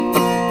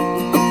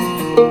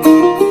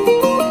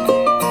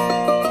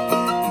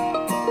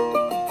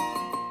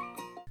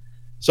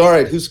So, all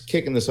right, who's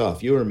kicking this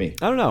off? You or me?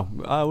 I don't know.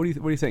 What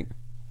do you think?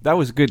 That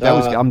was good. That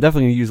was. Uh, I'm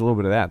definitely gonna use a little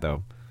bit of that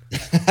though.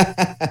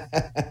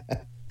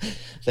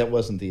 that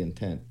wasn't the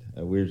intent.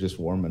 We were just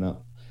warming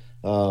up.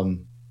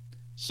 Um,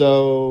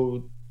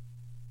 so,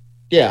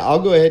 yeah,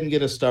 I'll go ahead and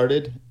get us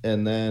started,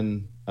 and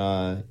then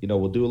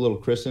we'll do a little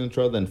Chris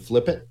intro, then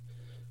flip it,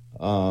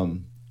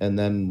 and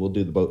then we'll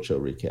do the boat show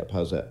recap.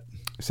 How's that?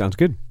 Sounds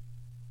good.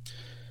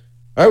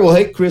 All right. Well,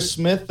 hey, Chris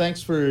Smith,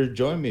 thanks for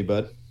joining me,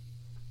 bud.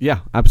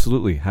 Yeah,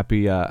 absolutely.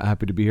 Happy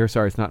to be here.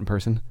 Sorry, it's not in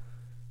person.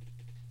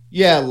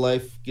 Yeah,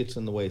 life gets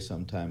in the way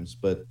sometimes,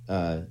 but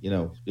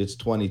it's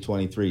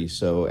 2023.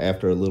 So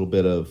after a little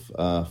bit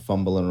of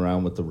fumbling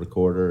around with the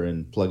recorder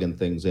and plugging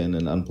things in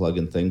and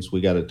unplugging things, we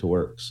got it to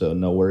work. So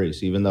no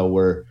worries. Even though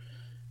we're,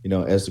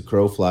 as the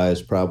crow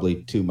flies,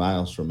 probably 2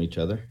 miles from each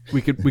other.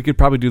 We could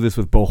probably do this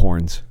with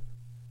bullhorns.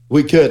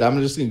 We could.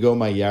 I'm just gonna go in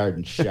my yard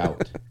and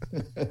shout.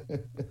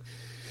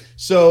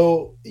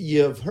 So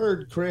you've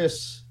heard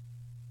Chris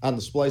on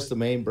the Splice the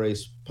Main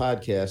Brace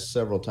podcast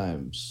several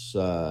times.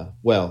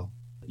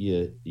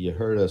 You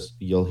heard us.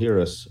 You'll hear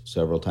us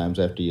several times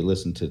after you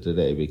listen to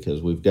today,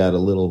 because we've got a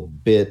little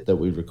bit that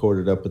we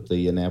recorded up at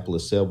the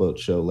Annapolis sailboat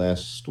show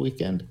last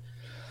weekend.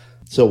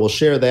 So we'll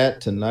share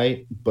that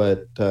tonight.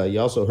 But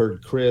you also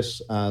heard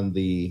Chris on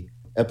the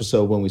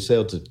episode when we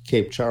sailed to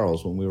Cape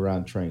Charles when we were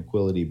on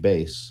Tranquility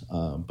Base.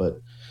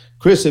 But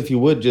Chris, if you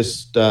would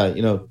just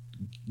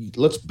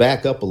let's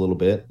back up a little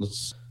bit.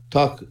 Let's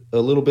talk a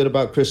little bit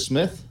about Chris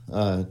Smith.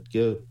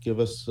 Give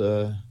us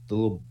a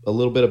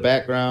little bit of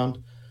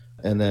background,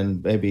 and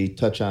then maybe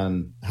touch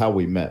on how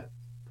we met.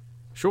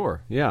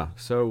 Sure. Yeah.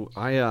 So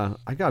I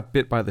got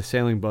bit by the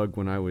sailing bug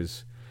when I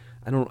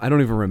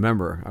don't even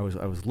remember. I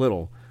was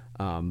little,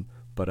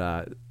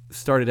 but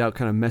started out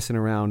kind of messing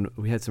around.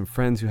 We had some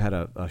friends who had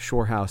a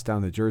shore house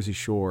down the Jersey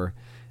Shore,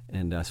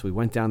 and so we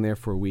went down there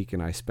for a week,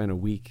 and I spent a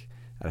week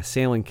at a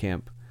sailing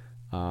camp,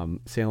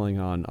 sailing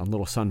on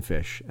little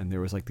sunfish, and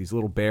there was like these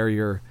little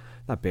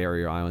not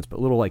barrier islands, but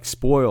little like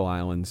spoil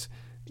islands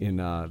in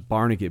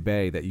Barnegat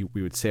Bay that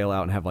we would sail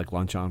out and have like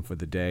lunch on for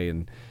the day.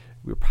 And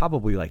we were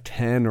probably like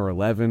 10 or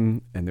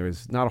 11, and there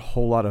was not a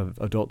whole lot of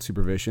adult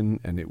supervision,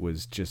 and it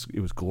was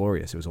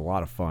glorious. It was a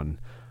lot of fun.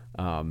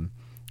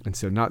 And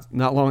so not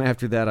long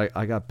after that,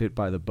 I got bit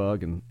by the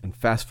bug, and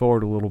fast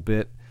forward a little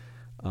bit.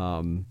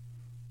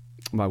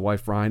 My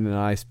wife Ryan and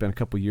I spent a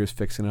couple years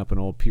fixing up an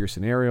old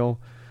Pearson Ariel.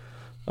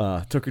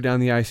 Took her down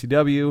the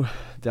ICW,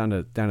 down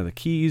to the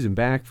Keys and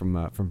back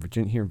from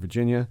Virginia, here in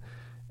Virginia.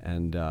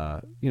 And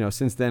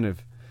since then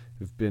have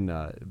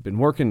been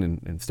working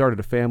and started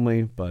a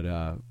family, but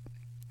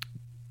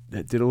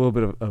did a little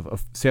bit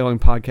of sailing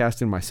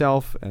podcasting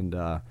myself, and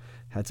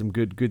had some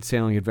good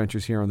sailing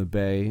adventures here on the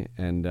bay.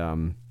 And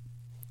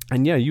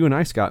yeah, you and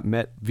I, Scott,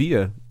 met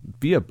via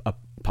a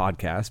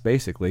podcast.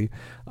 Basically,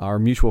 our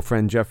mutual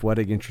friend Jeff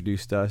Wettig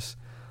introduced us.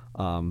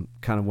 Kind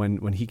of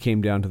when he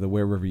came down to the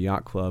Ware River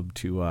Yacht Club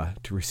to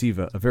receive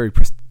a very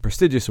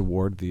prestigious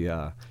award.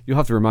 You'll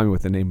have to remind me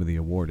what the name of the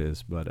award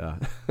is, but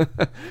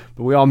but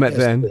we all met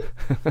then.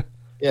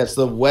 It's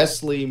the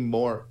Wesley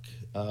Mork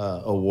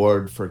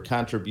Award for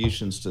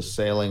contributions to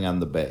sailing on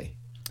the bay.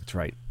 That's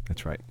right.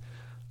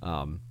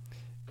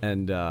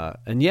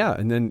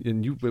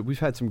 We've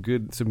had some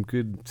good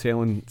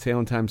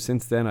sailing time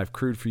since then. I've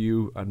crewed for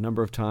you a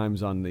number of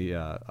times on the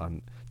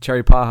on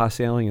Cherry Paha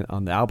sailing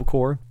on the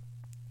Albacore.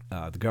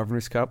 The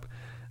Governor's Cup,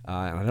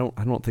 and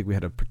I don't think we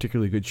had a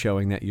particularly good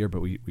showing that year, but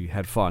we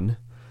had fun.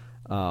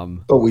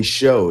 But we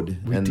showed,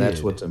 and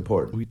that's what's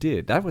important. We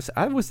did. That was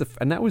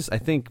I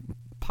think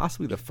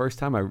possibly the first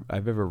time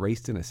I've ever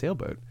raced in a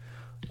sailboat.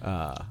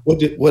 What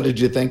did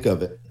you think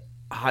of it?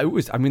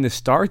 The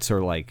starts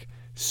are like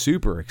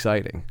super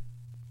exciting.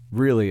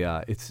 Really,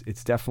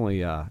 it's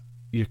definitely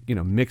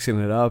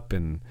mixing it up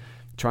and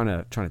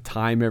trying to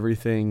time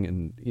everything,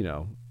 and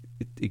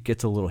it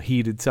gets a little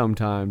heated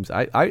sometimes.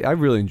 I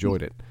really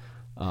enjoyed it.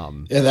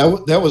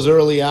 That was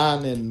early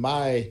on in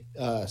my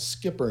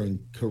skippering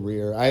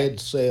career. I had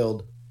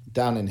sailed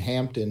down in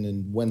Hampton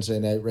in Wednesday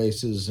night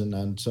races and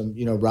on some,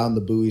 round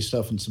the buoy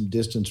stuff and some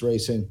distance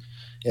racing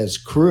as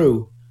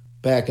crew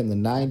back in the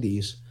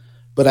 90s.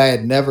 But I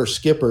had never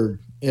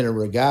skippered in a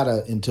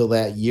regatta until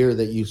that year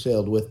that you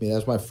sailed with me. That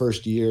was my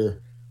first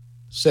year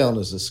sailing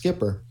as a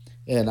skipper.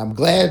 And I'm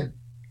glad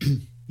you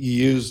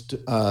used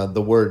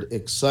the word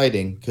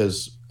exciting,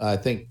 because I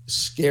think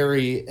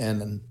scary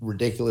and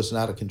ridiculous and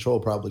out of control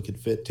probably could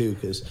fit too,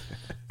 because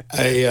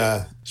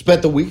I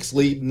spent the weeks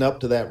leading up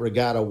to that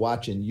regatta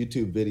watching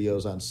YouTube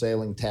videos on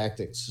sailing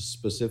tactics,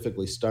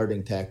 specifically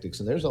starting tactics,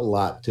 and there's a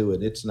lot to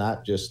it. It's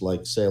not just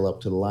like sail up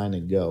to the line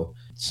and go.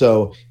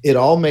 So it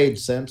all made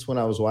sense when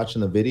I was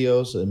watching the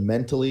videos, and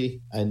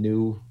mentally I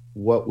knew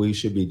what we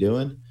should be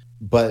doing.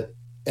 But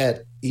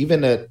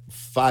even at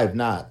 5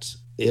 knots,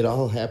 it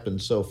all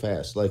happened so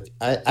fast. Like,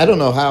 I don't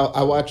know how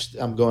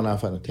I'm going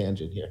off on a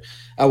tangent here.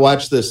 I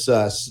watched this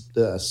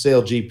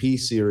Sail GP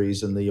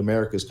series in the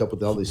America's Cup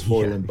with all these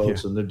foiling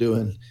boats, and they're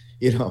doing,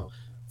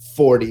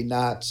 40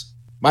 knots.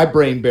 My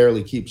brain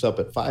barely keeps up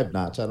at 5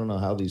 knots. I don't know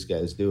how these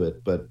guys do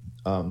it, but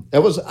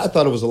I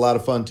thought it was a lot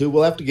of fun too.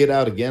 We'll have to get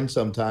out again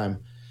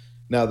sometime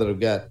now that I've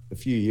got a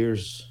few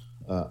years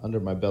under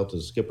my belt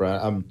as a skipper.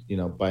 I'm,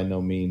 by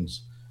no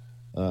means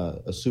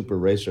a super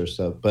racer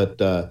stuff, but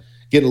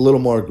getting a little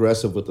more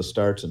aggressive with the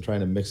starts and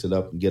trying to mix it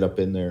up and get up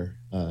in there.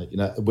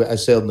 I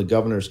sailed in the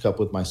Governor's Cup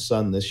with my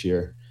son this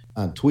year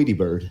on Tweety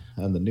Bird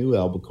on the new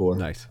albacore.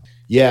 Nice.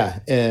 Yeah,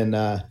 and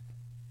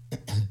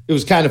it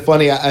was kind of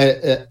funny.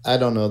 I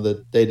don't know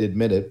that they'd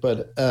admit it,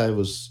 but it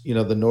was,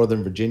 the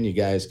Northern Virginia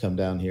guys come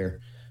down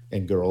here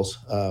and girls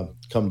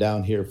come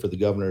down here for the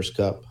Governor's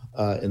Cup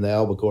in the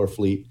albacore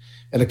fleet.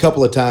 And a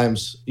couple of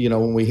times,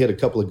 when we hit a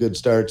couple of good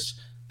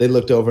starts, they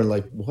looked over and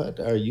like, what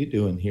are you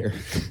doing here?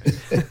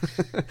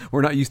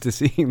 We're not used to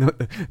seeing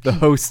the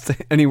hosts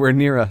anywhere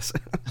near us.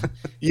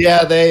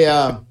 Yeah,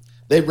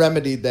 they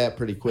remedied that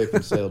pretty quick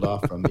and sailed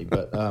off from me.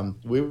 But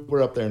we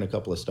were up there in a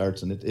couple of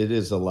starts, and it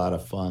is a lot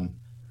of fun.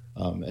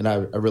 And I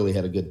really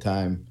had a good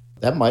time.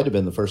 That might have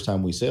been the first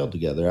time we sailed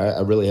together.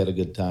 I really had a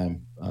good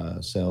time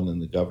sailing in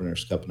the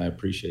Governor's Cup, and I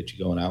appreciate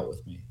you going out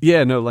with me.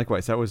 Yeah, no,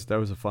 likewise. That was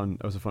a fun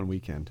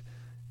weekend.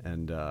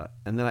 And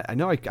then I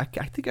know I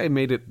think I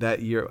made it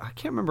that year. I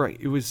can't remember.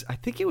 I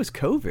think it was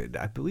COVID,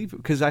 I believe,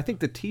 because I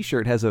think the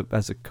T-shirt has a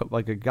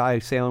like a guy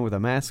sailing with a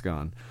mask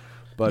on.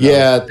 But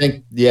I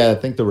think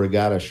the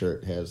regatta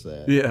shirt has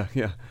that.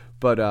 Yeah.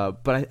 But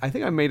I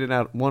think I made it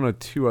out one or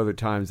two other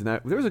times, and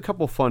there was a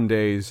couple fun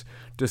days,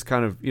 just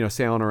kind of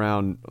sailing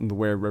around on the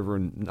Ware River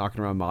and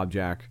knocking around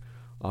Mobjack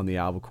on the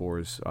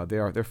albacores.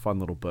 They're fun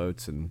little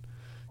boats, and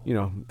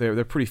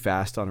they're pretty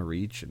fast on a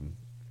reach and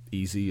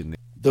easy. And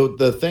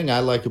the thing I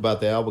like about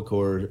the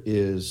albacore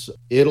is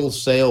it'll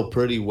sail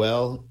pretty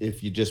well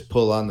if you just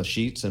pull on the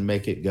sheets and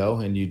make it go,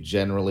 and you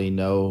generally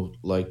know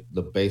like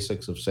the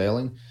basics of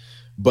sailing.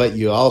 But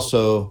you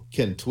also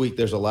can tweak.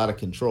 There's a lot of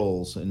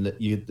controls, and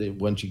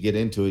once you get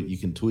into it, you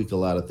can tweak a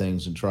lot of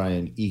things and try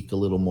and eke a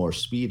little more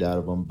speed out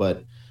of them.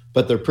 But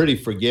they're pretty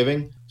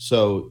forgiving,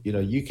 so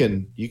you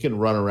can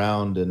run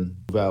around and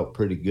move out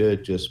pretty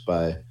good just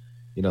by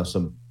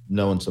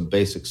knowing some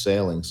basic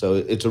sailing. So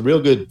it's a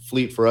real good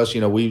fleet for us.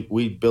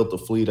 We built the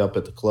fleet up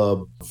at the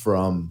club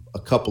from a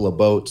couple of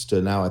boats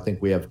to now I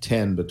think we have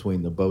 10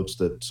 between the boats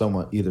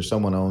that either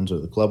someone owns or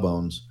the club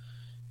owns,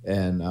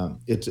 and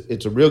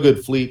it's a real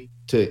good fleet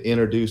to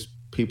introduce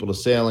people to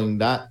sailing,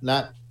 not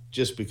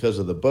just because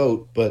of the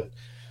boat, but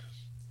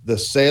the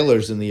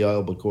sailors in the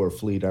albacore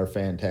fleet are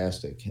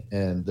fantastic,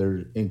 and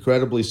they're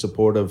incredibly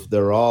supportive.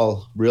 They're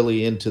all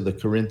really into the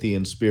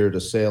Corinthian spirit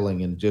of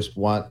sailing and just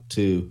want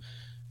to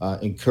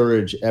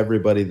encourage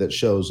everybody that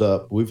shows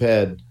up. We've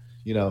had,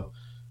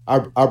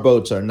 our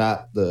boats are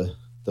not the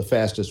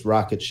fastest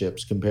rocket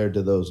ships compared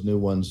to those new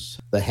ones,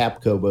 the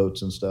Hapco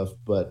boats and stuff,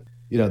 but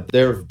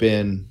there have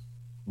been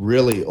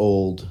really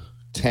old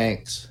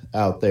tanks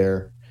out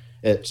there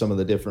at some of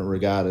the different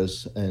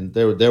regattas, and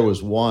there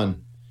was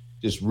one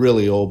just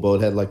really old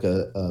boat, had like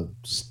a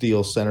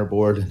steel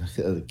centerboard and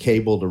a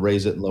cable to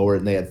raise it and lower it,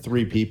 and they had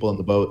 3 people in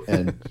the boat,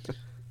 and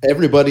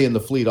everybody in the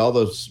fleet, all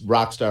those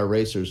rock star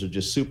racers, are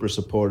just super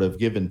supportive,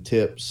 giving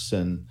tips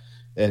and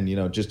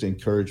just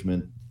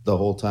encouragement the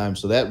whole time.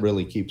 So that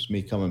really keeps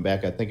me coming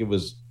back. I think it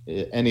was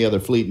any other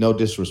fleet, no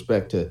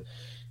disrespect to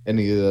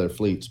any of the other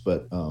fleets,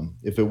 but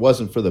if it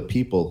wasn't for the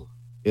people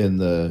in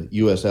the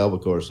U.S.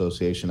 Albacore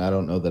Association, I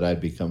don't know that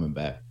I'd be coming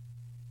back.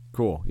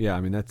 Cool. Yeah,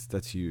 I mean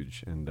that's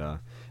huge, and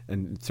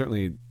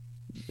certainly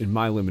in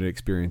my limited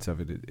experience of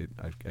it,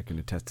 I can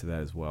attest to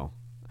that as well.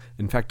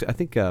 In fact, I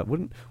think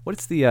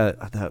what's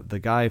the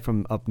guy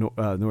from up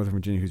Northern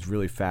Virginia who's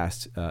really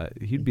fast?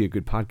 He'd be a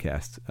good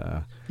podcast.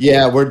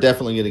 Yeah, we're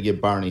definitely going to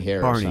get Barney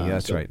Harris. Barney, yeah,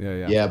 that's right.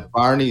 Yeah. Yeah,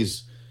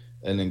 Barney's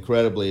an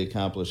incredibly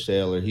accomplished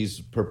sailor. He's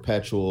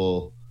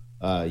perpetual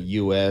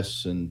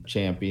U.S. and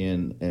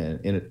champion and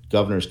in a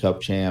Governor's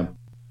Cup champ.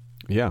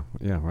 Yeah,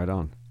 right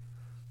on.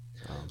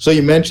 So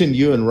you mentioned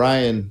you and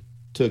Ryan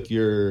took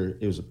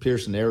it was a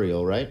Pearson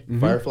Aerial, right? Mm-hmm.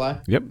 Firefly?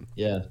 Yep.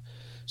 Yeah.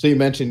 So you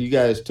mentioned you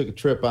guys took a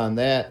trip on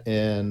that,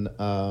 and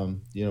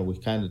we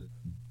kind of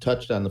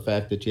touched on the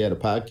fact that you had a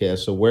podcast.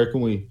 So where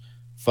can we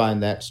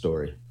find that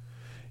story?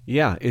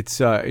 Yeah, it's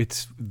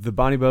the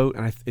Bonnie Boat,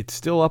 and it's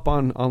still up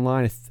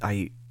online.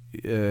 I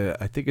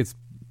think it's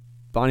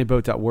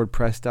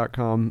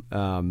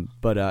bonnieboat.wordpress.com,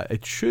 but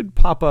it should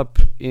pop up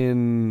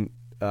in.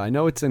 I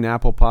know it's an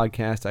Apple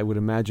podcast. I would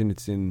imagine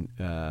it's in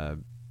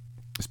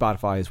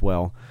Spotify as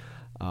well.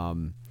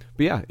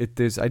 But yeah, I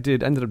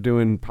ended up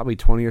doing probably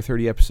 20 or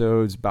 30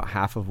 episodes, about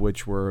half of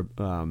which were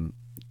kind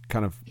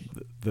of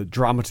the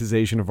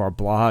dramatization of our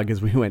blog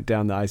as we went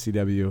down the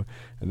ICW,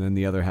 and then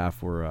the other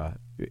half were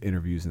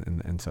interviews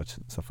and such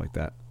stuff like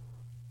that.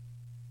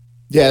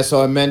 Yeah,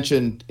 so I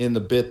mentioned in the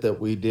bit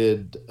that we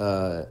did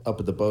up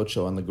at the boat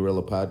show on the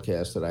Gorilla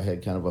podcast that I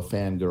had kind of a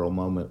fangirl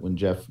moment when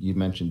you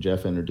mentioned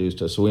Jeff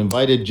introduced us. So we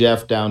invited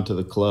Jeff down to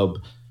the club.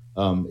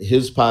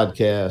 His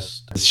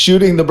podcast,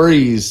 Shooting the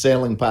Breeze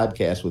Sailing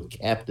Podcast with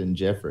Captain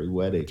Jeffrey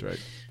Weddick. That's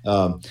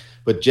right.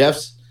 But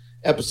Jeff's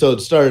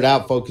episode started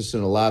out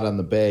focusing a lot on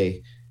the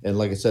bay, And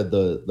like I said,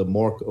 the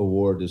Mork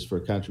Award is for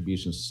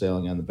contributions to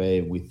sailing on the bay.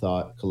 And we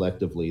thought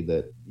collectively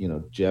that,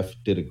 Jeff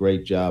did a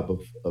great job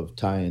of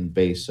tying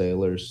bay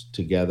sailors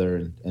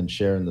together and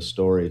sharing the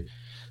story.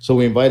 So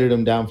we invited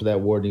him down for that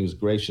award, and he was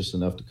gracious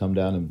enough to come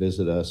down and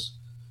visit us.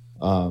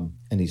 And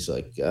he's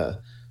like,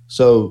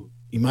 so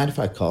you mind if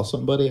I call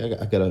somebody?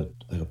 I got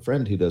a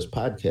friend who does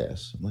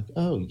podcasts. I'm like,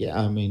 oh yeah,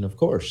 I mean, of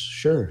course,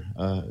 sure.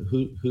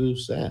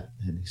 Who's that?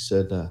 And he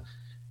said,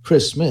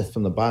 Chris Smith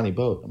from the Bonnie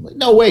Boat. I'm like,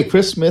 no way,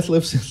 Chris Smith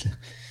lives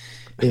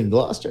in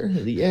Gloucester?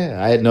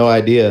 Yeah, I had no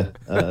idea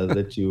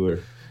that you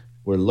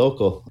were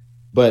local.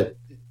 But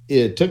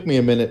it took me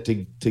a minute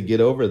to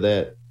get over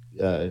that,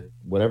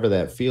 whatever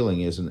that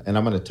feeling is. And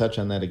I'm going to touch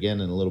on that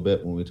again in a little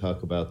bit when we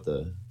talk about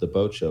the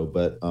boat show.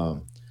 But,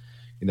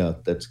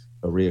 that's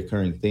a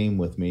reoccurring theme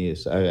with me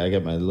is I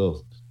got my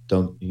little,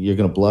 you're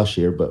going to blush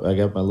here, but I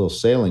got my little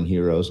sailing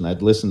heroes, and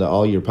I'd listened to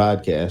all your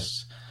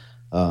podcasts,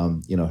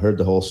 heard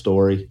the whole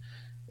story,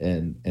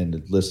 and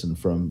listened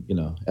from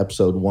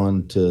episode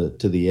 1 to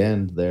the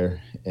end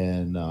there.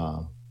 And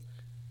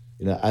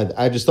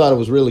I just thought it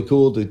was really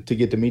cool to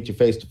get to meet you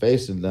face to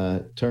face. And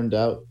it turned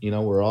out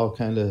we're all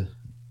kind of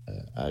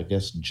I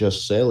guess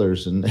just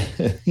sailors, and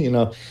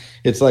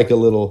it's like a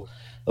little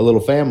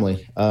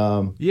family.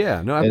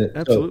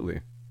 Absolutely.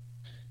 So,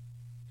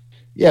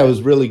 yeah, it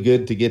was really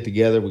good to get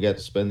together. We got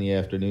to spend the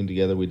afternoon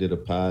together. We did a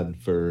pod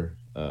for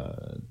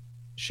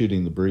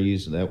Shooting the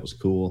Breeze, and that was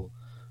cool.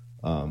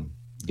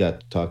 Got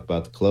to talk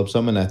about the club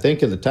some, and I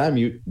think at the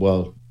time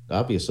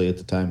obviously at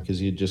the time,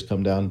 because you'd just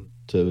come down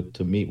to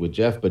meet with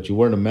Jeff, but you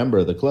weren't a member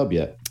of the club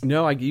yet.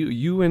 No,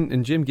 you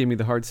and Jim gave me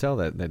the hard sell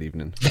that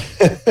evening.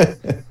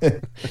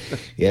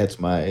 Yeah, it's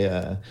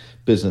my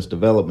business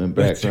development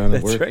background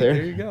at work right. there.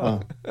 There you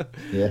go.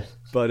 Yeah,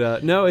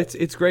 but no,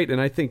 it's great,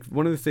 and I think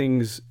one of the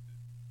things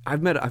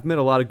I've met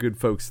a lot of good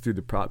folks through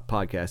the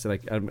podcast,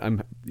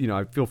 and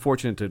I feel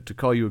fortunate to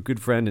call you a good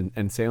friend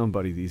and sailing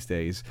buddy these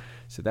days.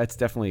 So that's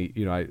definitely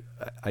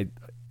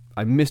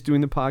I miss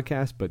doing the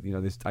podcast, but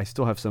I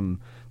still have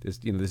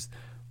this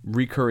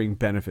recurring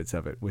benefits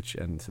of it,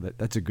 so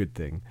that's a good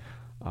thing.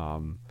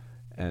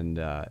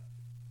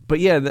 But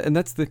yeah, and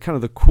that's the kind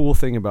of the cool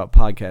thing about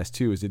podcasts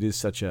too, is it is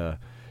such a,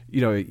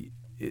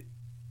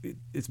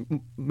 it's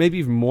maybe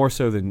even more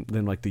so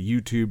than like the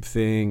YouTube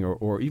thing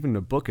or even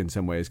a book in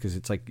some ways, because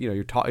it's like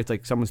it's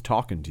like someone's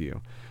talking to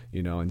you,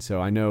 and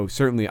so I know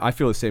certainly I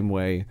feel the same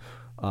way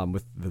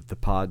with the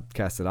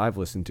podcast that I've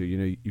listened to.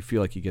 You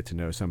feel like you get to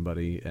know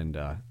somebody, and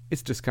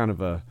it's just kind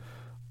of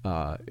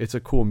it's a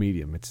cool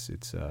medium. It's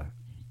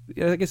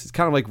I guess it's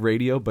kind of like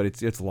radio, but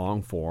it's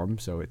long form,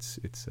 so it's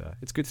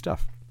good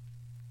stuff.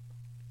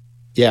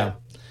 Yeah,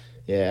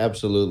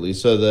 absolutely.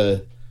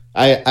 So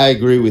I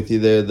agree with you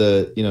there.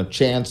 The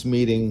chance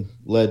meeting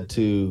led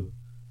to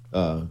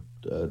a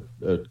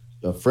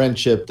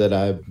friendship that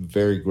I'm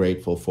very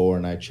grateful for,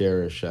 and I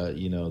cherish. I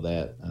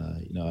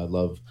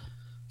love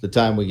the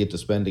time we get to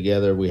spend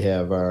together. We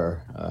have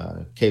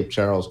our Cape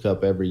Charles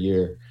Cup every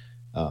year.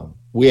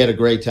 We had a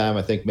great time.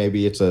 I think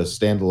maybe it's a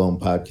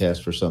standalone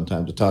podcast for some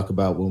time to talk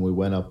about when we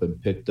went up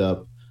and picked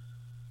up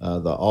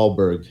the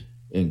Alberg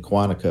in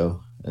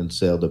Quantico and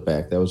sailed it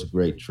back. That was a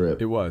great trip.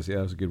 It was, yeah,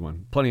 it was a good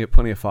one. Plenty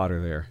of fodder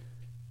there.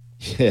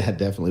 Yeah,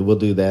 definitely. We'll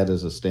do that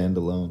as a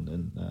standalone,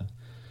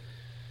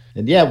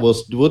 and yeah,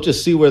 we'll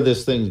just see where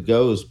this thing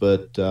goes.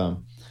 But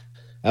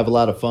have a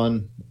lot of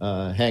fun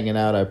hanging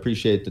out. I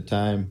appreciate the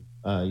time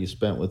you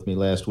spent with me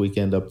last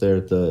weekend up there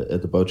at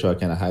the boat show. I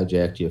kind of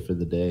hijacked you for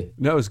the day.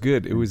 No, it was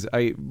good. It was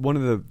one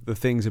of the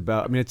things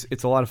about. I mean,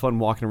 it's a lot of fun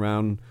walking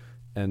around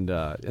and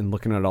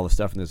looking at all the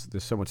stuff, and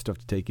there's so much stuff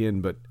to take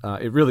in. But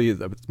it really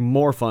is. It's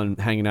more fun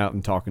hanging out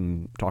and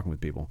talking with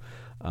people.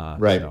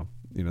 Right. So,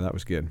 that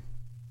was good.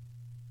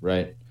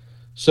 Right.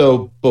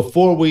 So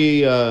before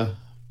we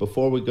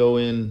go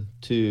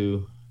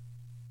into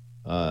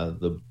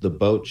the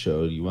boat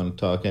show, you want to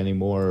talk any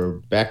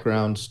more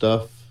background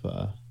stuff?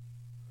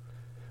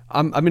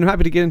 I'm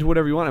happy to get into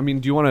whatever you want. I mean,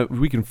 do you want to?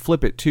 We can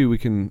flip it too. We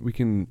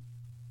can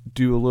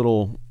do a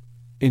little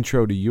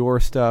intro to your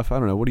stuff. I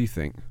don't know. What do you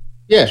think?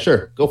 Yeah,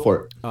 sure. Go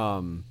for it.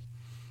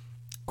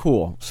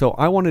 Cool. So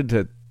I wanted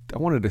to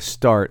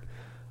start.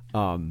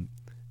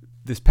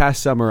 This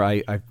past summer,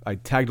 I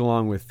tagged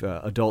along with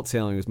adult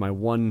sailing. It was my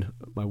one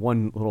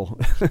little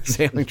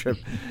sailing trip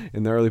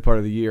in the early part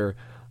of the year.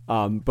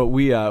 But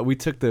we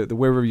took the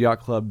Whale River Yacht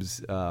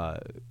Club's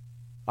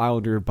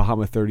Islander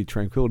Bahama 30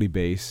 Tranquility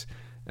base,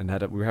 and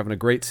we were having a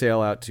great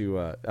sail out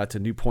to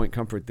New Point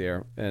Comfort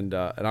there. And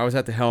I was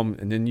at the helm,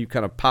 and then you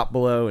kind of pop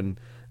below, and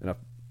a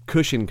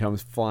cushion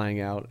comes flying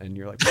out, and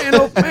you're like,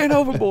 man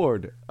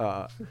overboard.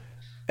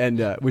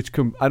 Which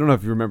I don't know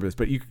if you remember this,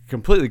 but you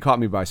completely caught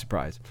me by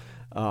surprise.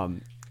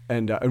 And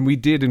we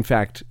did in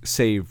fact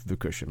save the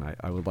cushion.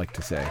 I would like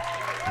to say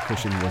the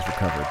cushion was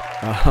recovered.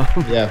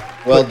 Yeah,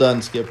 well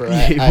done, Skipper.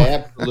 I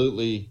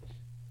absolutely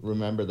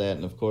remember that,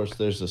 and of course,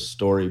 there's a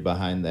story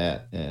behind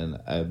that, and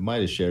I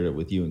might have shared it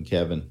with you and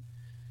Kevin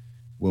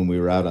when we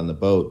were out on the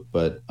boat.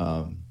 But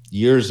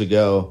years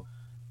ago,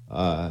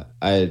 I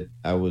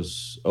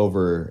was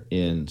over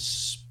in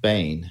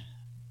Spain,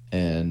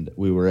 and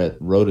we were at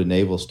Rota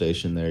Naval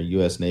Station there.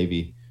 U.S.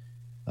 Navy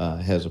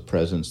has a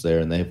presence there,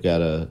 and they've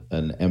got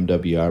an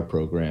MWR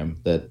program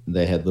that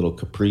they had little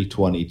Capri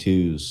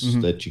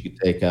 22s that you could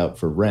take out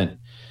for rent.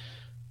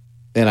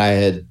 And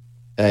I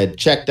had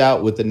checked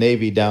out with the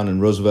Navy down in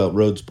Roosevelt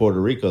Roads,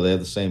 Puerto Rico. They have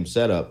the same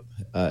setup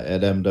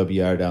at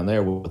MWR down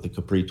there with the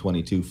Capri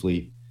 22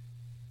 fleet.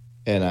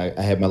 And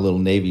I had my little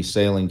Navy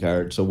sailing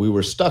card. So we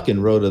were stuck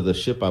in Rota. The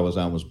ship I was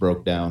on was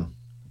broke down.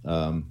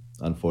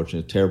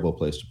 Unfortunately, terrible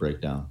place to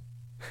break down.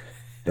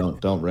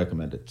 Don't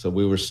recommend it. So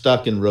we were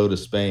stuck in Rota,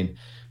 Spain.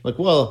 Like,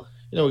 well,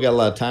 we got a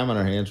lot of time on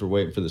our hands. We're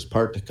waiting for this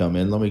part to come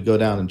in. Let me go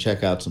down and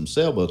check out some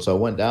sailboats. So I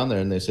went down there,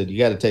 and they said, you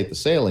got to take the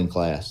sailing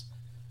class.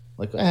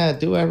 Like,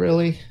 do I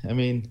really? I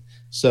mean,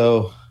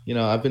 so,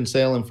 I've been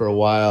sailing for a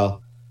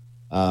while,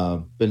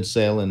 been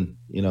sailing,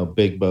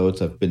 big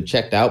boats. I've been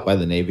checked out by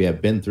the Navy.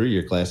 I've been through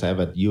your class. I have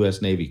a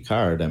U.S. Navy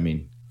card. I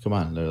mean, come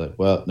on. They're like,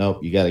 well,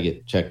 nope, you got to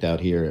get checked out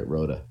here at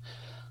Rota.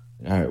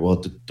 All right, well,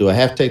 do I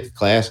have to take the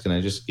class? Can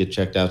I just get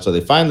checked out? So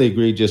they finally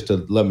agreed just to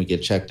let me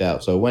get checked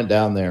out. So I went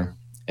down there,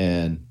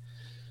 and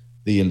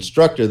the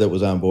instructor that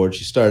was on board,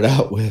 she started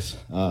out with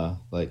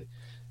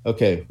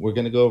okay, we're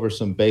going to go over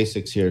some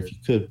basics here. If you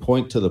could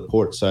point to the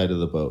port side of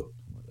the boat.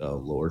 Oh,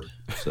 Lord.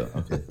 So,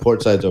 okay,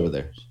 port side's over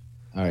there.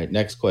 All right,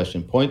 next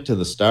question. Point to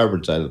the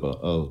starboard side of the boat.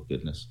 Oh,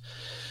 goodness.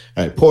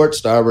 All right, port,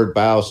 starboard,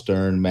 bow,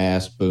 stern,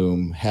 mast,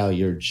 boom,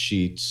 halyard,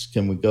 sheets.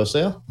 Can we go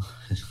sail?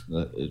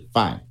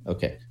 Fine.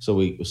 Okay. So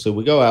we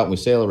go out and we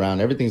sail around.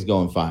 Everything's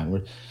going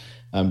fine.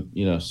 I'm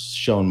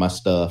showing my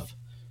stuff,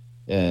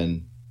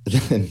 and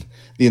then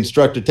the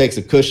instructor takes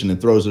a cushion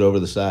and throws it over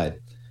the side,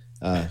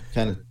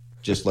 kind of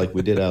just like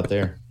we did out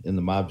there in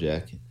the Mob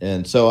Jack.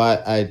 And so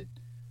I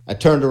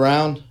turned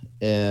around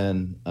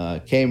and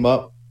came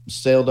up,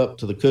 sailed up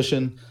to the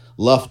cushion,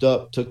 luffed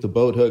up, took the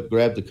boat hook,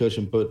 grabbed the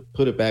cushion,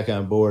 put it back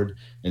on board,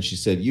 and she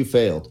said, "You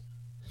failed."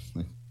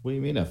 Like, what do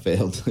you mean I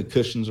failed? The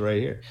cushion's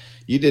right here.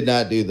 You did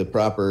not do the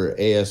proper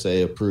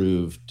ASA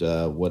approved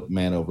what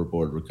man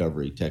overboard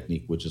recovery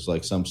technique, which is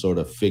like some sort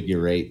of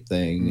figure eight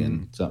thing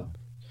and something.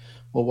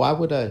 Well, why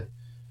would I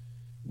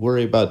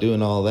worry about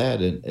doing all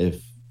that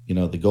if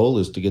the goal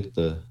is to get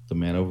the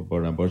man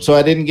overboard on board? So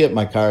I didn't get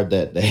my card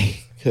that day.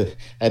 I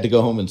had to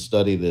go home and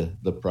study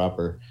the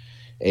proper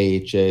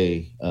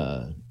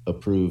AHA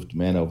approved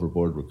man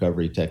overboard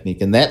recovery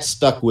technique, and that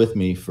stuck with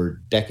me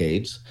for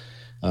decades.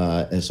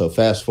 And so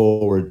fast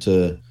forward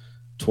to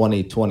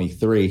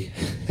 2023,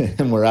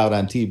 and we're out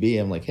on TB.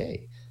 I'm like,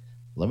 hey,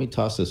 let me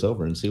toss this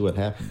over and see what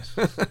happens.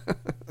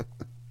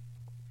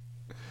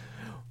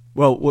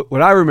 Well,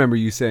 what I remember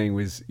you saying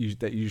was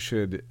that you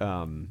should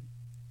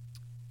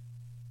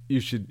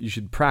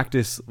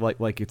practice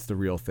like it's the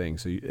real thing.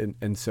 So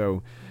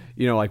so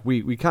like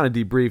we kind of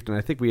debriefed, and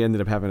I think we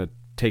ended up having to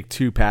take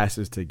 2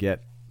 passes to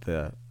get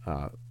the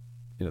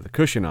the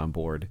cushion on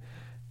board,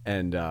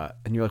 and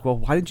you're like, well,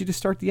 why didn't you just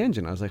start the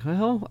engine? I was like,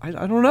 well, I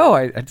don't know.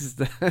 I just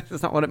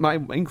that's not what my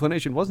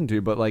inclination wasn't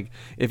to. But like,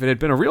 if it had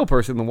been a real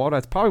person in the water,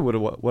 that's probably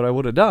what I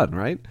would have done,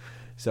 right?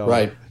 So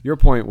right. Your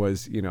point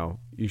was,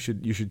 you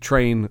should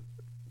train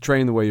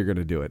the way you're going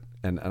to do it,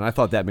 and I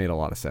thought that made a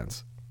lot of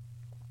sense.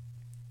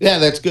 Yeah,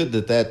 that's good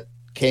that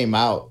came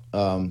out.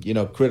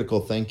 Critical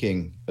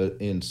thinking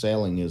in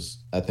sailing is,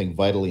 I think,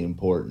 vitally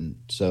important.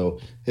 So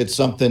it's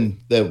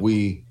something that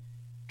we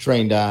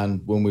trained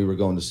on when we were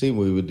going to sea.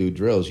 When we would do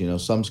drills.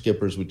 Some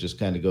skippers would just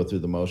kind of go through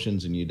the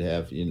motions, and you'd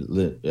have.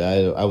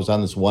 I was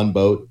on this one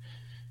boat,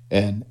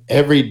 and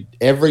every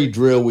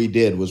drill we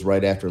did was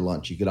right after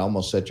lunch. You could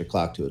almost set your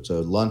clock to it.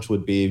 So lunch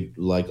would be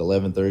like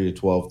 11:30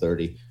 to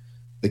 12:30.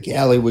 The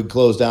galley would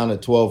close down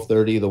at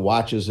 12:30. The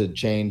watches had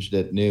changed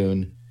at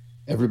noon.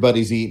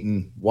 Everybody's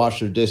eaten,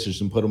 wash their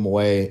dishes and put them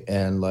away.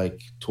 And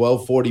like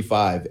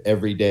 12:45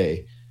 every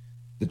day,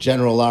 the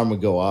general alarm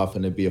would go off,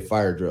 and it'd be a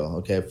fire drill.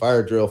 Okay,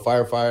 fire drill,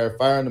 fire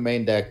on the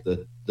main deck.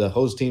 The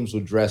hose teams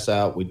would dress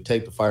out. We'd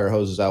take the fire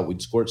hoses out.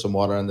 We'd squirt some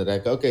water on the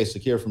deck. Okay,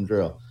 secure from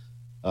drill.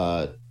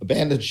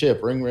 Abandoned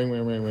ship,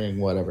 ring,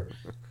 whatever.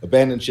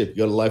 Abandoned ship, you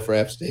go to life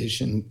raft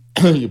station.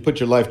 You put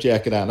your life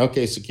jacket on.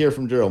 Okay, secure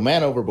from drill.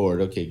 Man overboard.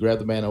 Okay, grab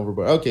the man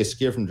overboard. Okay,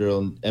 secure from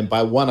drill. And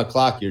by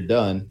 1:00, you're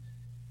done.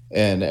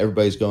 And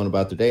everybody's going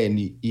about their day, and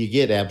you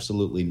get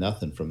absolutely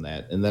nothing from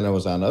that. And then I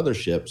was on other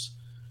ships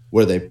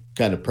where they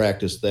kind of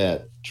practiced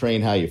that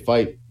train how you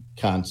fight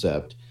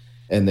concept,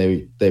 and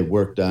they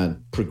worked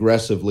on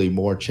progressively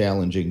more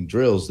challenging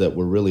drills that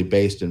were really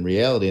based in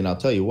reality. And I'll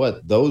tell you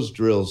what, those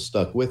drills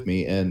stuck with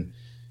me. And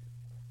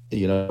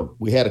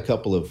we had a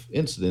couple of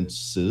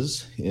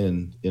incidences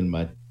in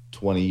my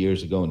 20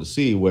 years of going to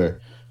sea where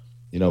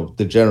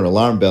the general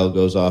alarm bell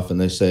goes off, and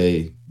they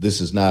say, "This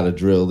is not a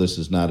drill. This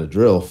is not a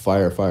drill.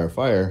 Fire, fire,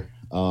 fire."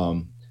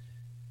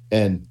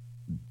 And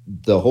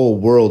the whole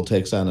world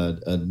takes on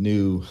a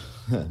new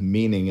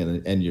meaning,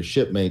 and your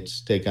shipmates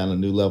take on a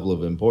new level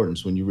of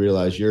importance when you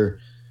realize you're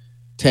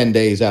 10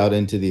 days out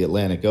into the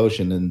Atlantic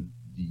Ocean, and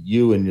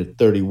you and your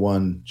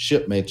 31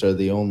 shipmates are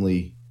the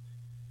only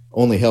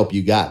help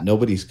you got.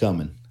 Nobody's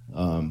coming,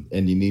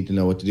 and you need to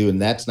know what to do.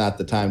 And that's not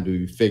the time to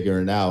be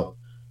figuring out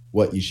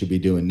what you should be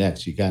doing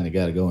next. You kind of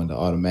got to go into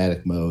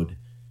automatic mode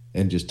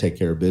and just take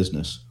care of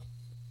business.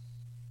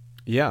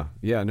 Yeah,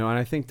 yeah, no, and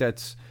I think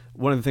that's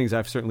one of the things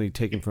I've certainly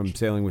taken from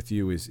sailing with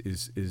you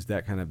is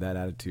that kind of that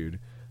attitude,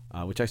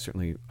 which I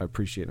certainly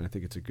appreciate, and I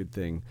think it's a good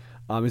thing.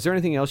 Is there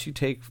anything else you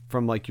take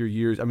from like your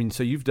years? I mean,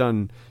 so you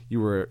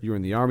were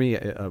in the Army,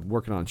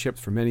 working on ships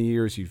for many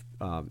years. You've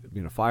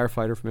been a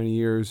firefighter for many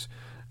years,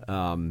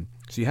 so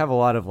you have a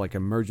lot of like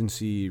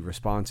emergency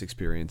response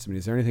experience. I mean,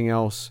 is there anything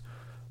else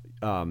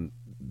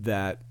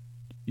that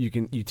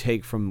you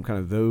take from kind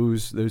of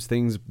those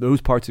things,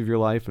 those parts of your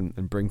life,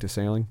 and bring to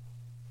sailing?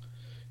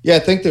 Yeah, I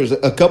think there's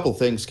a couple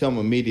things come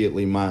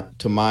immediately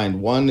to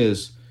mind. One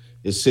is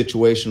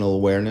situational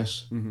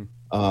awareness,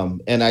 Mm-hmm.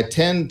 and I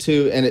tend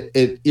to, and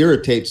it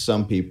irritates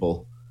some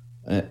people.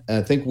 And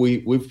I think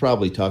we've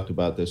probably talked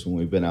about this when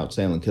we've been out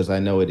sailing because I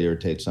know it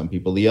irritates some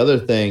people. The other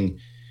thing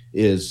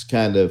is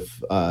kind of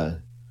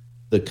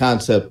the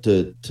concept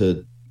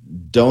to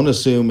don't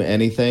assume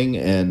anything,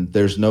 and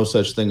there's no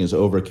such thing as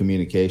over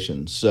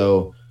communication.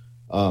 So,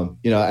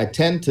 I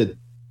tend to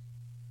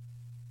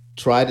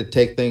try to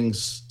take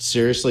things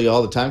seriously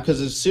all the time because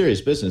it's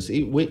serious business.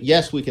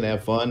 Yes, we can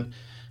have fun.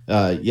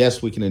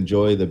 Yes, we can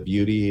enjoy the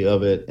beauty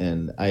of it,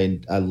 and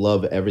I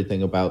love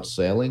everything about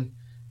sailing.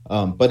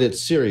 But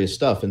it's serious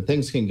stuff, and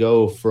things can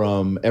go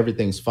from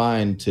everything's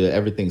fine to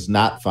everything's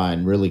not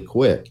fine really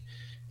quick.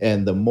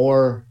 And the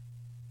more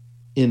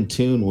in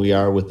tune we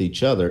are with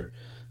each other,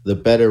 the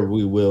better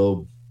we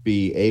will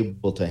be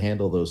able to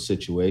handle those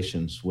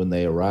situations when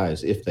they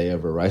arise, if they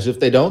ever arise. If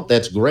they don't,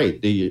 that's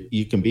great.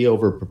 You can be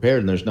over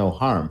prepared and there's no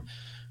harm.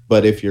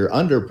 But if you're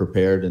under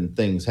prepared and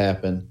things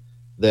happen,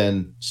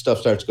 then stuff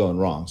starts going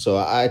wrong. So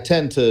I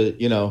tend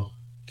to,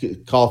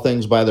 call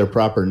things by their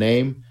proper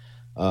name.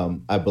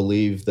 I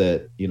believe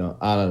that,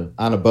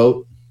 on a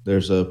boat,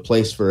 there's a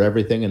place for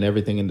everything and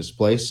everything in its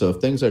place. So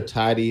if things are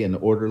tidy and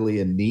orderly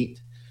and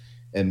neat,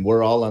 and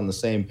we're all on the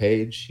same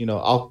page,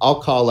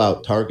 I'll call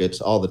out targets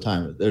all the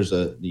time. There's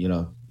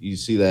you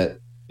see that,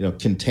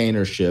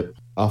 container ship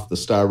off the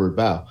starboard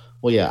bow.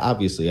 Well, yeah,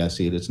 obviously I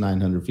see it. It's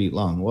 900 feet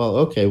long. Well,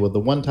 okay. Well, the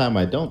one time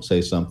I don't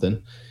say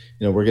something,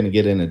 we're going to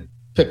get in a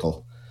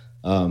pickle.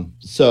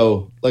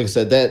 So like I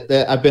said,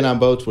 that I've been on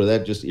boats where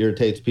that just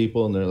irritates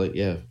people and they're like,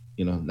 yeah,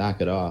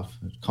 knock it off,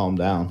 calm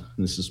down.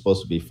 This is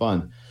supposed to be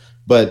fun.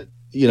 But,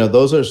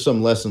 those are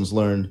some lessons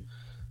learned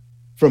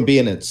from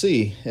being at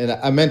sea. And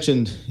I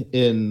mentioned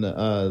in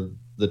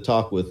the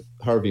talk with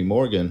Harvey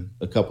Morgan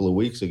a couple of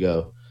weeks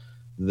ago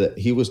that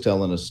he was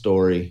telling a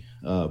story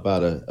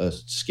about a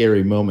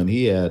scary moment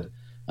he had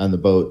on the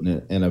boat.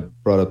 And I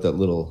brought up that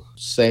little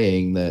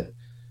saying that,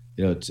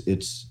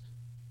 it's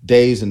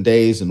days and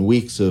days and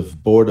weeks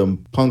of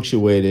boredom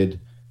punctuated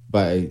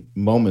by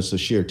moments of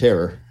sheer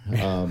terror.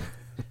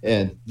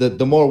 And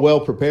the more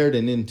well prepared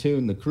and in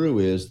tune the crew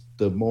is,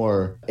 the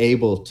more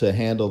able to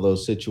handle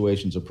those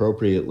situations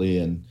appropriately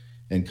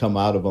and come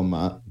out of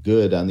them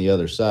good on the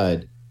other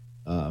side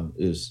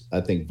is,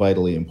 I think,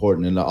 vitally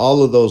important. And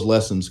all of those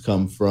lessons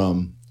come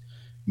from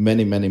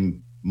many, many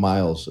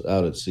miles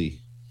out at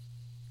sea.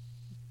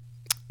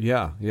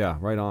 Yeah, yeah,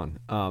 right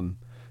on.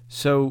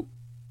 So,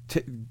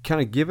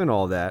 kind of given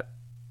all that,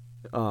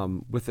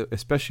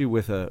 especially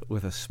with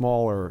a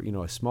smaller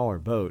a smaller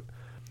boat,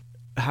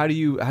 how do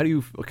you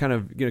kind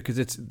of because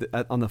it's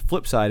on the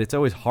flip side, it's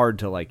always hard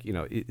to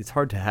it's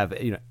hard to have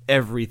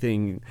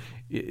everything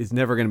is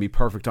never going to be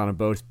perfect on a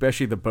boat,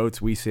 especially the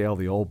boats we sail,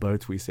 the old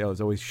boats we sail, is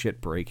always shit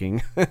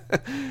breaking.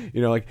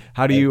 Like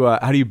how do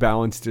you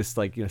balance just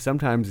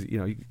sometimes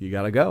you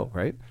got to go,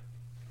 right?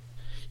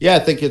 Yeah, I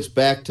think it's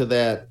back to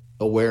that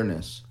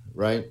awareness,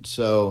 right?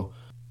 So,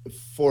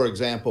 for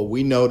example,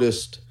 we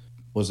noticed,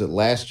 was it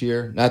last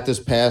year? Not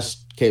this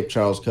past Cape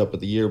Charles Cup, but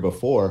the year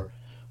before,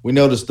 we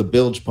noticed the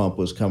bilge pump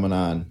was coming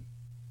on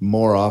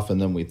more often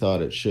than we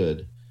thought it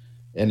should.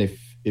 And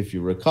if you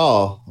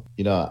recall,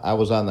 I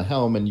was on the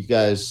helm and you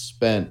guys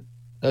spent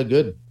a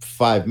good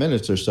 5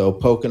 minutes or so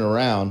poking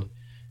around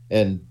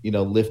and,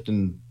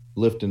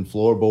 lifting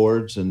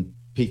floorboards and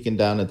peeking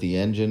down at the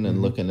engine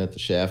and looking at the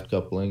shaft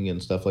coupling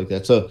and stuff like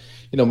that. So,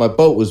 my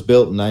boat was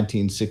built in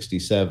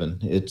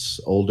 1967.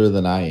 It's older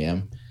than I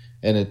am.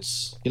 And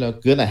it's,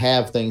 going to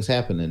have things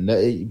happen.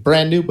 And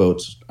brand new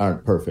boats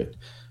aren't perfect.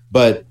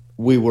 But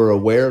we were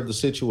aware of the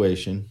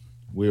situation.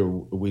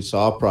 We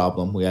saw a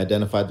problem. We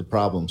identified the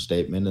problem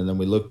statement, and then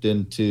we looked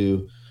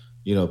into,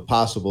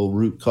 possible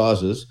root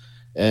causes.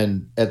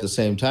 And at the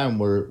same time,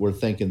 we're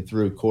thinking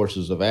through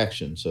courses of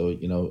action. So,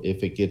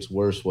 if it gets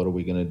worse, what are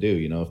we going to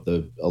do? If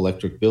the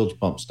electric bilge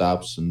pump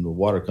stops and the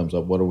water comes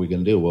up, what are we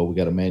going to do? Well, we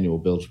got a manual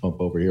bilge pump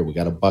over here. We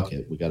got a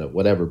bucket. We got a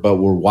whatever. But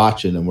we're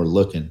watching and we're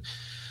looking.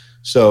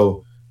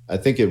 So I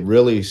think it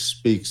really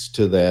speaks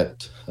to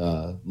that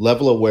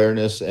level of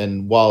awareness,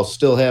 and while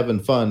still having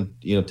fun,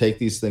 take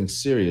these things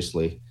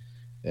seriously,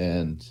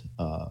 and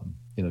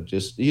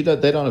just they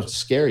don't have to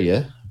scare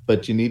you,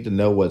 but you need to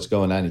know what's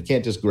going on. You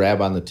can't just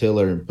grab on the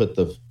tiller and put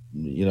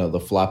the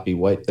floppy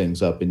white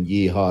things up and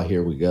yeehaw,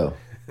 here we go.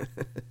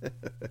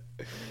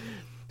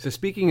 So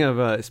speaking of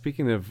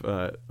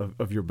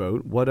your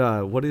boat,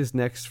 what is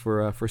next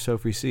for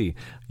Sophie C?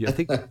 Yeah,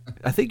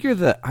 I think you're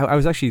the. I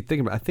was actually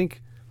thinking about. I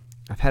think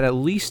I've had at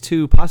least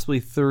two, possibly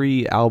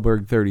three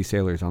Alberg 30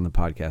 sailors on the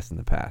podcast in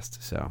the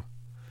past. So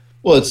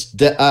Well, it's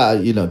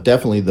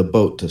definitely the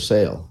boat to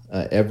sail.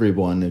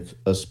 Everyone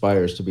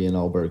aspires to be an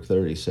Alberg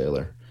 30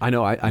 sailor. I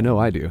know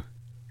I do.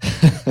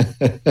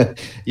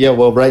 Yeah,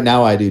 well, right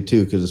now I do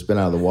too because it's been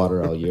out of the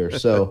water all year.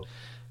 So,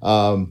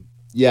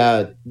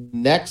 yeah,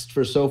 next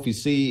for Sophie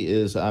C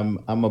is I'm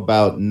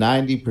about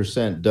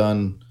 90%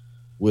 done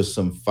with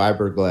some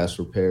fiberglass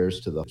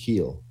repairs to the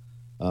keel.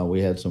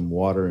 We had some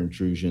water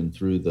intrusion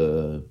through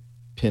the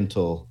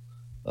pintle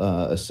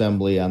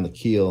assembly on the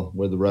keel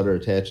where the rudder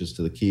attaches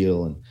to the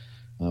keel, and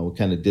we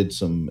kind of did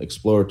some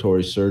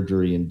exploratory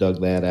surgery and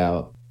dug that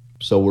out.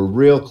 So we're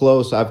real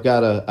close. I've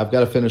got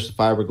to finish the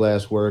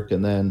fiberglass work,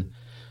 and then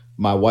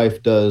my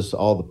wife does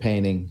all the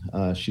painting.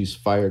 She's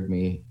fired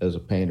me as a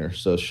painter,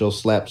 so she'll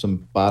slap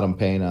some bottom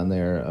paint on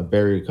there, a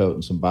barrier coat,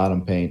 and some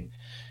bottom paint.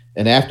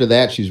 And after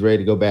that, she's ready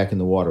to go back in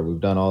the water. We've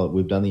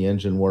done the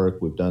engine work.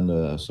 We've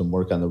done some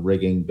work on the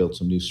rigging, built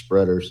some new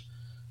spreaders,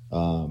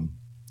 um,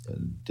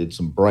 did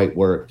some bright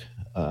work,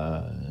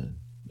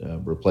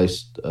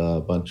 replaced a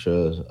bunch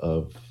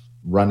of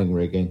running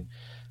rigging.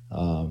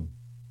 Um,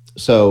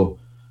 so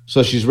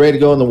so she's ready to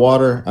go in the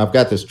water. I've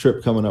got this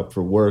trip coming up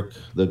for work.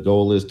 The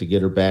goal is to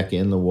get her back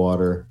in the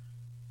water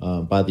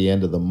by the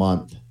end of the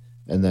month,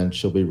 and then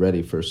she'll be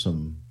ready for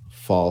some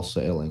fall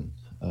sailing.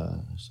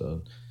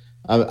 So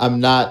I'm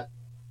not,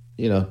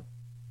 you know,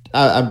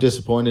 I'm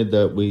disappointed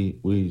that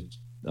we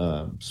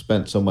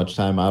spent so much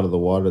time out of the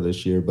water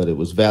this year, but it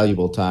was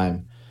valuable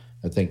time.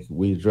 I think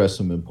we addressed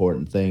some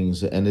important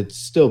things, and it's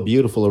still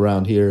beautiful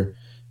around here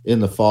in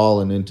the fall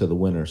and into the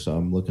winter. So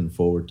I'm looking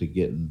forward to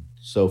getting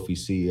Sophie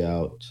C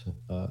out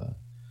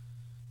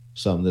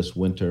some this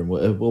winter.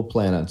 We'll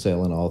plan on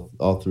sailing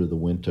all through the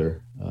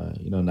winter.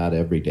 Not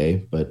every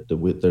day, but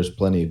there's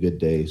plenty of good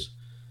days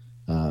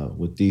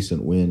with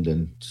decent wind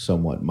and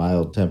somewhat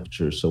mild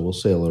temperatures. So we'll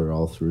sail her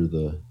all through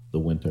the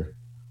winter.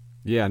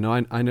 Yeah, no,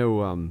 I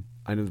know.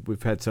 I know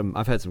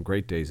I've had some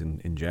great days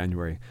in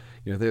January.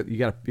 You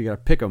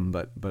gotta pick them,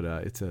 but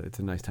it's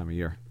a nice time of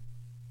year.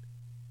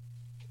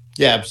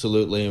 Yeah,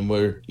 absolutely.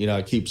 And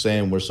I keep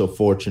saying we're so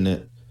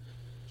fortunate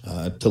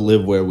to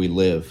live where we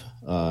live.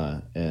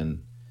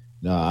 And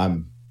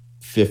I'm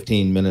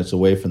 15 minutes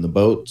away from the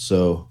boat,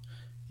 so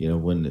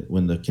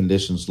when the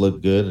conditions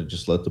look good, I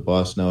just let the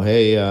boss know,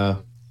 hey,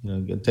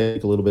 gonna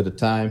take a little bit of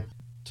time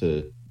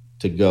to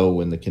go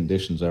when the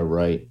conditions are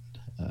right.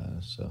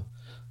 So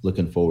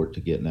looking forward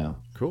to getting out.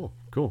 Cool,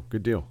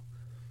 good deal.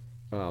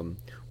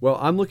 Well,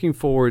 I'm looking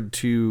forward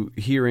to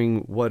hearing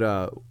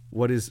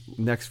what is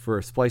next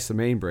for Splice the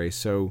Main Brace.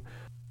 So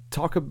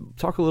talk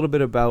a little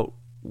bit about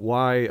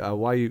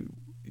why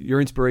your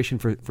inspiration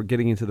for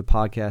getting into the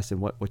podcast and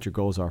what your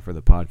goals are for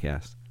the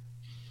podcast.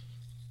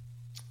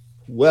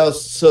 Well,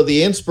 so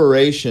the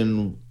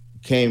inspiration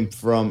came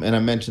from, and I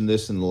mentioned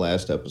this in the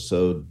last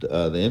episode,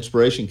 the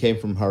inspiration came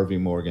from Harvey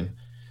Morgan.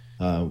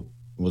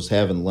 Was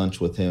having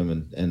lunch with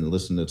him and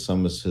listening to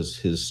some of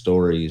his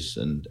stories,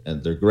 and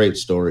they're great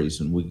stories.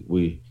 And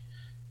we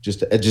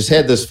I just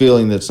had this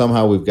feeling that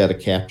somehow we've got to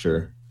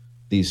capture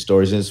these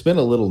stories. And it's been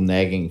a little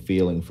nagging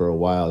feeling for a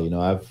while.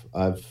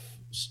 I've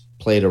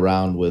played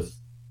around with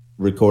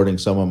recording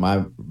some of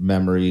my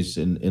memories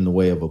in the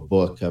way of a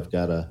book. I've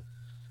got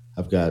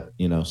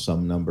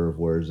some number of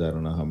words. I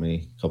don't know how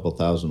many, couple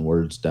thousand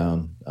words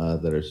down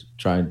that are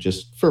trying,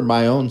 just for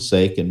my own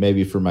sake and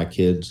maybe for my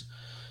kids,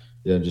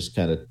 just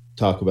kind of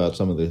talk about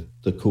some of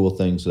the cool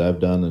things that I've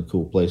done and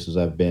cool places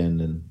I've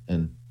been,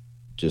 and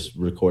just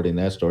recording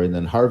that story. And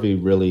then Harvey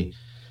really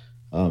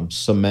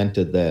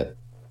cemented that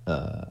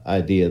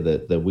idea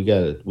that we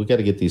got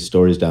to get these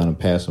stories down and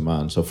pass them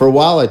on. So for a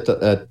while,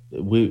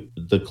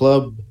 the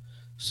club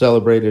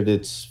celebrated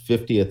its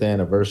 50th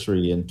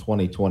anniversary in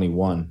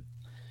 2021,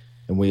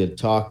 and we had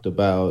talked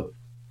about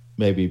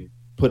maybe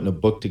putting a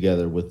book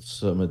together with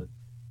some of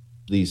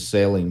these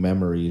sailing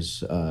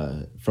memories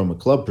from a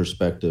club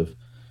perspective.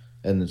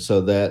 And so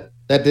that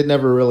didn't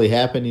ever really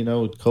happen.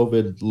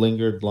 COVID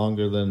lingered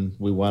longer than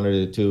we wanted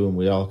it to, and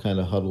we all kind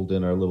of huddled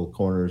in our little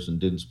corners and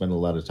didn't spend a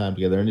lot of time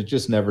together, and it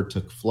just never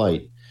took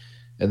flight.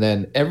 And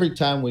then every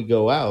time we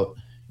go out,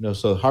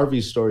 so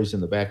Harvey's story's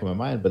in the back of my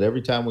mind, but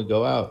every time we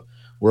go out,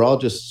 we're all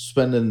just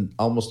spending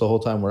almost the whole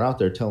time we're out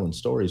there telling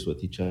stories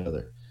with each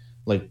other.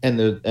 And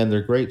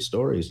they're great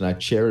stories, and I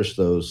cherish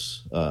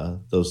those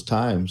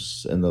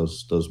times and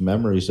those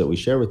memories that we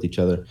share with each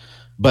other.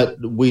 But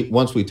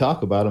once we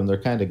talk about them, they're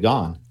kind of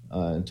gone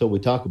until we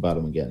talk about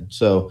them again.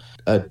 So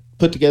I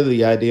put together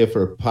the idea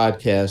for a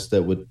podcast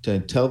that would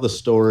tell the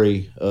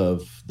story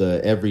of the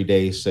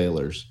everyday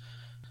sailors.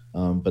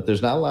 But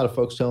there's not a lot of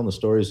folks telling the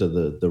stories of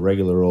the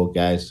regular old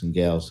guys and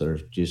gals that are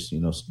just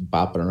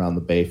bopping around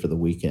the bay for the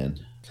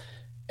weekend.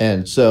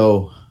 And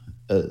so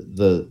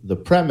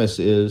the premise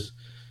is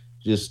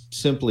just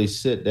simply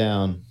sit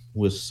down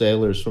with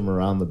sailors from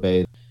around the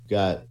bay.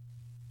 Got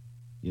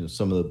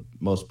some of the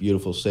most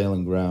beautiful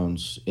sailing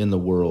grounds in the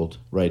world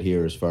right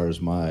here, as far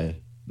as my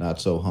not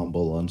so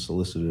humble,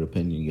 unsolicited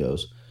opinion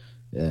goes.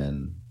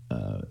 And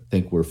I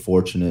think we're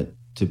fortunate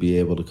to be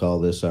able to call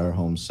this our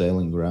home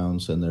sailing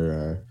grounds. And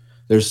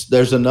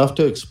there's enough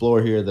to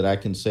explore here that I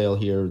can sail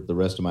here the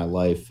rest of my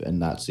life and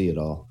not see it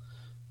all.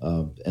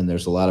 And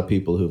there's a lot of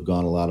people who've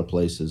gone a lot of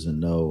places and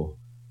know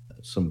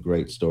some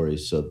great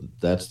stories. So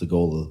that's the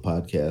goal of the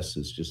podcast,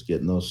 is just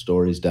getting those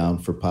stories down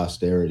for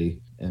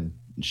posterity and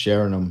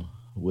sharing them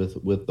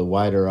with the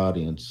wider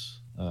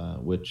audience,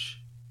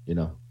 which you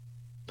know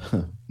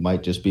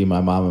might just be my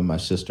mom and my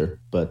sister,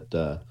 but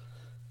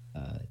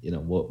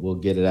we'll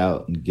get it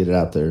out and get it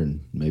out there,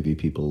 and maybe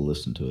people will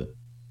listen to it.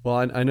 Well,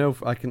 I know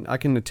I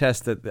can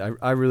attest that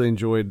I really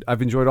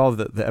I've enjoyed all of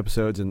the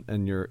episodes,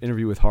 and your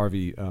interview with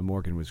Harvey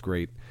Morgan was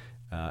great,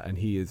 and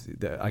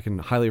I can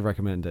highly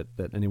recommend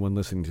that anyone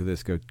listening to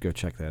this go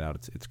check that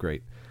out. It's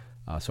great.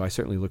 So I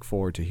certainly look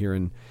forward to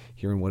hearing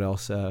what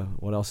else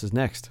is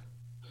next.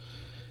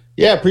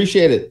 Yeah,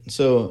 appreciate it.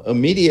 So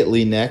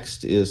immediately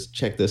next is,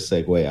 check this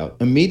segue out.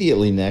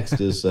 Immediately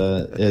next is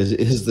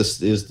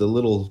the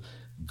little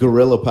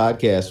guerrilla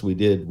podcast we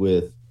did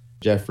with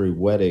Jeffrey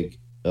Wettig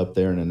up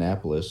there in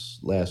Annapolis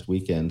last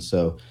weekend.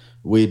 So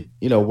we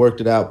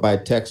worked it out by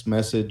text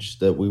message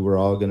that we were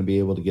all going to be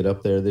able to get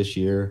up there this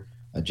year.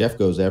 Jeff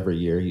goes every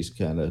year. He's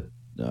kind of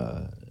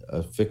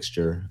a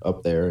fixture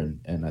up there,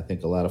 and I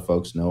think a lot of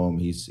folks know him.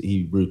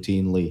 He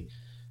routinely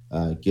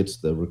gets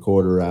the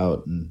recorder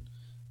out and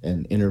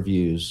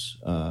interviews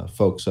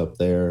folks up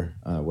there,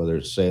 whether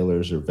it's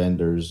sailors or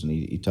vendors, and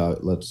he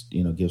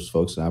gives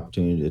folks an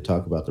opportunity to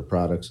talk about their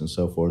products and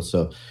so forth.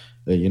 So,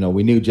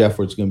 we knew Jeff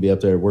was going to be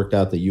up there. It worked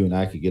out that you and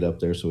I could get up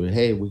there. So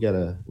we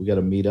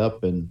gotta meet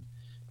up and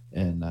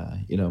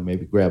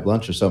maybe grab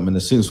lunch or something. And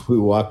as soon as we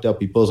walked up,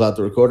 he pulls out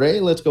the recorder. Hey,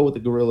 let's go with the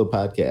Gorilla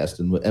podcast,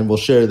 and we'll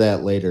share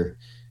that later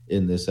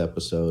in this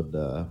episode.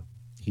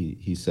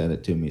 He sent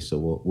it to me,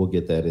 so we'll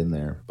get that in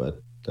there.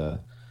 But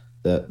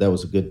that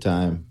was a good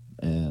time.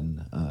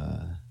 And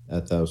I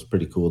thought it was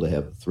pretty cool to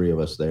have the three of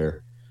us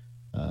there,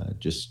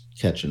 just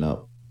catching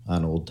up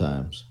on old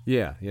times.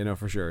 Yeah,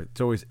 for sure. It's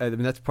always,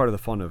 that's part of the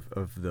fun of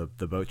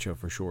the boat show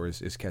for sure,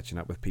 is catching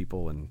up with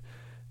people, and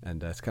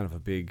it's kind of a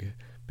big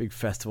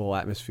festival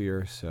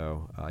atmosphere.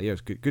 So it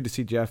was good to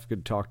see Jeff,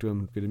 good to talk to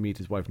him, good to meet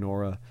his wife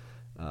Nora,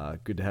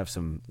 good to have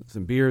some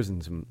beers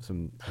and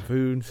some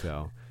food.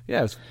 So yeah,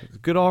 it was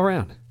good all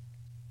around.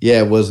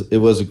 Yeah, it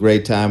was a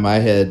great time. I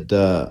had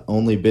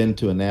only been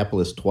to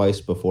Annapolis twice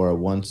before.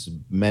 Once,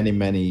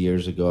 many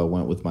years ago, I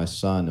went with my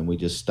son, and we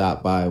just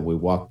stopped by. We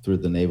walked through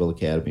the Naval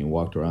Academy and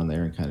walked around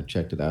there and kind of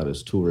checked it out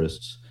as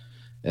tourists.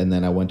 And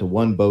then I went to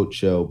one boat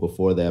show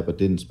before that, but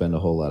didn't spend a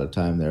whole lot of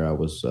time there. I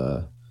was,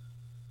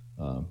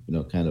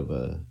 kind of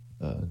a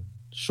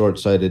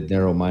short-sighted,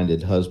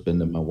 narrow-minded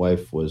husband, and my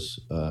wife was.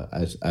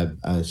 I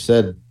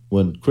said,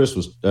 when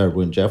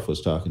Jeff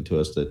was talking to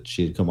us, that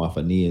she had come off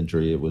a knee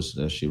injury. It was,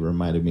 she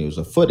reminded me it was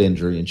a foot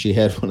injury, and she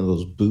had one of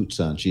those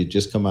boots on. She had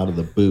just come out of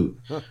the boot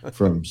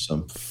from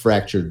some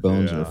fractured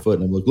bones in her foot.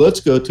 And I'm like, let's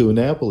go to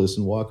Annapolis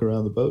and walk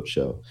around the boat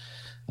show.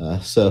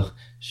 So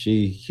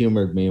she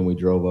humored me, and we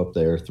drove up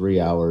there 3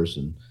 hours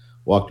and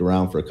walked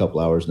around for a couple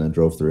hours, and then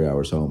drove 3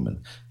 hours home.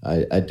 And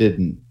I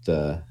didn't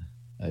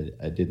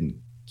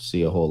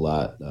see a whole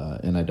lot,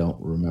 and I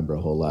don't remember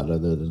a whole lot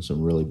other than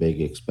some really big,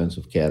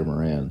 expensive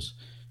catamarans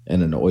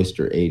and an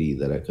Oyster 80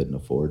 that I couldn't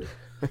afford.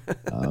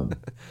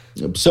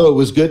 So it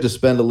was good to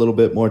spend a little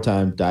bit more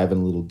time diving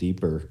a little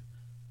deeper.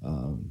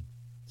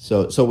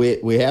 So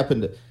we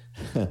happened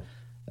to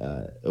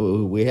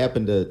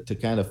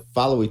kind of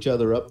follow each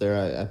other up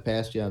there. I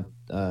passed you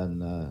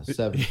on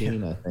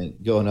 17, I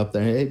think, going up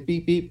there. Hey,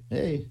 beep beep.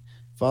 Hey,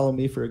 follow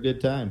me for a good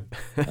time.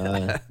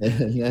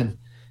 And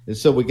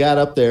so we got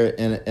up there,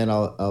 and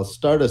I'll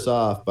start us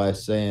off by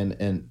saying,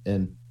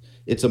 and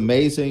it's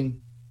amazing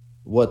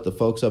what the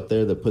folks up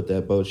there that put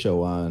that boat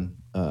show on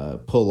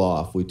pull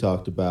off. We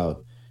talked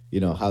about,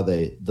 how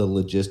the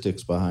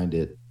logistics behind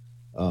it,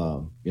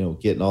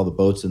 getting all the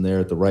boats in there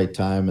at the right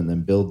time, and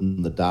then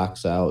building the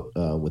docks out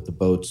with the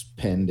boats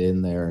penned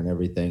in there and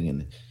everything.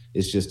 And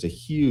it's just a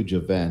huge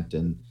event,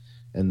 and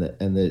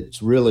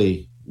it's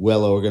really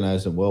well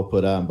organized and well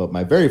put on. But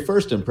my very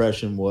first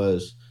impression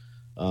was,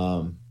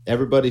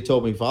 everybody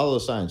told me, follow the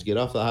signs, get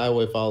off the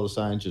highway, follow the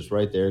signs, just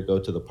right there, go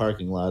to the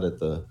parking lot at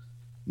the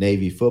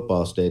Navy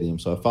football stadium.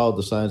 So I followed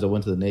the signs. I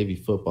went to the Navy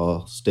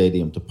football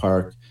stadium to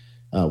park,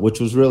 which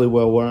was really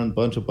well run,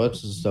 bunch of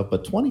buses and stuff,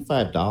 but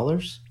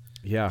 $25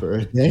 for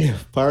a day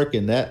of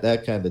parking,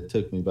 that kind of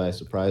took me by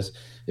surprise.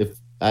 If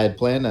I had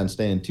planned on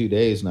staying 2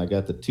 days and I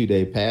got the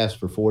 2-day pass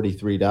for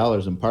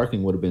 $43, and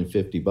parking would have been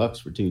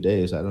 $50 for 2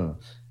 days, I don't know.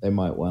 They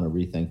might want to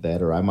rethink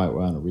that, or I might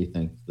want to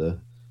rethink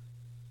the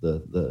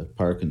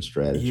parking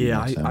strategy.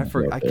 Yeah,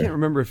 I can't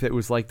remember if it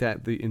was like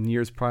that in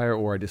years prior,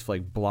 or I just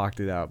blocked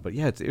it out. But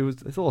yeah, it's a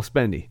little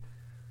spendy.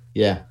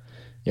 Yeah,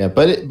 Yeah,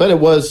 but it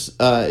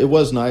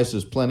was nice.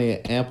 There's plenty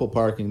of ample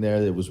parking there.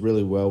 It was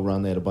really well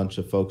run. They had a bunch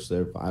of folks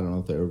there. I don't know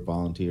if they were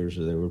volunteers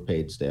or they were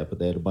paid staff, but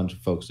they had a bunch of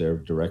folks there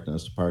directing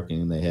us to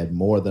parking, and they had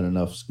more than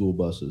enough school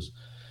buses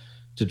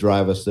to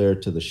drive us there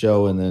to the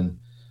show. And then,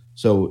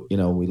 so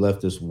we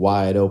left this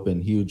wide open,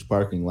 huge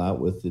parking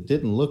lot with it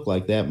didn't look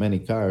like that many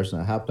cars.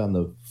 And I hopped on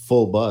the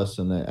full bus,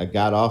 and I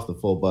got off the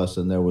full bus,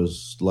 and there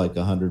was like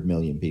 100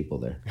 million people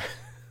there.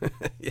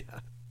 Yeah.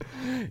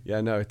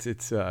 Yeah, no, it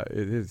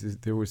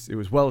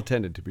was well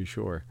attended to be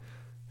sure.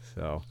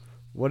 So,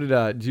 what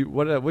did you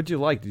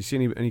like? Did you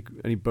see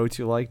any boats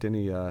you liked?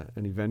 Any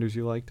vendors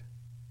you liked?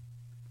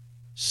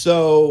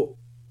 So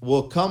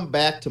we'll come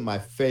back to my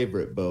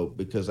favorite boat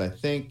because I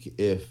think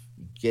if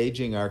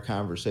gauging our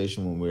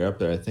conversation when we were up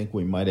there, I think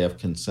we might have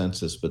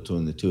consensus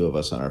between the two of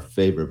us on our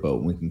favorite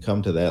boat. We can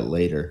come to that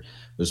later.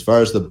 As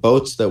far as the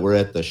boats that were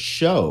at the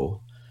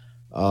show,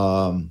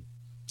 um,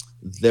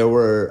 there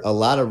were a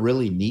lot of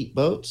really neat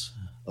boats,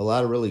 a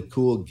lot of really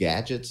cool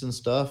gadgets and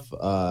stuff.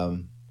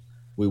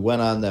 We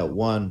went on that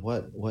one.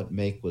 What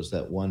make was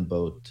that one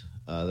boat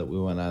that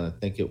we went on? I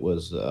think it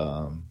was.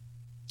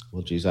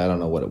 Well, geez, I don't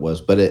know what it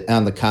was, but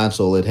on the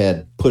console it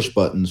had push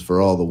buttons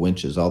for all the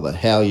winches, all the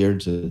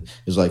halyards. It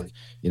was like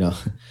you know,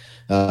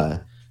 uh,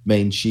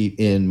 main sheet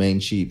in,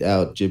 main sheet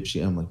out, jib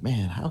sheet. I'm like,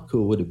 man, how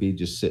cool would it be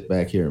just sit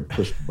back here and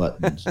push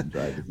buttons and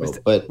drive the boat?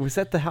 But Was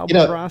that the you Halbert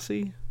know,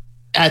 Rossi?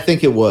 I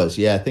think it was.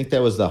 Yeah, I think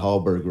that was the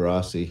Hallberg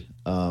Rossi.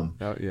 Oh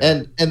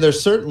yeah. And they're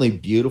certainly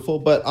beautiful,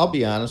 but I'll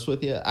be honest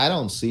with you, I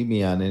don't see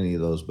me on any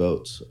of those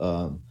boats.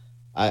 I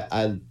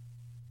I,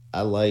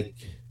 I like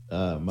my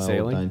old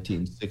Sailing?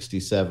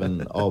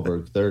 1967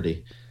 Allberg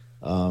 30.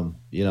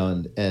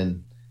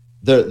 And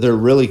they're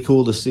really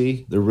cool to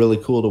see. They're really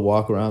cool to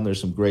walk around.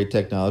 There's some great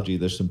technology.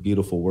 There's some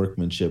beautiful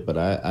workmanship, but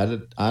I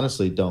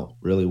honestly don't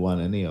really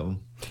want any of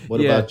them.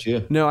 What Yeah. about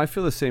you? No, I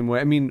feel the same way.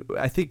 I mean,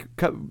 I think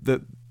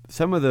the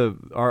some of the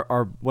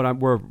our what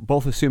we're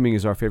both assuming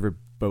is our favorite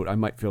boat. I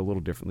might feel a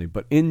little differently,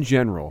 but in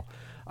general,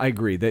 I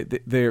agree.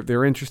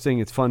 They're interesting.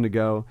 It's fun to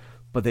go,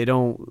 but they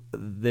don't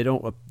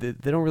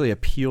really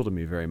appeal to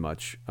me very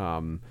much.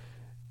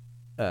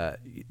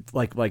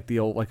 Like the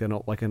old an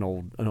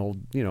old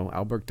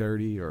Albert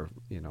 30 or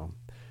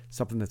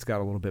something that's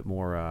got a little bit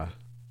more a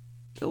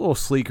little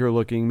sleeker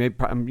looking, maybe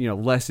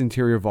less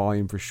interior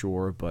volume for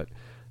sure, but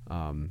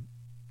I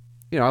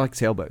like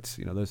sailboats.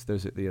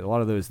 There's a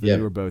lot of those. The Yeah.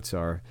 newer boats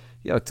are,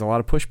 it's a lot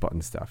of push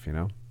button stuff.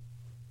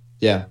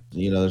 Yeah,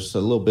 there's a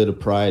little bit of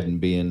pride in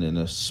being in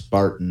a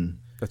Spartan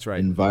That's right.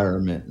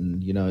 environment,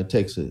 and it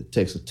takes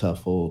a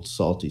tough old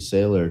salty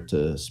sailor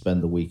to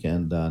spend the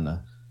weekend on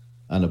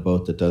a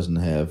boat that doesn't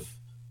have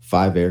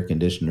 5 air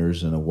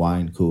conditioners and a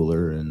wine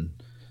cooler and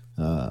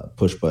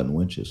push button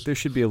winches. There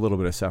should be a little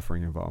bit of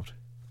suffering involved.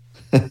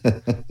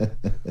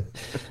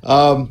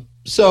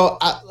 So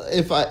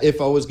if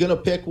I was gonna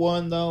pick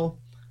one though,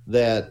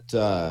 that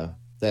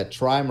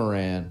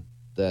trimaran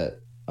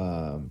that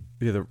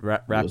Yeah, the was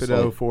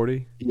Rapido like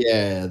 40.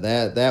 yeah,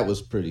 that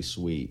was pretty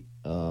sweet.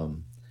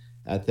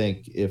 I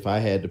think if I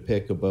had to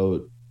pick a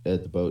boat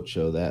at the boat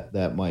show,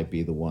 that might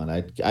be the one.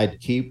 I'd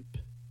keep.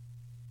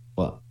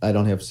 Well, I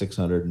don't have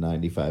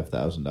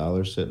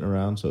 $695,000 sitting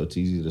around, so it's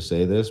easy to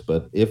say this.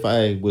 But if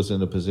I was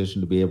in a position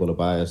to be able to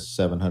buy a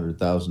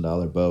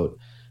 $700,000 boat,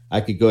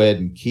 I could go ahead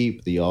and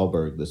keep the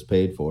Allberg that's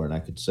paid for, and I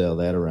could sail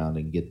that around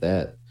and get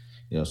that,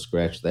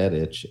 scratch that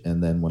itch.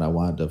 And then when I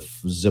wanted to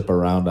zip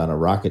around on a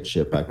rocket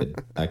ship,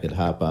 I could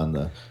hop on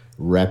the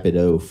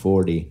Rapido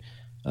 40,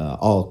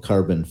 all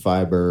carbon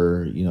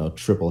fiber,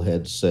 triple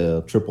head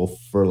sail, triple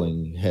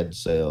furling head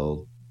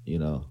sail,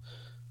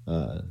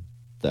 uh,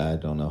 I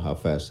don't know how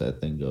fast that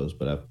thing goes,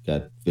 but I've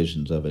got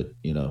visions of it,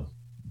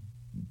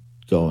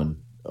 going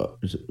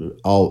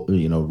all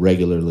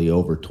regularly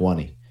over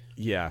 20.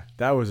 Yeah,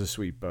 that was a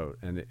sweet boat,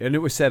 and it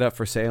was set up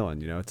for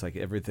sailing. It's like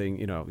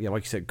everything.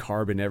 Like you said,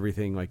 carbon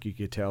everything. Like you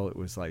could tell it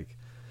was like,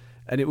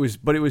 and it was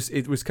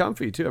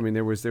comfy too. I mean,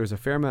 there was a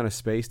fair amount of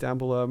space down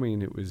below. I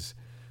mean, it was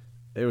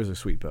a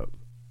sweet boat.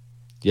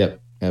 Yep,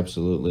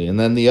 absolutely. And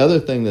then the other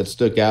thing that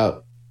stuck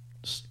out.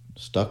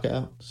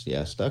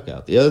 Yeah, stuck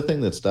out. The other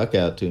thing that stuck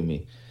out to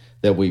me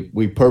that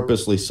we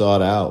purposely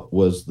sought out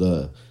was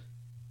the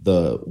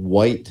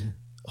white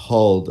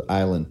hulled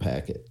island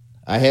packet.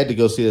 I had to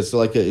go see this.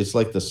 It's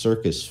like the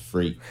circus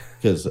freak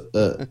because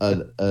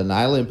an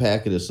island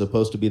packet is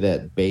supposed to be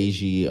that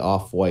beigey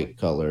off white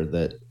color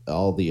that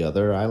all the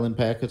other island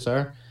packets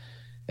are.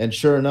 And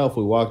sure enough,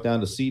 we walked down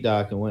to Sea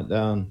Dock and went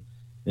down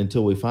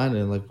until we find it.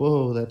 And like,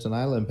 whoa, that's an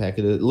island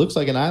packet. It looks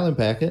like an island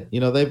packet.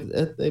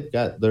 They've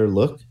got their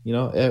look.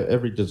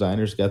 Every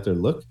designer's got their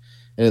look,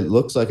 and it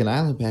looks like an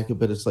island packet.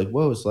 But it's like,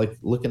 whoa, it's like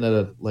looking at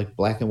a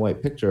black and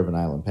white picture of an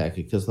island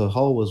packet because the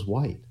hull was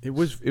white. It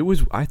was.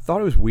 I thought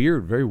it was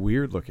weird, very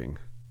weird looking.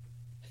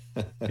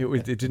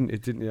 It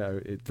didn't. Yeah,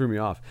 it threw me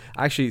off.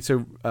 Actually,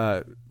 so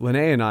Lene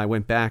and I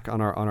went back on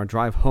our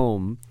drive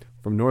home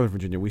from Northern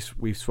Virginia.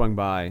 We swung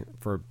by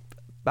for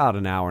about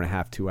an hour and a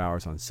half, 2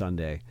 hours on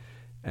Sunday.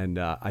 And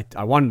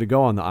I wanted to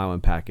go on the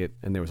island packet,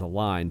 and there was a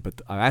line.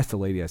 But I asked the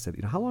lady, I said,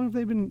 how long have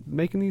they been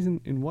making these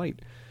in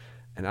white?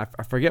 And I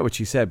forget what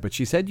she said, but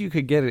she said you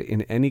could get it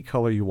in any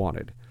color you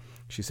wanted.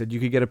 She said you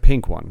could get a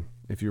pink one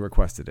if you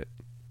requested it.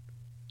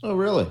 Oh,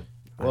 really?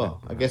 I know.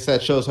 Well, I guess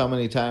that shows how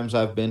many times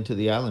I've been to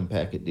the Island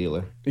Packet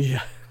dealer.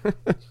 Yeah.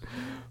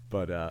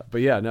 But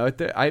yeah, no.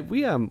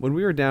 We when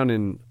we were down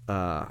in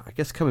I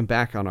guess coming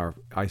back on our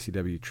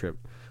ICW trip,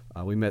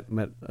 we met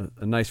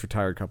a nice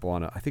retired couple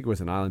on I think it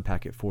was an Island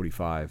Packet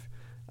 45,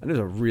 and it was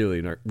a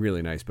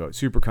really nice boat,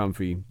 super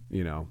comfy.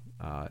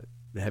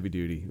 Heavy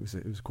duty. It was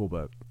a cool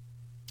boat.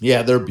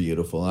 Yeah, they're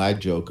beautiful. I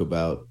joke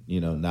about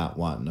not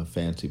wanting a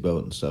fancy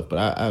boat and stuff, but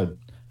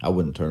I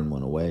wouldn't turn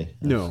one away.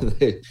 No.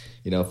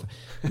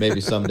 Maybe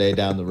someday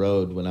down the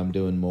road when I'm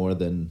doing more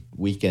than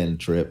weekend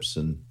trips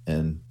and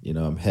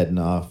I'm heading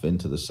off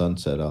into the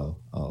sunset,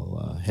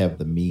 I'll have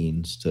the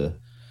means to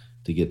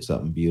get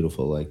something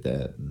beautiful like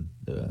that.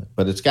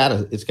 But it's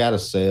gotta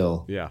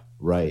sail Yeah.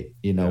 right.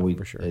 Yeah,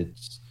 for sure.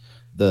 It's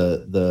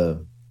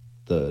the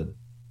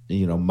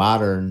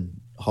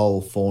modern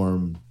hull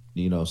form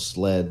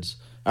sleds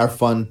are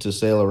fun to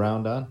sail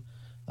around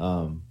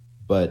on,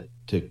 but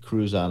to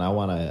cruise on, I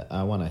want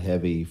a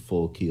heavy,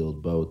 full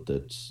keeled boat.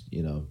 That's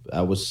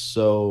I was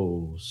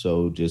so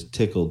just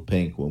tickled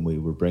pink when we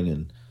were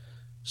bringing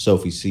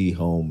Sophie C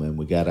home, and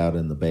we got out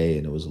in the bay,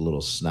 and it was a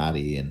little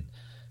snotty, and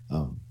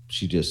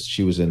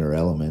she was in her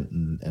element,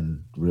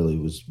 and really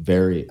was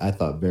I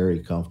thought very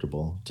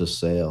comfortable to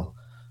sail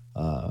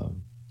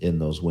in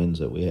those winds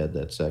that we had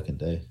that second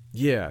day.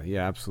 Yeah,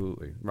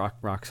 absolutely.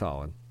 Rock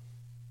solid.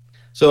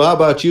 So how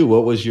about you?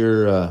 What was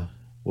your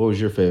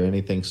favorite?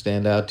 Anything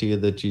stand out to you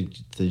that you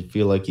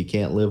feel like you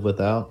can't live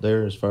without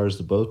there as far as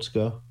the boats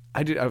go?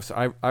 I did.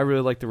 I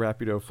really like the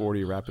Rapido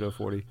 40.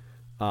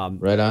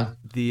 Right on.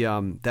 The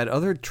that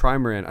other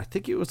trimaran, I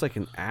think it was like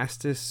an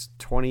Astis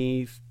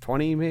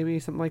 2020, maybe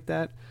something like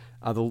that.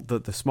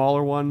 The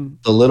smaller one,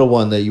 the little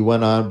one that you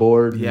went on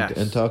board yes.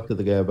 and talked to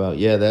the guy about.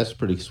 Yeah, that's a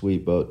pretty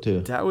sweet boat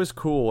too. That was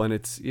cool, and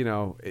it's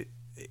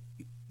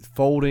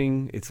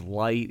folding. It's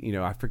light.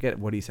 I forget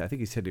what he said. I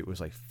think he said it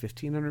was like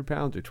 1,500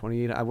 pounds or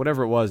 28,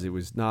 whatever it was. It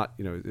was not.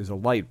 It was a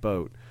light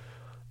boat,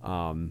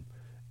 and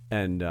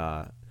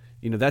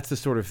that's the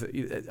sort of.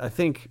 I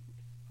think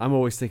I'm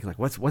always thinking like,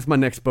 what's my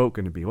next boat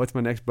going to be? What's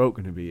my next boat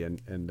going to be?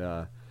 And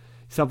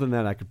something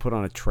that I could put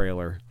on a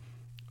trailer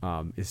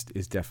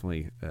is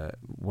definitely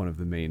one of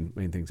the main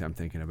things I'm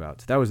thinking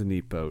about. So that was a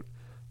neat boat.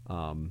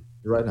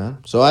 Right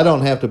on. So I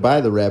don't have to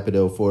buy the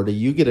Rapido 40.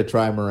 You get a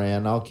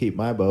trimaran. I'll keep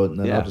my boat, and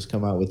then I'll just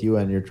come out with you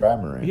on your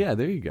trimaran. Yeah,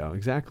 there you go.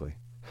 Exactly.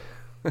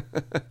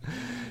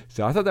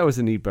 So I thought that was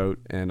a neat boat,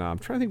 and I'm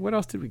trying to think, what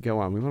else did we go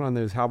on? We went on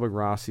those Halbig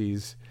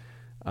Rossies,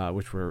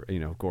 which were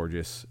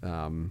gorgeous. We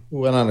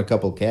went on a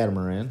couple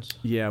catamarans.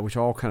 Yeah, which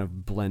all kind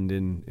of blend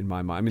in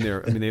my mind.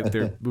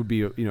 They would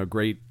be a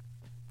great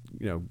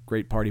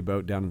party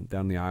boat down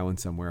the island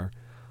somewhere.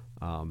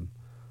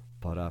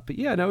 But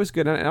yeah, no, it was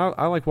good.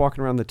 I like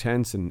walking around the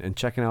tents and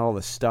checking out all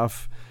the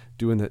stuff,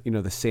 doing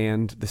the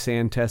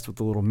sand test with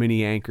the little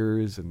mini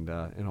anchors and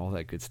all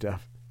that good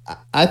stuff.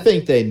 I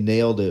think they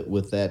nailed it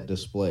with that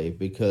display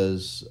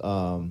because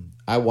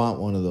I want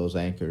one of those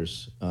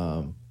anchors.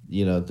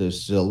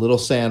 There's a little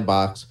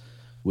sandbox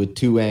with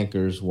two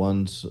anchors.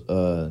 One's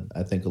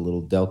I think a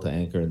little Delta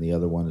anchor, and the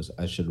other one is,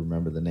 I should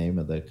remember the name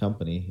of that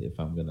company if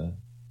I'm gonna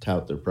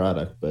tout their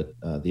product. But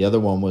the other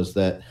one was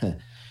that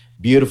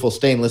beautiful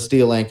stainless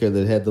steel anchor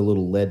that had the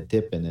little lead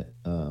tip in it.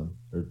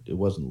 Or it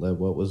wasn't lead.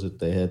 What was it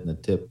they had in the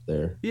tip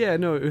there? Yeah,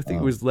 no, I think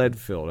it was lead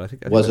filled. I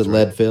think was it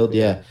right. lead filled?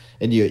 Yeah.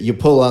 And you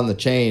pull on the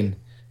chain,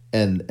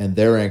 and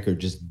their anchor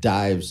just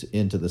dives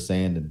into the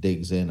sand and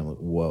digs in. I'm like,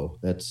 whoa,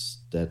 that's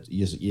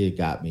you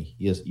got me.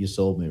 You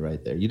sold me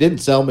right there. You didn't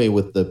sell me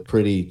with the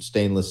pretty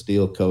stainless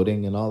steel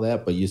coating and all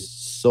that, but you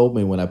sold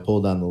me when I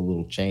pulled on the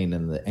little chain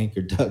and the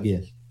anchor dug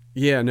in.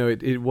 Yeah, no,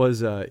 it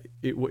was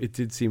it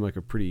did seem like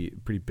a pretty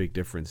big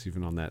difference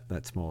even on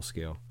that small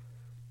scale.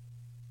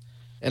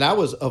 And I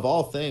was, of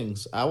all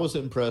things, I was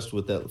impressed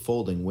with that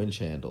folding winch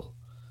handle.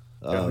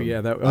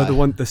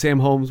 The Sam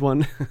Holmes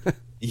one.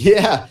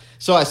 Yeah,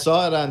 so I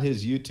saw it on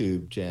his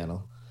YouTube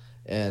channel,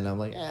 and I'm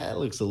like, it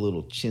looks a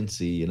little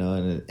chintzy,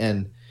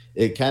 and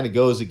it kind of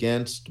goes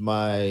against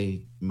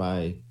my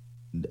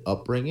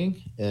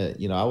upbringing.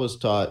 I was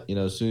taught,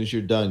 as soon as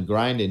you're done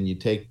grinding, you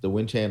take the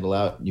winch handle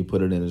out and you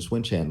put it in his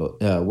winch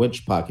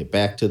pocket.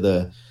 Back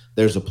to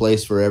there's a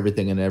place for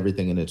everything and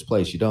everything in its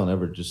place. You don't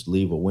ever just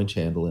leave a winch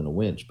handle in a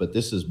winch, but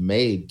this is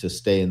made to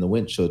stay in the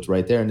winch, so it's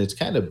right there, and it's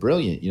kind of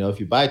brilliant. If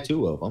you buy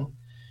two of them,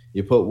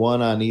 you put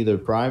one on either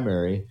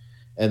primary,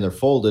 and they're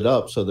folded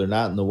up so they're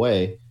not in the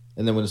way.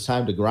 And then when it's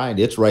time to grind,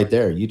 it's right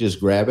there. You just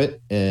grab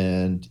it,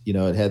 and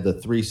it had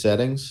the 3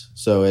 settings.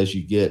 So as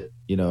you get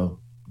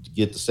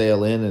the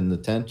sail in and the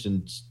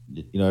tensions,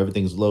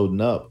 everything's loading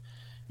up,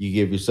 you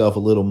give yourself a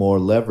little more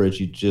leverage.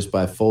 You just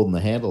by folding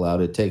the handle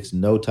out, it takes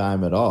no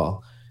time at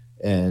all.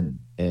 And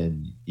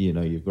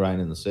you're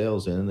grinding the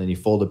sails in, and then you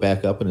fold it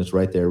back up, and it's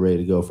right there ready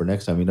to go for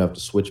next time. You don't have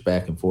to switch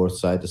back and forth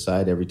side to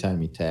side every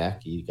time you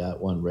tack. You got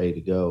one ready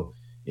to go.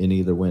 in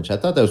either winch. I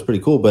thought that was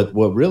pretty cool. But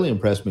what really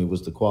impressed me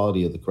was the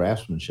quality of the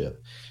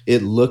craftsmanship.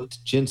 It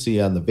looked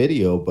chintzy on the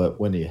video, but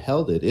when you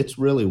held it, it's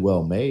really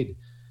well made.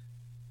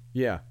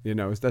 Yeah,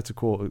 that's a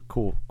cool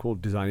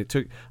design.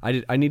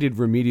 I needed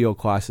remedial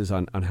classes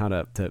on how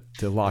to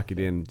lock it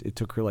in. It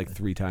took her like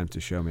 3 times to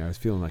show me. I was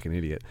feeling like an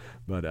idiot,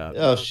 but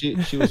Oh, she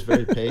was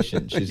very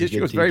patient. She's yeah, a she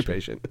good was teacher. very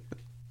patient.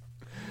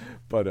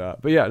 But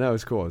yeah, no,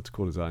 it's cool. It's a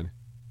cool design.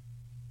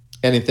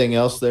 Anything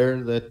else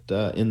there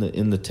that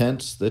in the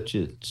tents that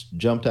you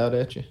jumped out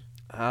at you?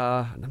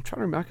 I'm trying to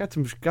remember. I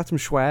got some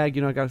swag.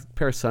 I got a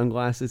pair of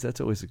sunglasses.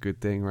 That's always a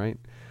good thing, right?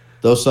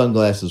 Those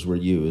sunglasses were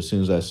you. As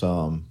soon as I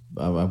saw them,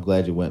 I'm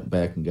glad you went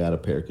back and got a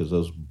pair because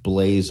those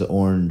blaze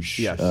orange,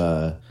 Yes.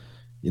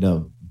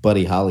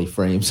 Buddy Holly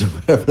frames or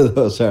whatever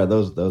those are.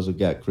 Those have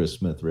got Chris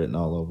Smith written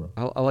all over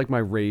I like my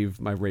rave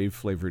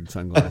flavored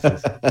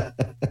sunglasses. them.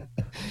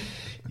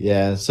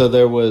 Yeah. So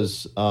there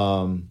was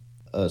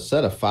a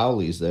set of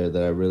Fowleys there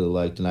that I really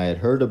liked, and I had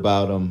heard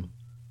about them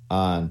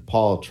on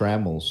Paul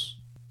Trammell's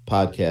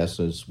podcast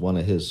as one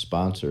of his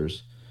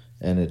sponsors,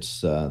 and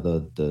it's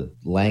the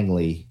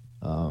Langley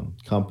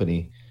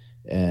company,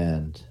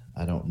 and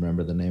I don't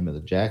remember the name of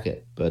the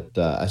jacket, but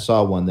I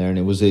saw one there, and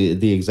it was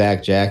the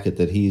exact jacket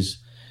that he's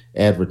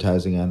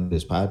advertising on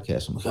his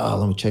podcast. I'm like, oh,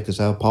 let me check this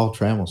out. Paul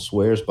Trammell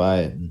swears by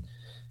it, and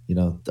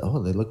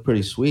oh, they look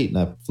pretty sweet. And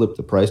I flipped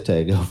the price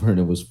tag over, and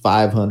it was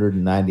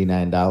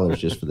 $599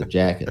 just for the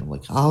jacket. I'm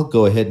like, I'll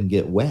go ahead and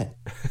get wet.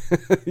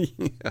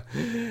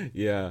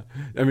 Yeah.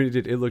 I mean,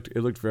 it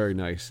looked very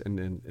nice,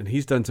 and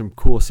he's done some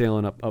cool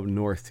sailing up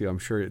north too. I'm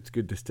sure it's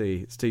good to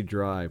stay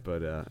dry,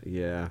 but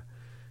yeah.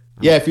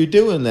 Yeah, if you're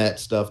doing that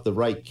stuff, the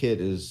right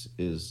kit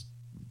is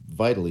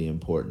vitally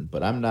important.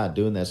 But I'm not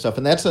doing that stuff,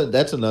 and that's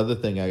another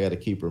thing I got to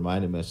keep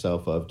reminding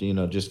myself of.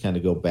 Just kind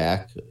of go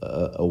back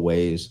a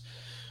ways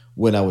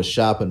when I was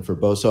shopping for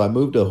boats. So I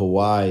moved to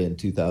Hawaii in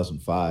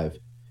 2005,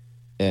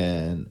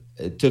 and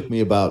it took me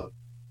about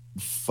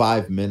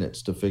 5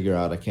 minutes to figure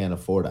out I can't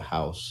afford a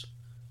house.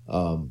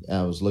 And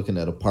I was looking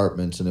at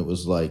apartments, and it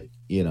was like,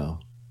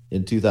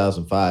 in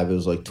 2005, it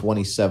was like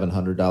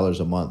 $2,700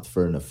 a month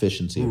for an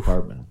efficiency Oof.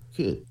 apartment.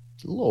 Good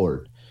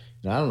Lord.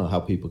 I don't know how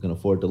people can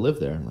afford to live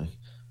there. And like,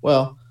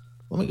 well,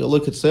 let me go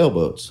look at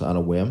sailboats on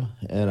a whim.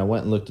 And I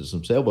went and looked at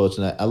some sailboats,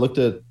 and I looked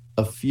at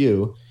a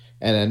few,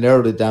 and I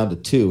narrowed it down to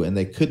two, and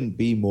they couldn't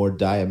be more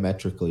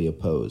diametrically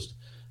opposed.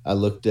 I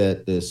looked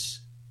at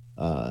this.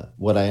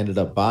 What I ended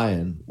up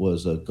buying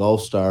was a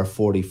Gulfstar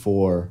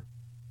 44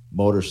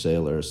 motor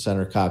sailor, a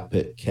center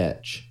cockpit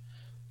ketch,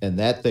 and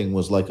that thing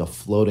was like a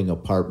floating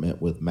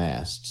apartment with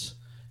masts,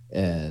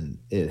 and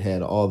it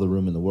had all the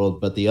room in the world.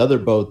 But the other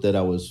boat that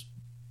I was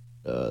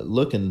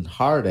looking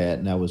hard at,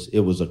 and it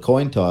was a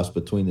coin toss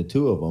between the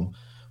two of them,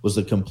 was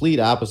the complete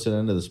opposite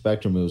end of the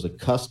spectrum. It was a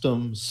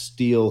custom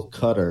steel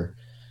cutter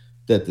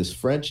that this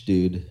French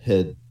dude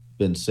had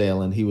been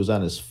sailing. He was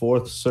on his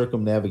fourth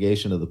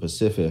circumnavigation of the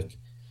Pacific,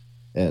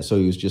 and so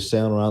he was just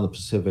sailing around the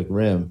Pacific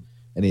Rim,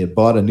 and he had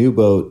bought a new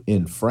boat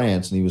in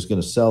France, and he was going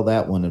to sell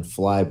that one and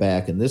fly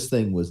back. And this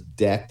thing was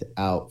decked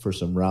out for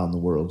some round the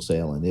world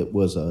sailing. It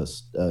was a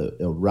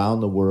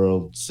round the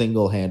world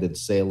single-handed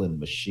sailing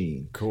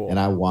machine. Cool. And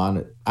I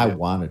wanted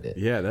it.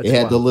 Yeah, that's it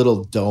had fun. the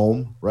little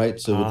dome, right?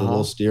 So with the Uh-huh.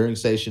 little steering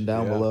station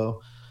down Yeah.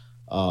 below.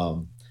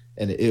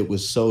 And it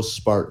was so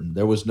Spartan.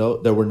 There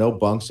were no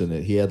bunks in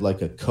it. He had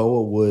like a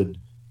koa wood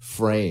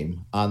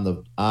frame on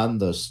the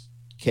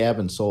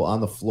cabin sole on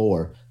the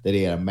floor that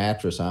he had a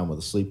mattress on with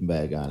a sleeping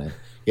bag on it.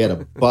 He had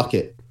a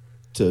bucket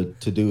to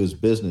do his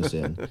business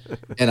in,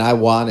 and I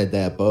wanted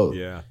that boat.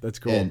 Yeah, that's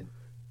cool. And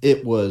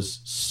it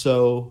was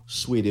so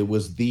sweet. It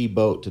was the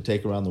boat to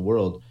take around the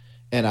world,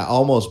 and I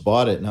almost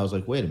bought it. And I was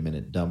like, "Wait a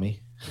minute,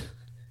 dummy!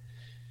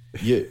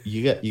 You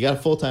got a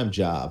full-time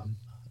job.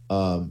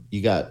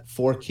 You got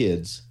 4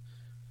 kids.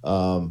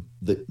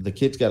 The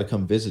kids got to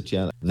come visit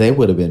you. They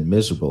would have been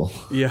miserable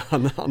Yeah,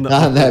 on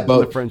that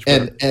boat. the French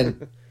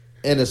boat.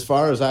 And as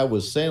far as I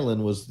was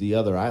sailing was the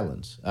other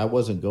islands. I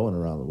wasn't going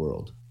around the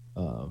world,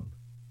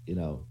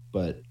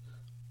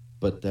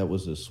 but that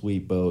was a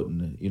sweet boat,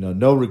 and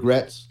no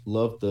regrets.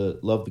 Loved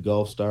the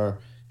Gulf Star.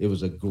 It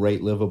was a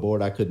great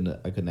liveaboard. I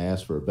couldn't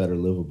ask for a better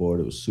liveaboard.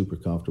 It was super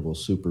comfortable,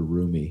 super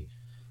roomy,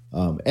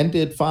 and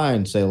did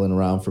fine sailing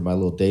around for my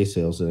little day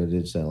sails that I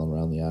did sailing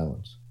around the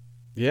islands.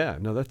 Yeah,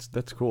 no,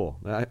 that's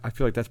cool. I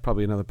feel like that's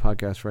probably another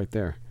podcast right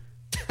there.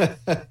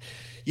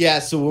 Yeah,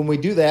 so when we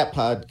do that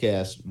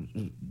podcast,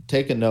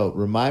 take a note.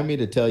 Remind me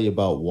to tell you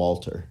about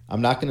Walter. I'm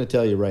not going to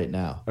tell you right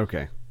now,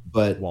 Okay.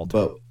 but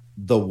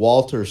the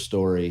Walter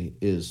story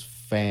is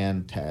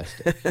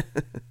fantastic.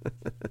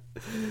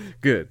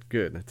 Good.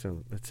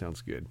 That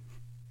sounds good.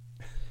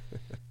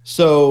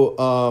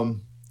 So,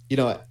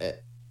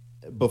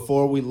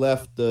 before we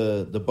left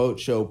the boat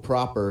show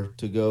proper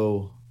to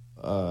go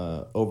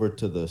over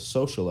to the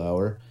social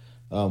hour,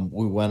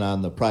 we went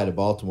on the Pride of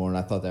Baltimore, and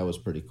I thought that was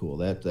pretty cool.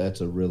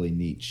 That's a really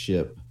neat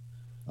ship,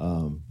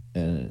 and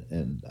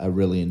I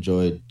really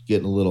enjoyed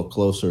getting a little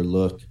closer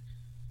look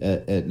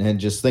and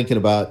just thinking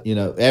about,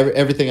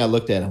 everything I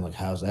looked at, I'm like,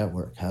 how's that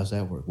work? How's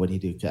that work? What do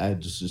you do? I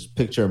just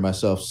picture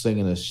myself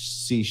singing a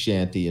sea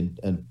shanty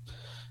and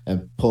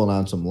pulling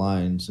on some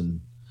lines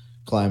and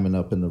climbing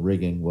up in the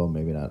rigging. Well,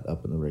 maybe not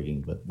up in the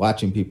rigging, but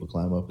watching people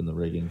climb up in the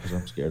rigging because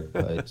I'm scared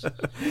of heights.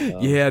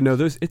 Yeah,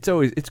 no,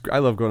 I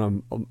love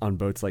going on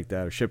boats like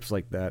that or ships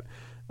like that.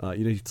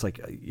 It's like,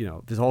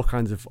 there's all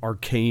kinds of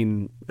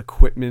arcane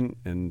equipment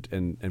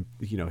and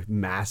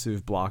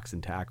massive blocks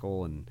and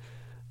tackle. And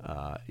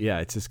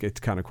it's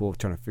kind of cool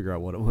trying to figure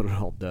out what it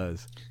all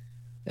does.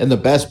 And the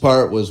best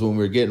part was when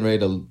we were getting ready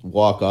to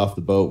walk off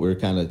the boat, we were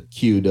kind of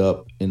queued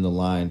up in the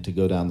line to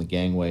go down the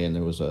gangway. And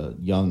there was a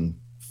young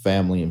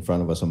family in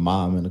front of us, a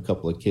mom and a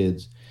couple of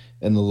kids.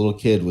 And the little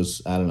kid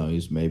was, I don't know,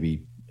 he's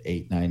maybe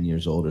 8-9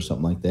 years old or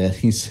something like that.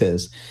 He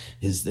says,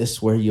 "Is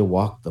this where you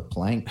walk the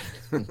plank?"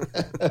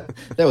 That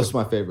was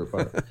my favorite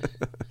part.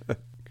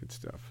 Good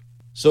stuff.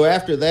 So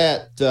after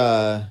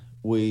that,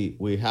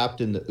 we hopped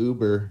in the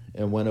Uber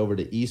and went over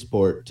to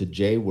Eastport to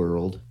J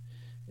World,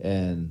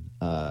 and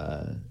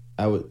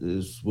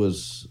this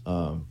was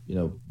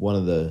one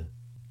of the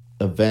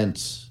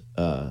events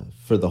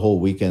for the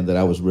whole weekend that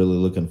I was really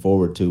looking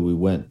forward to. We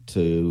went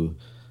to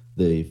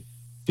the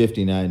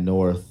 59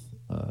 North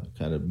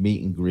kind of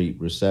meet and greet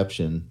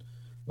reception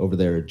over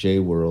there at J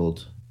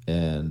World,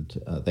 and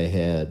they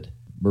had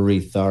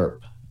Marie Tharp,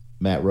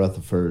 Matt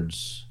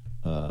Rutherford's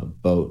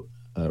boat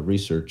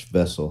research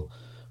vessel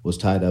was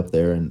tied up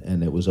there,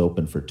 and it was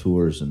open for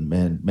tours. And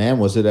man,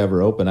 was it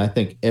ever open. I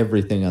think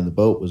everything on the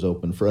boat was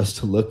open for us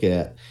to look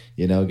at.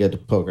 Get to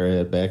poke our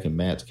head back in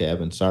Matt's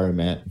cabin. Sorry,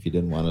 Matt, if you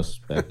didn't want us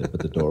back there, but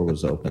the door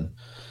was open.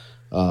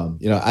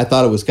 I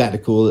thought it was kind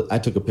of cool. I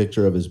took a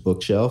picture of his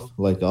bookshelf,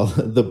 like all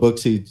the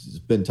books he's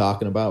been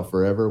talking about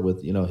forever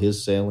with,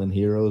 his sailing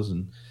heroes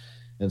and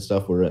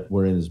stuff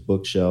were in his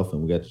bookshelf,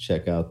 and we got to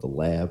check out the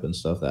lab and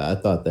stuff. I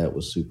thought that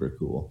was super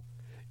cool.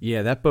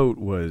 Yeah, that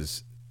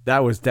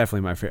was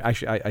definitely my favorite.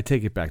 Actually, I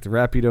take it back. The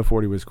Rapido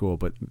 40 was cool,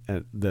 but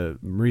the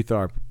Marie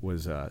Tharp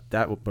was,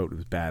 that boat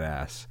was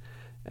badass.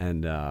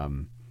 And,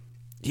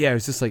 it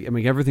was just like,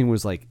 everything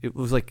was like, it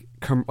was like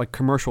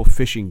commercial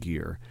fishing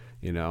gear,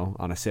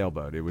 on a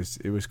sailboat. It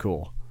was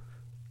cool.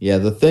 Yeah,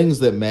 the things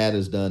that Matt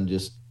has done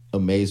just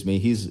amaze me.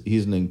 He's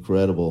an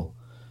incredible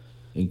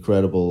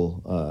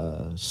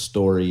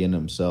story in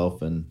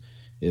himself. And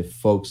if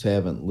folks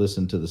haven't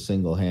listened to the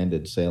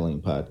Single-Handed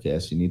Sailing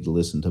podcast, you need to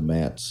listen to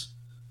Matt's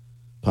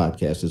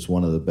podcast. It's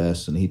one of the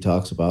best, and he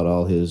talks about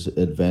all his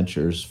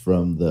adventures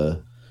from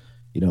the,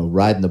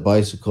 riding the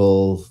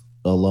bicycle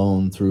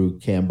alone through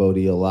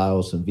Cambodia,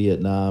 Laos, and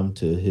Vietnam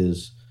to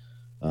his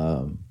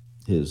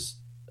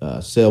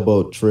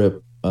sailboat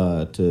trip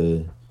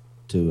to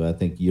I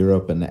think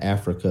Europe and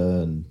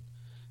Africa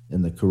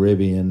and the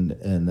Caribbean,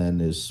 and then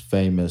his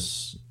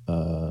famous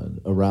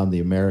around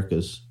the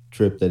Americas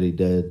trip that he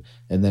did,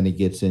 and then he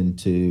gets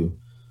into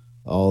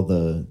all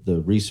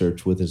the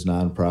research with his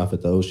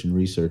nonprofit, the Ocean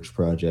Research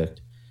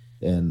Project,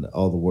 and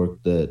all the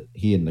work that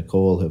he and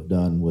Nicole have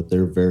done with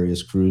their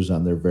various crews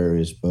on their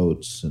various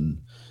boats,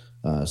 and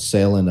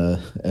sailing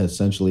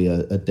essentially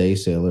a day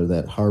sailor,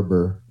 that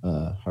harbor,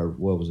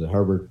 what was it,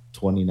 Harbor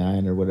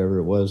 29 or whatever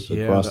it was,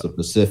 across the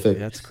Pacific.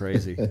 That's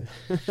crazy.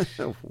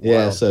 Wow.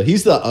 Yeah, so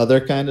he's the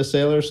other kind of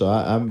sailor. So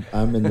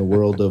I'm in the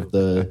world of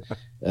the.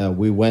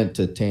 We went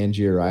to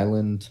Tangier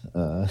Island,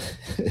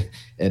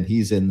 and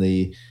he's in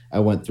the. I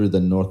went through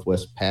the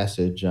Northwest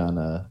Passage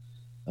on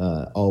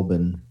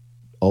Albin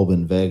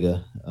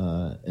Vega,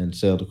 and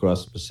sailed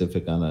across the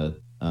Pacific on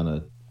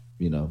a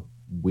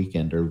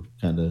weekender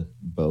kind of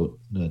boat,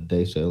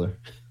 day sailor.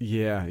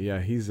 Yeah,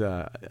 he's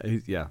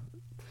yeah.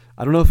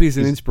 I don't know if he's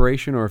an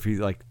inspiration or if he's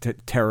like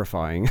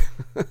terrifying.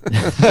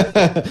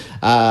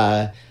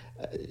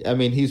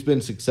 He's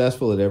been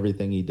successful at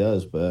everything he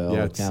does, by all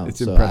accounts.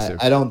 It's impressive.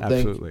 I don't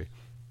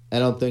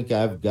think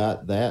I've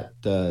got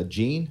that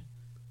gene,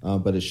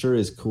 but it sure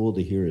is cool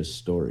to hear his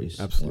stories.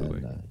 Absolutely.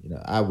 And,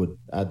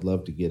 I'd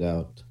love to get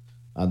out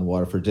on the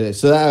water for today.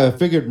 So I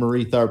figured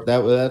Marie Tharp,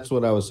 that's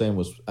what I was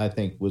saying I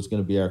think was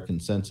going to be our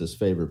consensus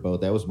favorite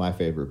boat. That was my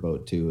favorite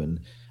boat too. And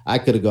I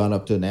could have gone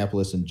up to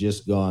Annapolis and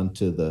just gone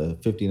to the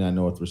 59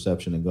 North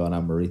reception and gone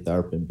on Marie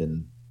Tharp and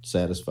been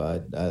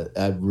satisfied.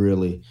 I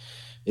really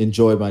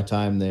enjoyed my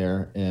time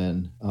there.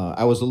 And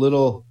I was a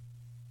little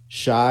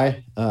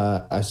shy.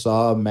 I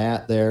saw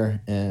Matt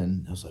there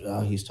and I was like,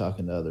 oh, he's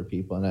talking to other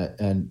people.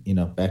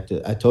 And back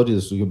to, I told you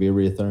this was going to be a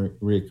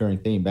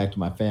reoccurring theme, back to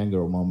my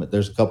fangirl moment.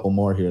 There's a couple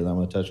more here that I'm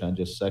going to touch on in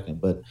just a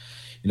second. But,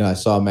 I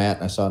saw Matt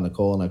and I saw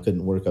Nicole and I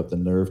couldn't work up the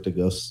nerve to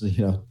go,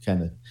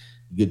 kind of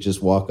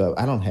just walk up.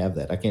 I don't have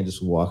that. I can't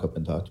just walk up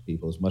and talk to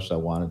people as much as I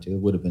wanted to.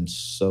 It would have been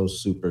so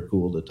super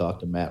cool to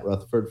talk to Matt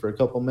Rutherford for a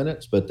couple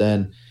minutes. But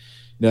then,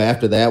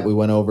 after that, we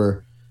went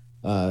over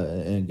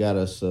and got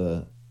us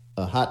a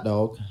hot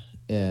dog,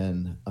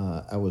 and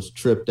I was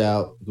tripped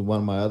out. One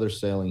of my other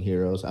sailing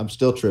heroes, I'm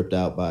still tripped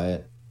out by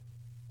it,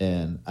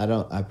 and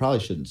I probably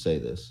shouldn't say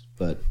this,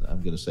 but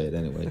I'm going to say it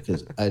anyway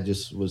because I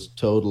just was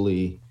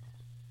totally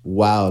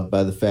wowed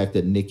by the fact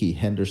that Nikki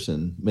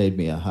Henderson made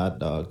me a hot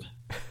dog.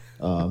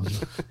 Um,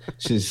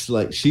 she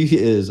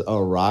is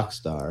a rock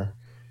star.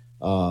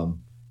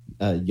 Um,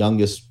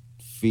 Youngest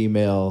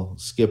female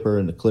skipper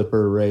in the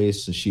Clipper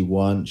race. And she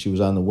won. She was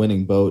on the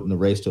winning boat in the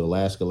race to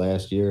Alaska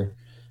last year.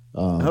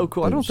 Oh,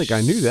 cool. I It don't think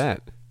I knew was,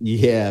 that.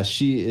 yeah,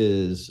 she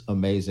is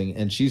amazing.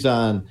 And she's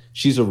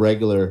a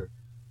regular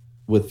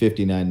with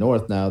 59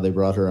 North now. They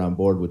brought her on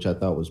board, which I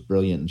thought was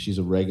brilliant. And she's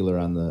a regular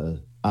on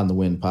the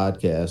Win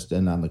podcast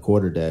and on the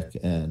quarter deck.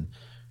 And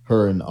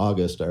her and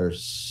August are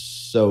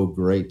so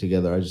great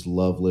together. I just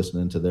love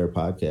listening to their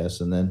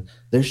podcast. And then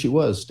there she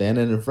was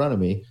standing in front of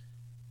me,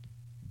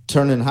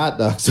 turning hot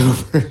dogs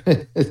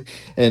over,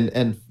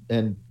 and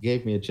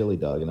gave me a chili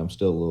dog. And I'm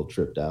still a little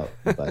tripped out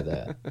by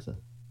that. So.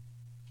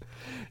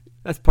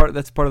 That's part of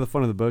the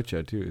fun of the boat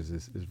show too.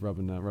 Is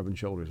rubbing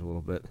shoulders a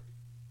little bit.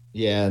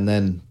 Yeah, and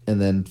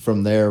then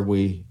from there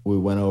we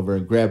went over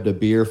and grabbed a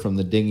beer from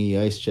the dinghy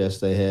ice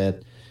chest they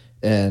had,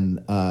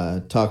 and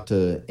talked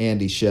to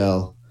Andy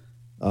Shell,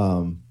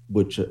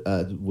 which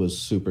was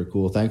super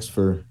cool. Thanks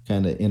for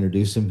kind of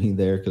introducing me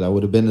there, because I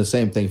would have been the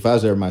same thing if I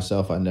was there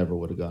myself. I never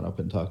would have gone up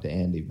and talked to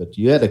Andy, but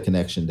you had a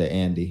connection to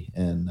Andy,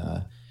 and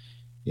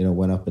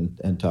went up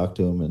and talked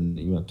to him, and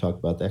you want to talk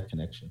about that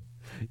connection.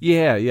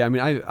 Yeah. I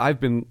mean, I've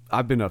been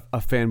a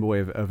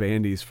fanboy of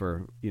Andy's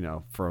for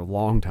a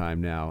long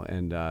time now,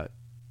 and I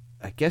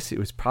guess it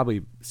was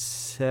probably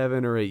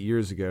 7 or 8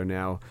 years ago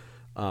now.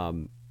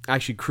 I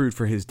actually crewed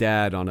for his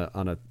dad on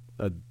a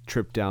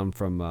trip down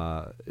from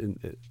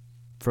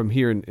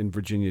here in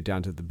Virginia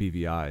down to the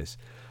BVI's.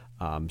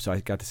 So I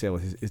got to sail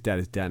with his dad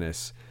is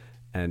Dennis,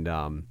 and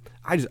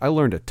I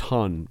learned a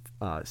ton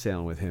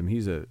sailing with him.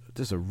 He's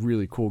just a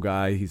really cool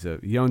guy.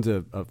 He owns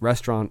a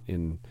restaurant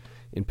in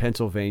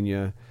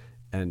Pennsylvania,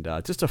 and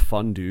just a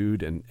fun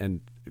dude,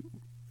 and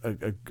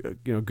a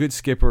good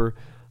skipper,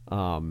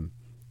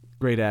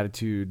 great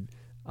attitude.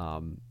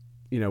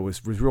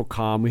 Was real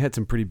calm. We had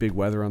some pretty big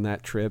weather on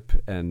that trip,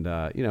 and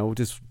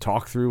just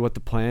talk through what the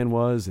plan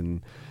was,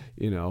 and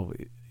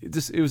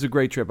it was a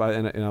great trip. I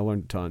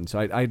learned a ton. So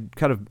I'd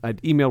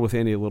emailed with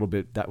Andy a little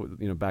bit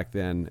back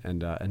then,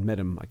 and met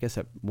him, I guess,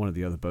 at one of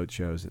the other boat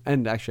shows,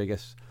 and actually I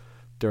guess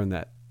during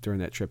that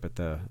trip at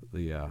the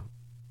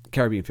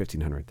Caribbean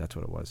 1500. That's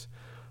what it was.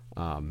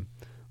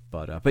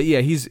 But yeah,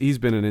 he's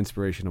been an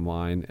inspiration of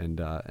mine,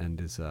 and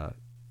is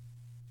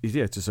he's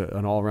just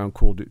an all around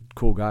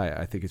cool guy.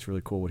 I think it's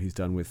really cool what he's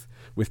done with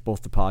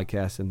both the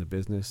podcast and the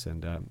business,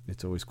 and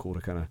it's always cool to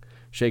kind of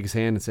shake his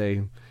hand and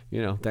say,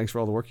 thanks for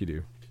all the work you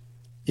do.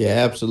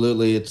 Yeah,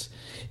 absolutely.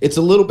 It's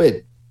a little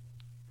bit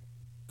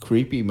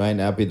creepy, might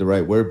not be the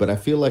right word, but I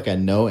feel like I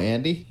know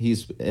Andy.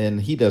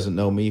 He doesn't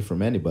know me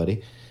from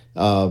anybody.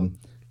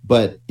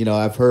 But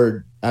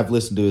I've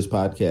listened to his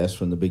podcast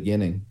from the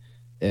beginning,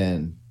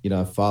 and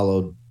I've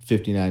followed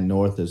 59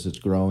 North as it's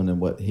grown and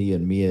what he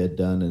and Mia had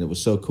done, and it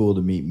was so cool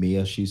to meet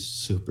Mia. She's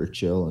super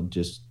chill and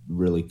just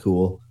really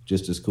cool,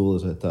 just as cool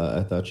as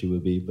I thought she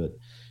would be. But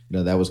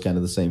that was kind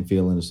of the same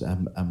feeling as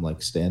I'm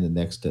like standing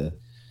next to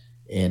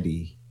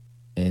Andy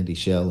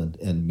Shell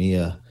and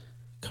Mia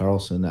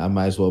Carlson. I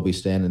might as well be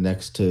standing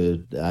next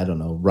to, I don't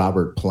know,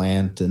 Robert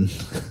Plant. And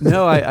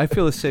no, I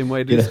feel the same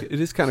way. It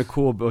is kind of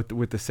cool, but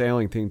with the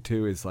sailing thing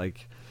too, is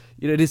like,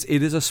 it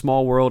is a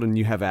small world, and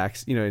you have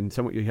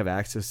you have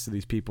access to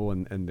these people,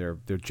 and they're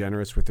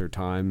generous with their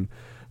time,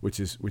 which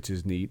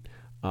is neat.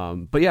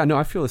 But yeah, no,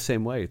 I feel the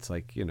same way. It's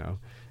like,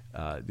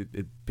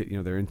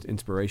 they're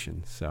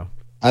inspiration. So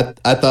I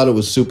thought it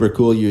was super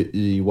cool.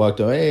 You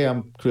walked up, hey,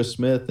 I'm Chris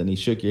Smith, and he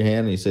shook your hand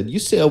and he said, "You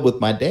sailed with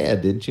my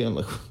dad, didn't you?" I'm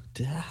like,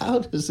 how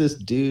does this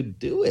dude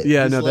do it?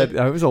 Yeah,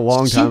 that was a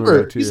long time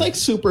ago too. He's like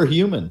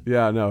superhuman.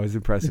 Yeah, no, it was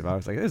impressive. I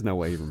was like, there's no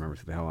way he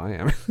remembers who the hell I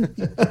am.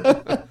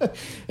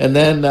 And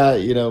then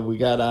we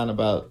got on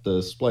about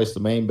the Splice the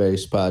Main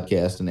Base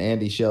podcast, and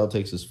Andy Shell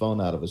takes his phone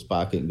out of his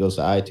pocket and goes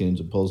to iTunes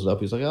and pulls it up.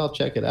 He's like, I'll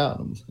check it out.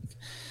 And I'm like,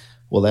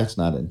 well, that's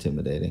not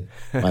intimidating.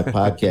 My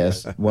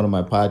podcast, one of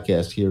my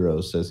podcast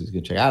heroes says he's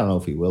going to check. I don't know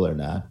if he will or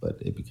not, but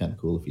it'd be kind of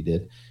cool if he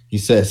did. He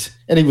says,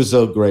 and he was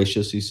so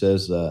gracious. He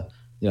says, I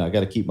got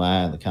to keep my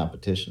eye on the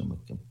competition. I'm like,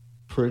 I'm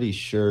pretty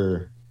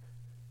sure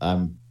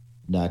I'm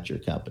not your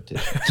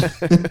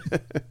competition.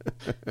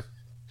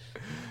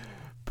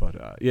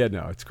 But yeah,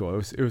 no, it's cool.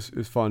 It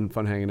was fun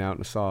hanging out,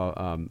 and I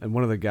saw and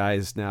one of the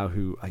guys now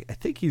who I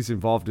think he's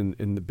involved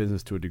in the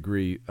business to a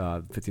degree.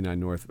 59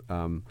 North,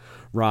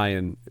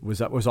 Ryan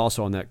was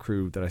also on that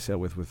crew that I sailed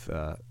with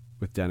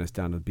Dennis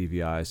down to the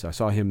BVI. So I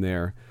saw him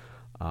there,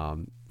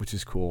 which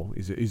is cool.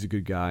 He's a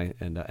good guy,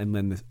 and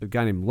then a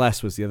guy named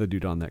Les was the other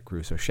dude on that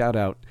crew. So shout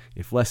out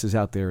if Les is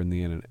out there on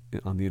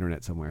the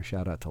internet somewhere.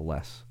 Shout out to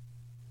Les.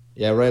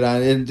 Yeah, right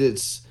on. And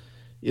it's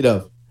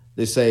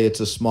they say it's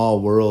a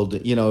small world,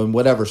 in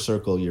whatever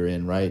circle you're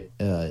in, right?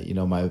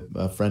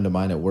 A friend of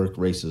mine at work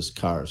races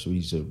cars, so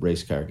he's a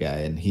race car guy,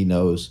 and he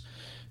knows,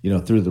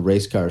 through the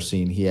race car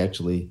scene, he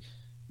actually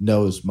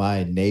knows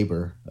my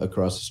neighbor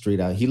across the street.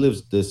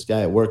 This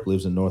guy at work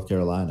lives in North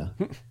Carolina,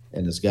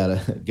 and has got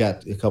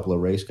a couple of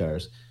race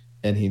cars,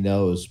 and he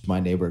knows my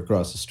neighbor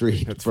across the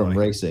street. That's from funny.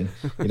 Racing.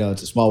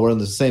 It's a small world.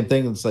 And it's the same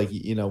thing. It's like,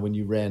 when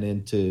you ran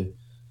into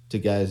to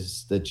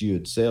guys that you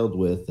had sailed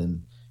with,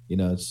 and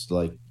it's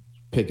like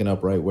picking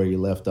up right where you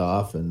left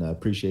off. And I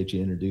appreciate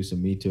you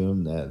introducing me to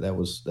him. That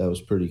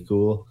was pretty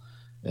cool.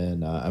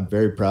 And I'm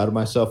very proud of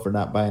myself for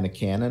not buying a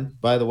Canon,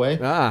 by the way.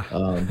 Ah,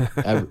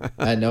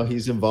 I know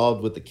he's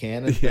involved with the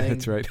Canon yeah, thing.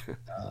 that's right.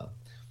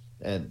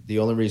 And the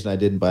only reason I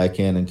didn't buy a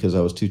Canon because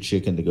I was too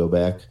chicken to go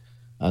back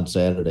on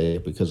Saturday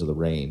because of the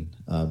rain.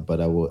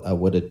 But I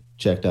would have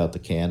checked out the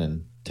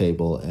Canon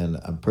table, and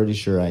I'm pretty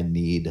sure I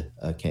need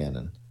a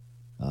Canon,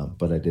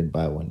 but I didn't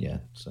buy one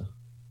yet. So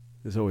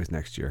there's always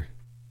next year.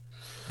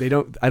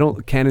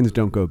 Cannons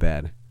don't go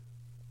bad.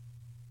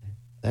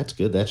 That's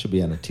good. That should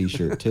be on a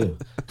T-shirt too.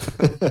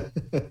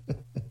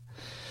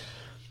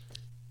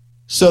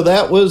 So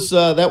that was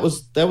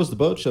the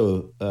boat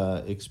show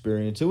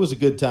experience. It was a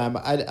good time.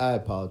 I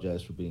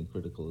apologize for being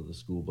critical of the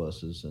school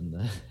buses and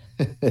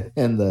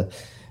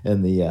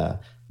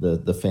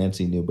the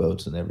fancy new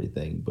boats and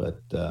everything.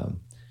 But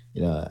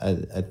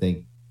I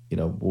think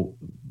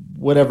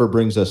whatever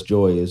brings us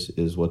joy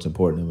is what's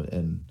important.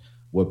 And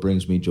what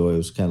brings me joy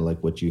was kind of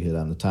like what you hit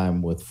on, the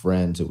time with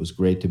friends. It was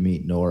great to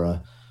meet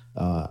Nora.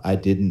 I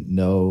didn't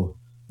know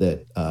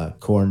that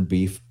corned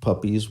beef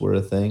puppies were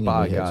a thing.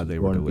 By God, they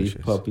were delicious.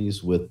 Beef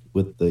puppies with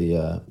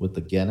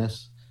the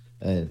Guinness,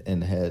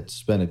 and had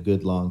spent a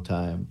good long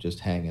time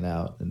just hanging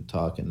out and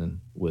talking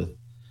with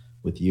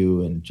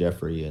you and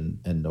Jeffrey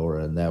and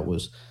Nora, and that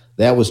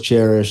was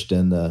cherished.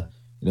 And the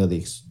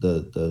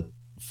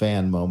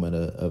fan moment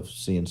of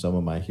seeing some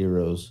of my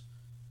heroes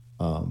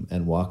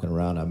and walking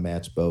around on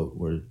Matt's boat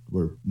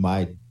were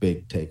my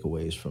big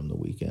takeaways from the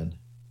weekend.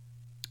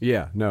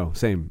 Yeah, no,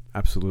 same,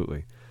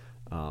 absolutely.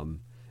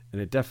 And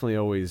it definitely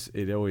always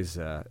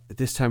at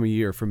this time of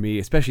year for me,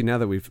 especially now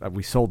that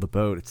we sold the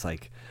boat, it's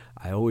like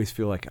I always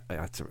feel like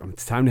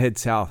it's time to head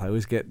south. I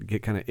always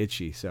get kind of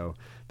itchy. So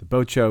the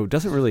boat show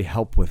doesn't really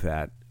help with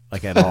that,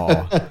 like, at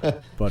all.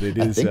 But it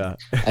is.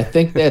 I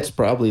think that's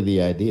probably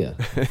the idea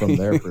from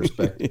their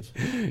perspective.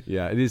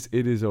 Yeah, it is.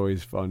 It is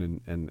always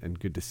fun and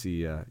good to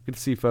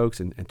see folks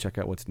and check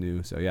out what's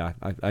new. So yeah,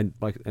 I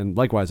like, and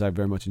likewise, I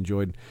very much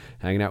enjoyed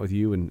hanging out with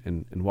you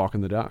and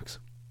walking the docks.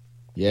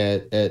 Yeah,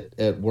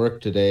 at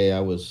work today, I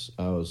was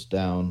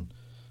down.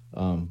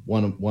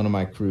 One of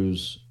my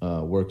crews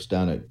works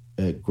down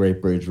at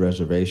Great Bridge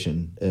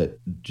Reservation,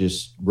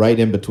 just right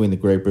in between the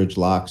Great Bridge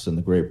locks and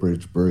the Great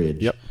Bridge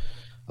Bridge. Yep.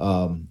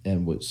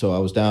 So I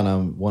was down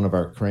on one of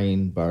our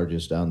crane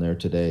barges down there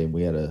today, and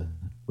we had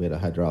a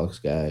hydraulics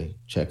guy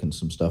checking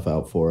some stuff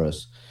out for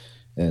us.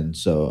 And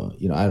so,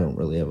 I don't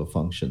really have a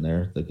function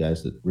there. The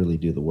guys that really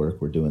do the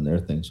work were doing their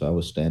thing. So I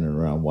was standing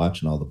around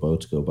watching all the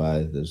boats go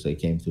by as they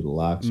came through the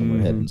locks, and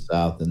we're heading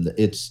south. And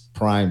it's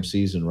prime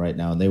season right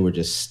now, and they were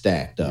just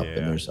stacked up. Yeah.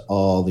 And there's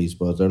all these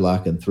boats. They're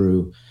locking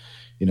through,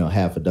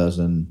 half a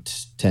dozen,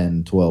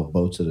 10, 12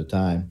 boats at a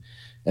time.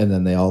 And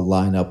then they all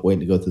line up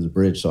waiting to go through the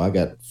bridge. So I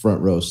got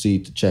front row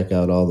seat to check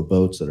out all the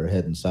boats that are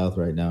heading south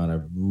right now. And I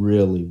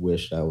really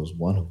wished I was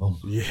one of them.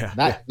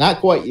 Yeah. Not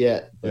quite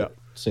yet, but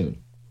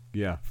soon.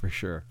 Yeah, for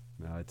sure.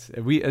 No,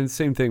 and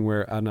same thing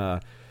where on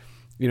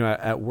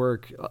at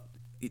work,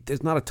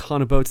 there's not a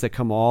ton of boats that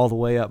come all the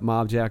way up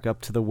Mob Jack up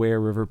to the Ware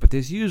River, but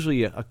there's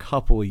usually a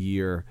couple a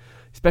year,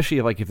 especially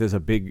if there's a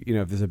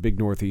big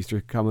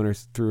northeaster coming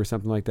through or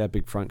something like that,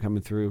 big front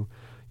coming through.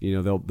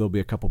 There'll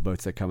be a couple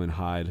boats that come and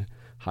hide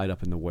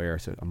up in the Ware.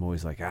 So I'm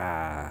always like,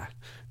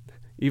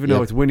 even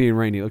though it's windy and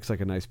rainy, it looks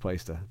like a nice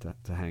place to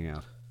hang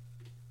out.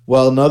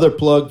 Well, another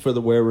plug for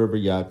the Ware River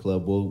Yacht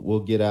Club.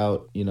 We'll get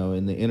out.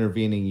 In the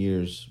intervening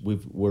years,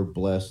 we're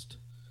blessed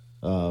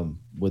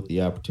with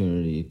the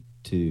opportunity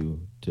to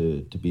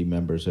be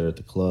members there at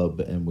the club,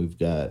 and we've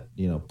got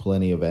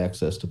plenty of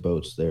access to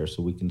boats there,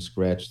 so we can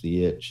scratch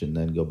the itch and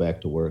then go back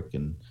to work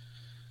and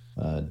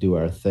do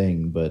our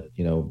thing. But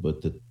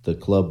the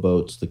club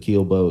boats, the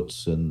keel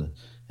boats, and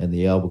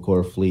the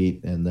albacore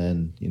fleet, and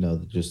then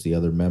just the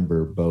other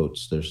member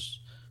boats. There's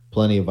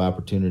plenty of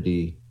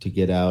opportunity to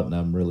get out, and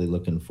I'm really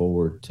looking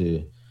forward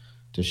to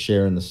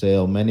sharing the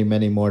sail many,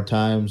 many more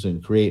times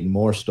and creating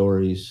more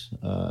stories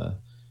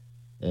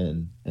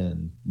and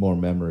more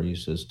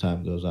memories as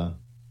time goes on.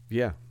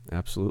 Yeah,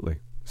 absolutely.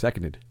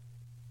 Seconded.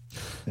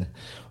 Well,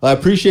 I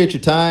appreciate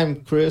your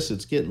time, Chris.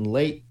 It's getting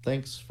late.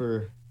 Thanks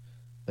for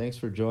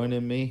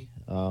joining me.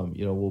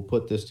 We'll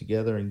put this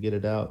together and get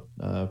it out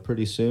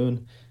pretty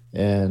soon.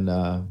 And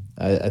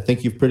I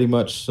think you've pretty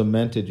much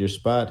cemented your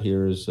spot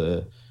here as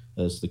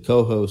the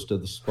co-host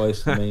of the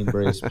Splice the Main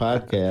Brace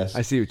podcast.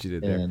 I see what you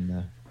did there.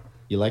 And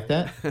you like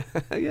that?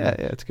 Yeah,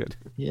 it's good.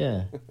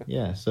 Yeah.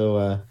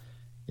 So,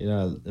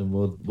 and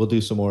we'll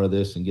do some more of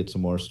this and get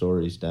some more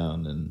stories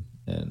down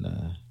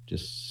and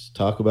just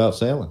talk about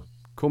sailing.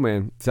 Cool,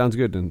 man. Sounds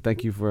good. And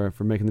thank you for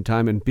making the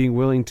time and being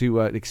willing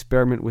to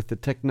experiment with the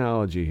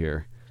technology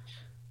here.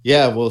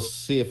 Yeah, we'll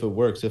see if it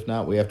works. If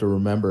not, we have to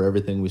remember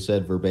everything we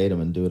said verbatim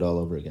and do it all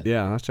over again.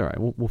 Yeah, that's all right.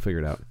 We'll figure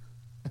it out.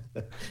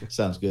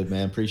 Sounds good,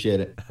 man. Appreciate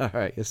it. All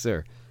right. Yes,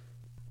 sir.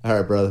 All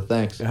right, brother.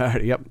 Thanks. All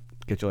right. Yep.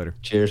 Catch you later.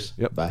 Cheers.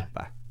 Yep. Bye.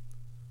 Bye.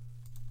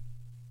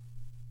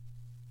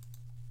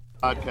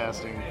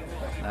 podcasting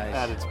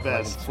at its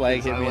best.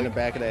 Flag hit me in the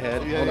back of the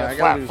head. Yeah,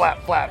 Hold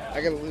on, flap.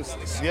 I gotta lose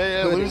this.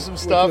 Yeah, hoodie, lose some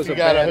stuff. You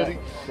got a hoodie.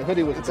 The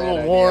hoodie was It's a a bad little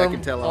idea, warm I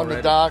can tell on already.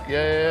 the dock.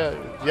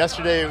 Yeah.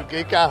 Yesterday,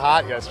 it got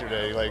hot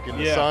yesterday, like in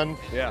the sun.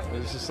 Yeah. It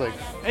was just like.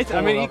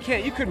 I mean,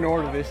 you couldn't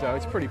order this though.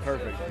 It's pretty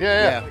perfect.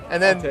 Yeah.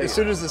 And then as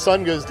soon as the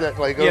sun goes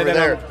like over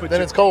there,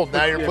 then it's cold.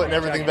 Now you're putting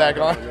everything back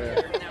on.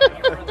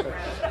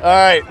 All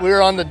right,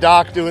 we're on the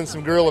dock doing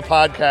some guerrilla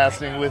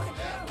podcasting with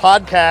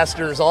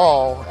podcasters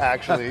all,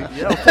 actually.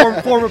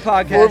 Former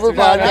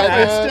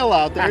podcasters. It's still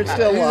out there. It's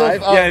still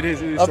live. It is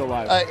still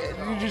live.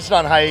 You're just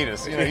on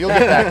hiatus. You'll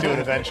get back to it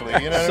eventually.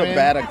 You know what I mean?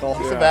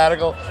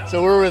 Sabbatical.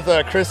 So we're with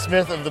Chris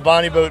Smith of the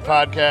Bonnie Boat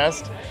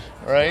podcast,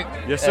 right?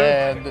 Yes, sir.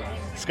 And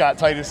Scott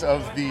Titus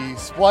of the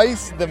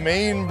Splice the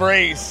Main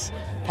Brace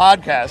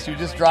podcast, who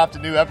just dropped a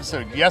new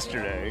episode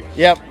yesterday.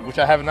 Yep. Which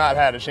I have not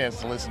had a chance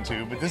to listen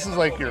to, but this is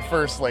like your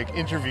first like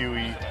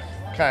interviewee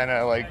kind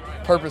of like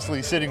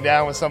purposely sitting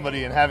down with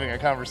somebody and having a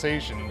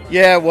conversation.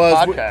 Yeah, it was.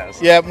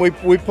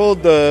 Podcast. We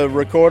pulled the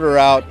recorder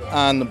out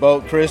on the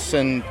boat. Chris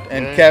and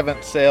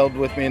Kevin sailed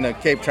with me in the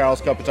Cape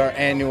Charles Cup. It's our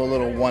annual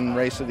little one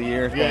race of the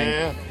year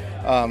thing.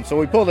 So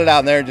we pulled it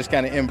out there, just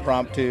kind of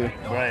impromptu.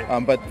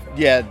 Right. But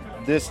yeah,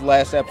 this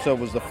last episode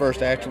was the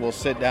first actual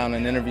sit down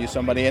and interview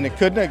somebody, and it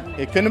couldn't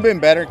have been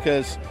better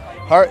because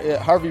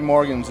Harvey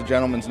Morgan's a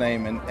gentleman's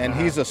name, and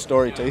he's a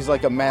storyteller. He's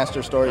like a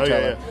master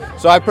storyteller. Yeah.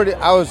 So I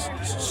was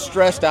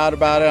stressed out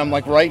about it. I'm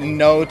like writing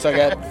notes. I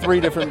got 3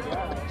 different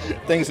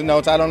things in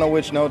notes. I don't know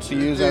which notes to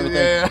use and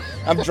everything. Yeah.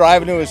 I'm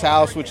driving to his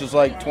house, which is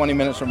like 20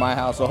 minutes from my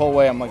house. The whole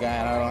way I'm like,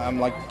 I'm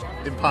like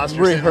Imposter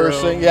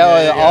rehearsing.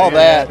 syndrome. All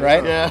that,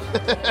 right?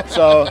 Yeah.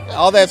 So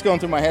all that's going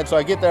through my head. So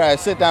I get there, I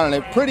sit down, and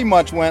it pretty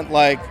much went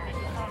like,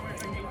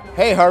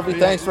 "Hey, Harvey,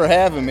 thanks for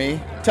having me.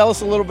 Tell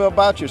us a little bit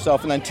about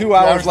yourself." And then 2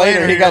 hours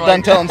later, he got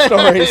done telling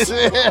stories.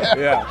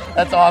 Yeah.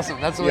 That's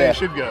awesome. That's the way it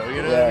should go.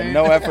 You know what I mean?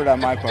 No effort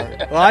on my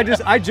part. Well,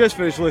 I just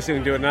finished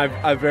listening to it, and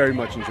I very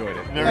much enjoyed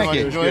it. Very much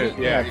enjoyed it?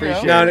 Yeah, I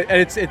appreciate it. And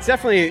it's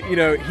definitely,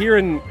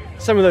 hearing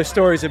some of those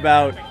stories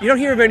about, you don't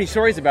hear many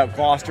stories about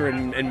Gloucester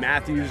and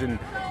Matthews, and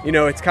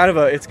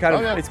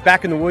it's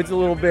back in the woods a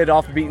little bit,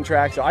 off the beaten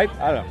track. So I don't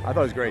know, I thought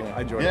it was great.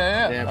 I enjoyed it.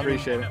 Yeah,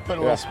 appreciate it. Put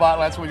a little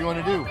spotlight. That's what you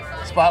want to do.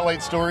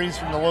 Spotlight stories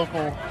from the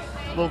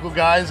local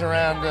guys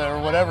around,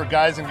 or whatever,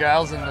 guys and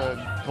gals in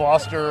the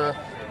Gloucester,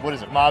 what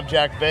is it, Mob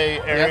Jack Bay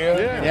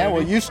area? Yeah,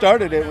 well, you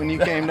started it when you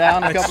came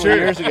down a couple of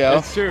years ago.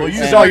 That's true. Well,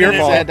 you It's all all your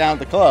your fault. Sat down at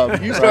the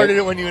club. You started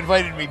it when you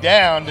invited me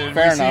down to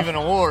Fair receive enough. an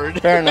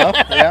award. Fair enough.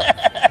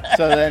 Yep.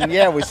 So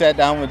then, we sat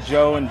down with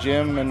Joe and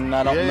Jim, and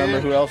I don't remember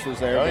who else was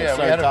there, but We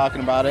started had a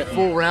talking about it.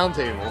 Full round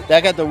table.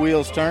 That got the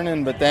wheels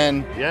turning, but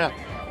then, Yeah.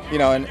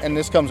 and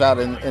this comes out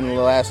in the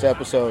last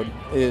episode,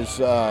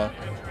 is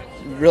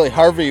really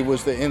Harvey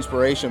was the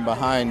inspiration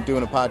behind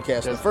doing a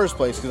podcast in the first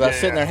place, because I was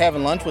sitting there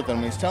having lunch with him,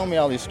 and he's telling me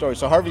all these stories.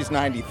 So Harvey's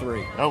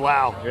 93. Oh,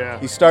 wow. Yeah.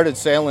 He started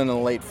sailing in the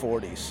late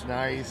 40s.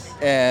 Nice.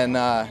 And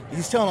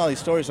he's telling all these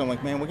stories. I'm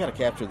like, man, we got to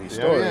capture these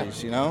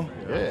stories, Yeah,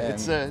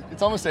 And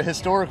it's almost a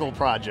historical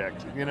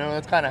project.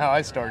 That's kind of how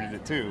I started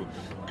it too.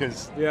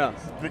 Because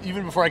but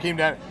even before I came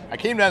down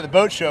to the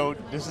boat show.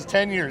 This is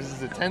 10 years. This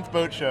is the 10th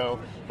boat show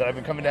that I've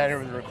been coming down here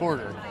with a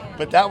recorder.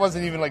 But that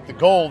wasn't even like the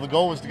goal. The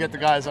goal was to get the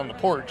guys on the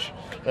porch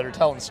that are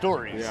telling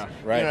stories. Yeah,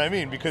 right. You know what I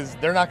mean? Because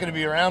they're not going to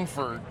be around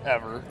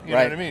forever. You know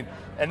Right. what I mean?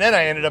 And then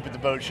I ended up at the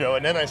boat show,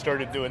 and then I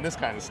started doing this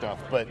kind of stuff.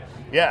 But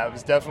yeah, it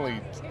was definitely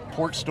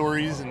port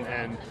stories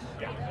and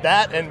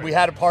that. And we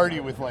had a party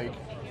with like,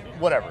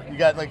 whatever. You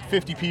got like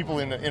 50 people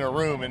in a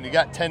room, and you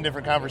got 10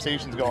 different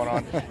conversations going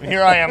on. And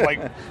here I am,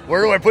 like,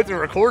 where do I put the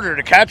recorder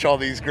to catch all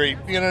these great?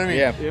 You know what I mean?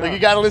 Yeah. Like, you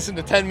got to listen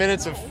to 10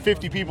 minutes of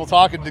 50 people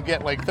talking to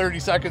get like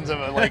 30 seconds of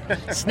a like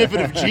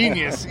snippet of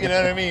genius. You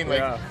know what I mean?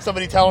 Like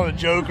somebody telling a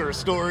joke or a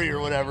story or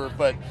whatever.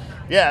 But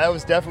yeah, that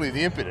was definitely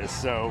the impetus.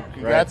 So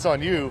congrats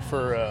on you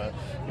for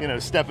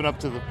stepping up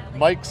to the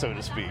mic, so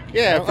to speak.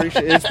 Yeah, I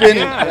appreciate it. It's been,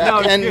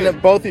 it's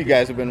good. Both of you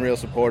guys have been real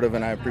supportive,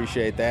 and I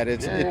appreciate that.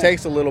 It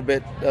takes a little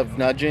bit of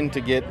nudging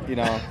to get,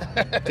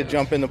 to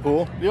jump in the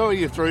pool.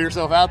 You throw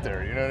yourself out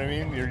there. You know what I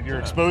mean? You're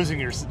exposing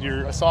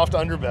your soft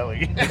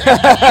underbelly.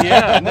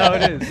 Yeah, no,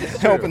 it is. It's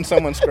true. Hoping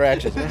someone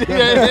scratches it.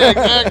 yeah,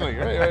 exactly.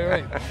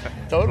 Right.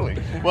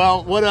 Totally.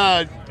 Well,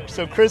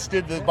 so Chris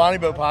did the Bonnie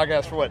Boat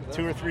podcast for what,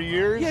 2 or 3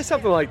 years? Yeah,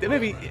 something like that.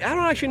 Maybe, I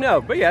don't actually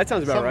know, but yeah, that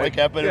sounds about Something right. like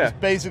that, but it was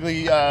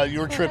basically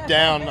your trip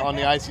down on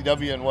the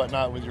ICW and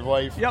whatnot with your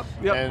wife. Yep.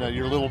 And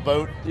your little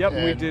boat. Yep,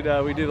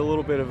 and we did a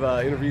little bit of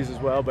interviews as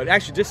well, but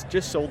actually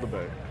just sold the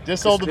boat.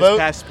 Just sold the boat? This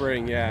past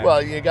spring, yeah.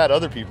 Well, you got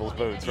other people's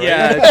boats, right?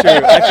 Yeah,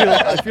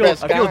 that's true.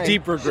 I feel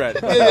deep regret.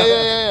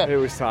 Yeah. It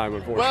was time,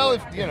 unfortunately. Well,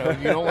 if you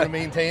don't want to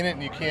maintain it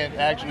and you can't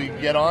actually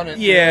get on it.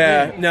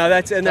 Yeah, no,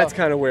 that's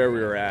kind of where we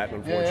were at,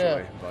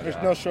 unfortunately. Yeah. But, There's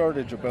no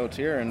shortage of boats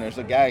here, and there's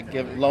a guy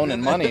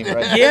loaning money,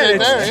 right? Yeah,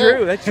 that's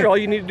true. That's true. All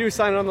you need to do is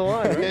sign it on the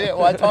line, right? Yeah,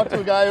 well, I talked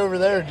to a guy over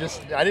there.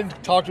 I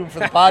didn't talk to him for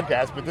the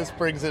podcast, but this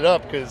brings it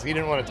up because he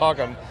didn't want to talk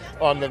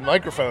on the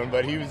microphone.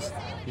 But he's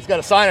got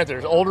a sign out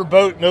there. Older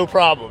boat, no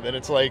problem. And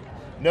it's like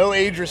no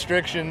age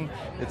restriction.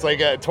 It's like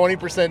a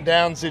 20%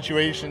 down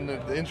situation.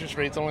 The interest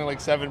rate's only like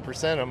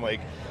 7%. I'm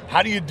like,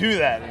 how do you do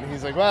that? And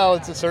he's like, well,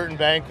 it's a certain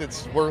bank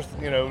that's worth,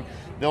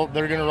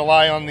 they're going to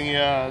rely on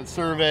the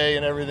survey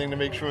and everything to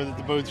make sure that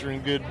the boats are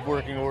in good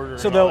working order.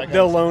 So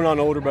they'll loan on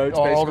older boats,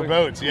 basically? Older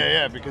boats,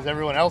 yeah, because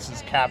everyone else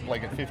is capped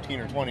like at 15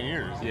 or 20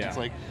 years. Yeah. It's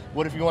like,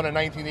 what if you want a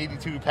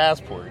 1982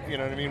 passport? You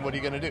know what I mean? What are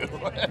you going to do?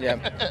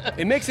 Yeah.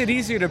 It makes it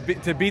easier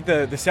to beat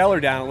the seller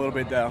down a little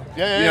bit, though.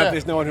 Yeah. If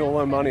there's no one who will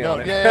loan money on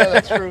it. Yeah,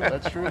 that's true.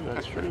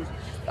 That's true.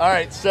 All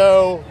right,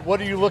 so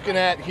what are you looking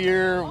at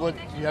here?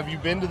 Have you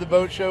been to the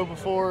boat show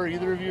before,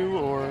 either of you,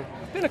 or?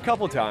 Been a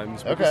couple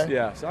times. Okay.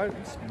 Yeah. So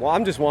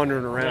I'm just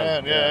wandering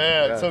around.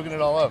 Yeah. Soaking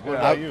it all up. What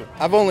about you?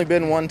 I've only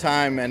been one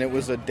time, and it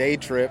was a day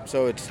trip,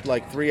 so it's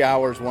like 3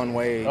 hours one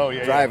way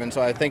driving. Yeah.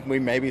 So I think we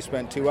maybe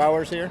spent 2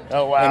 hours here.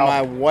 Oh, wow. And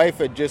my wife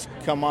had just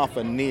come off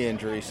a knee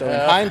injury, so in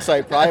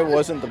hindsight, probably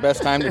wasn't the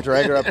best time to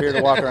drag her up here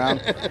to walk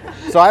around.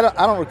 So I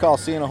don't recall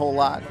seeing a whole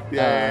lot.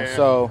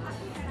 So,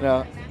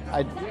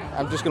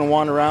 I'm just going to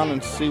wander around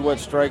and see what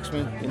strikes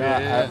me.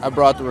 I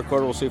brought the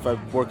recorder. We'll see if I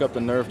work up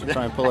the nerve to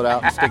try and pull it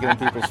out and stick it in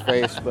people's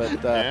face. But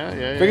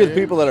figure the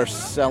people that are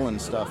selling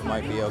stuff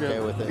might be okay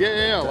with it.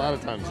 Yeah, a lot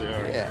of times they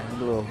are. Yeah,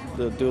 do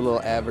a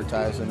little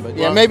advertising. But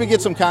maybe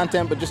get some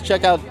content, but just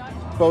check out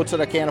boats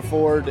that I can't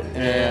afford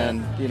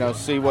and,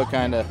 see what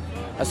kind of...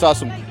 I saw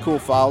some cool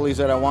Fowleys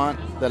that I want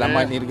that I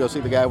might need to go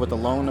see the guy with the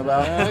loan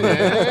about. All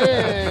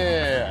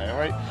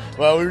right.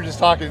 Well, we were just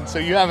talking. So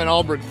you have an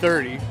Albrook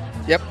 30.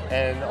 Yep.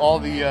 And all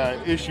the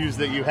issues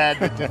that you had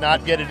that did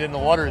not get it in the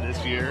water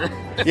this year.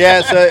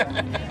 Yeah, so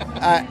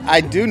I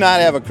do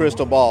not have a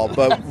crystal ball,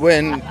 but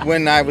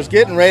when I was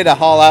getting ready to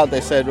haul out, they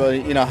said,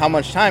 well, how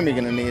much time are you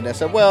going to need? I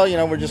said, well,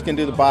 we're just going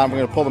to do the bottom. We're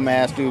going to pull the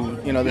mast, do,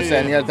 this,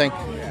 that, and the other thing.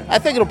 I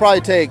think it'll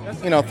probably take,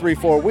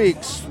 3-4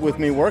 weeks with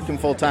me working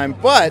full time,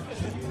 but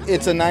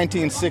it's a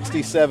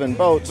 1967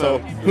 boat, so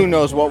who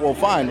knows what we'll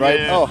find, right?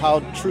 Yeah. Oh,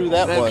 how true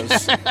that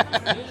was.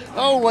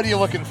 Oh, what are you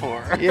looking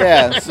for?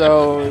 Yeah,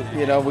 so,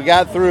 we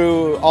got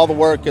through all the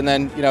work and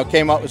then,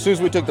 came up, as soon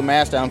as we took the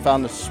mast down,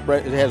 found it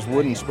has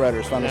wooden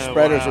spreaders, found the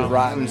spreaders was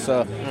rotten,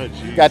 so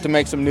got to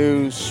make some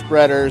new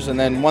spreaders, and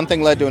then one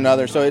thing led to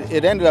another, so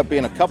it ended up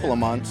being a couple of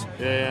months,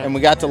 and we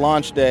got to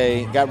launch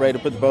day, got ready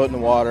to put the boat in the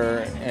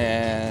water,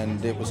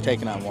 and it was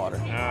taking on water,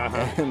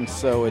 and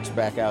so it's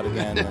back out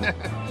again, and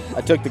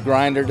I took the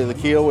grinder to the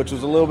keel, which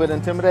was a little bit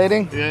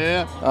intimidating,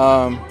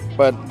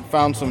 but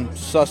found some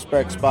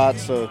suspect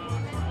spots, so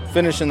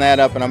finishing that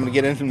up, and I'm going to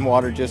get it in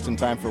water just in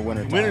time for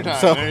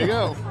wintertime. There you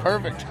go.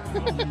 Perfect.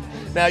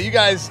 Now, you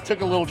guys took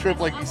a little trip,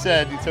 like you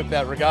said. You took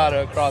that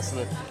regatta across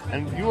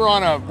and you were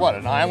on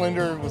an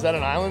Islander? Was that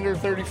an Islander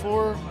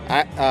 34?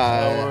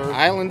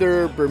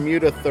 Islander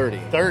Bermuda 30.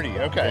 30,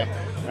 okay. Yeah.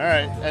 All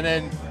right. And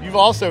then you've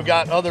also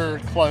got other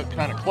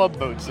kind of club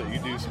boats that you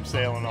do some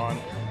sailing on,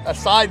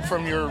 aside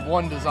from your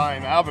one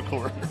design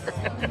albacore.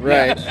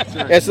 Right.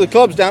 Yeah, so the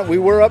club's down. We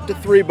were up to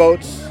 3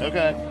 boats.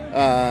 Okay.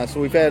 So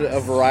we've had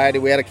a variety.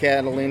 We had a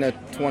Catalina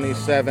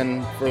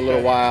 27 for a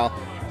little while.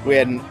 We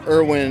had an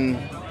Irwin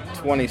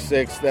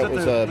 26.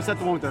 Was that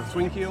the one with the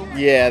swing keel?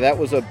 Yeah, that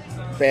was a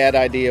bad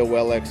idea,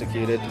 well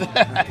executed.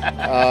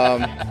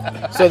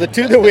 So the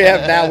 2 that we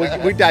have now,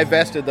 we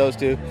divested those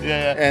 2.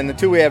 Yeah. And the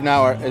 2 we have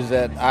now is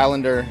that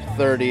Islander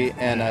 30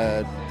 and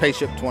a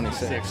Payship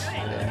 26.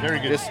 Yeah. Very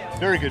good.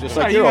 Very good. Just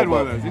like like you your had old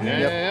one boat. of those, didn't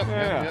you?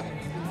 Yep.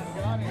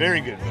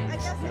 Very good.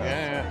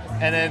 Yeah.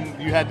 And then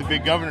you had the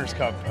big Governor's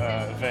Cup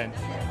event.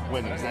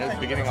 When was that?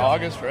 Beginning of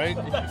August, right?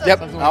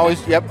 Yep.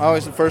 Always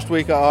the first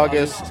week of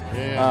August.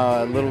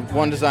 Little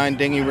one design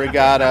dinghy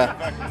regatta.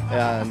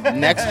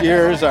 Next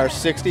year is our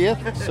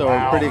 60th, so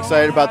we're pretty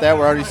excited about that.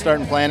 We're already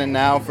starting planning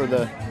now for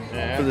the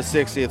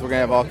 60th. We're gonna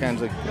have all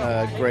kinds of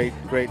great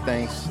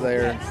things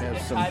there.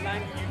 Have some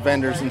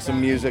vendors and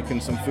some music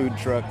and some food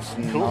trucks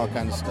and all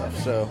kinds of stuff.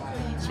 So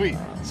sweet.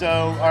 So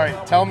all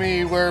right, tell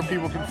me where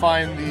people can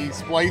find the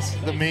Splice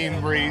the Main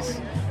Brace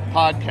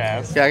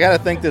podcast. Yeah, I got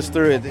to think this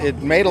through.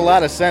 It made a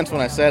lot of sense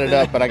when I set it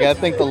up, but I got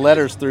to think the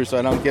letters through so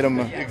I don't get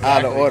them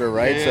out of order,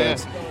 right? Yeah.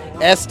 So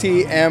it's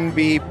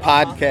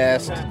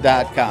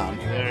stmbpodcast.com.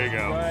 There you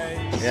go.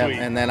 Yeah,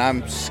 and then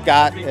I'm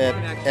Scott at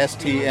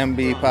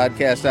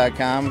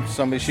stmbpodcast.com.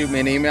 Somebody shoot me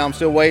an email. I'm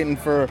still waiting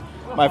for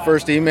my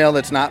first email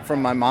that's not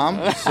from my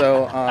mom.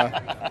 So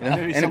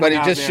anybody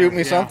just shoot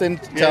me something.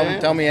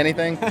 Tell me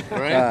anything.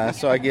 Right.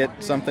 So I get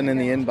something in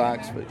the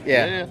inbox. But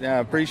I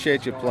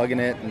appreciate you plugging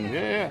it,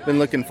 and been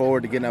looking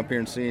forward to getting up here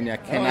and seeing you. I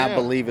cannot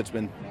believe it's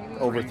been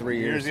over 3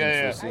 years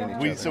since we've seen each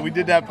other. So we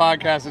did that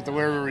podcast at the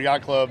Ware River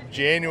Yacht Club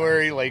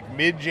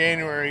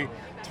mid-January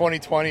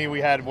 2020.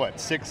 We had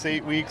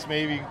 6-8 weeks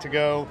maybe to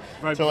go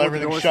until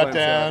everything shut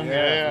down.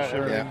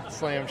 Everything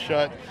slammed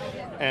shut.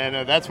 And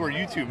that's where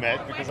you two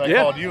met, because I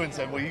called you and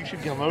said, well, you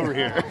should come over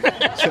here.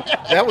 So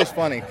that was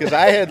funny, because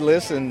I had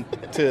listened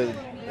to,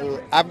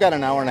 I've got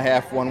an hour and a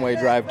half one-way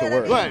drive to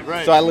work.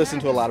 Right. So I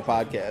listened to a lot of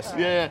podcasts.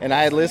 Yeah. And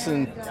I had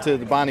listened to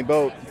the Bonnie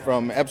Boat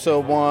from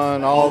episode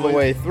 1 all the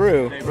way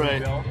through.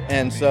 Right.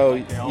 And so,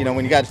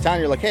 when you got to town,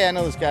 you're like, hey, I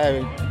know this guy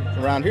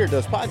around here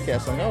does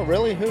podcasts. I'm like, oh,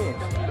 really? Who?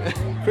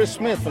 Chris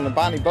Smith from the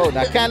Bonnie Boat. And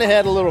I kind of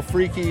had a little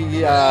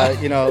freaky,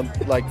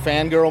 like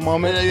fangirl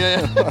moment.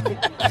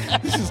 Yeah.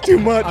 This is too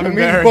much. I'm I'm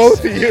meeting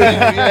embarrassed. both of you.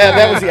 Yeah,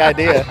 that was the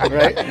idea,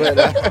 right? But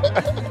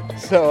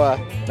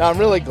no, I'm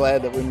really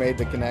glad that we made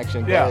the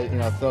connection. Yeah.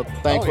 So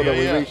thankful that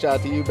we yeah. reached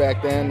out to you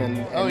back then, and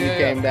you yeah.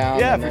 came down.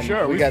 Yeah, and for then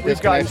sure. We got this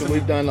We've gotten connection. some-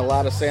 We've done a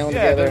lot of sailing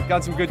Yeah, together. they've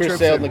got some good Chris trips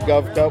sailed in. the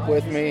Gov Cup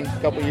with me a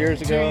couple years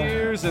 2 ago.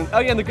 years, and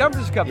in the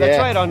Governor's Cup. That's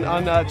Yeah. right on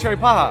Cherry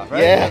Paha,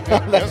 right? Yeah,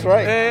 that's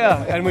right.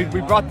 Yeah. And we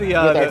brought the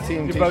our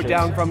team your boat t-shirts.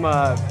 down from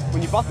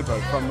when you bought the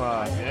boat from.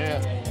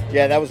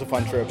 Yeah, that was a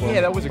fun trip.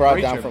 Yeah, that was a brought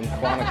great down trip. from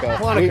Quantico.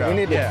 Quantico, We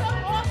need to.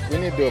 yeah. We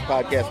need to do a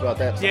podcast about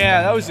that sometime.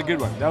 Yeah, that was a good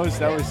one. That was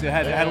it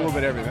had a little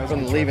bit of everything. That was a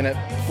Been good leaving at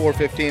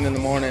 4:15 in the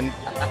morning,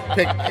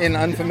 in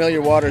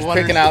unfamiliar waters,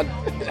 Waters. picking out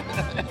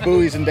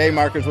buoys and day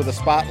markers with a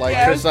spotlight.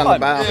 Yeah, it Chris was on the fun.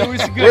 bow. It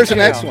was a good Where's the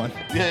trail. next one?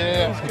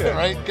 Yeah.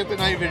 Right? Get the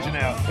night vision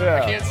out.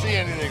 Yeah. I can't see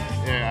anything.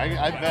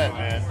 Yeah, I bet,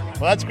 man.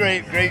 Well, that's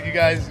great, you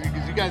guys,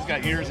 because you guys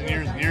got years and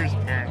years and years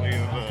apparently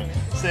of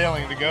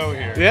sailing to go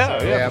here. Yeah,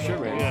 So, yeah, for sure,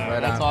 man. Yeah,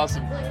 Right that's on.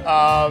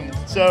 awesome.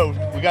 So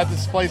we got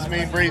this Splice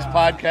Main Brace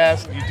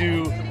podcast. You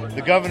do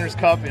the Governor's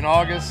Cup in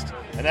August,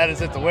 and that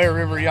is at the Ware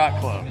River Yacht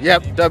Club.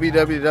 Yep,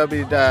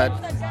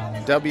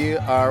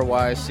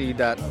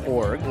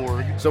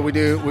 www.wryc.org. So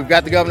we've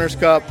got the Governor's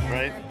Cup,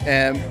 Right?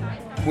 and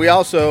we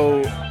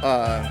also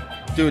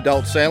do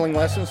adult sailing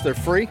lessons. They're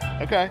free.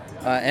 Okay.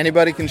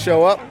 Anybody can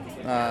show up.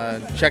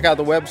 Check out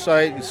the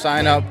website,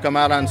 sign up, come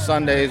out on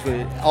Sundays.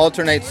 We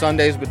alternate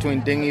Sundays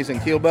between dinghies and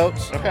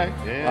keelboats. Okay.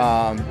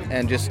 Yeah.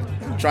 And just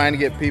trying to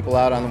get people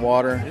out on the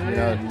water,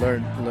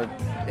 learn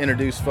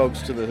introduce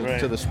folks to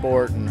the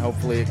sport, and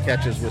hopefully it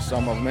catches with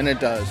some of them, and it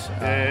does.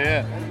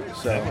 Yeah.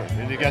 So,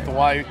 And you got the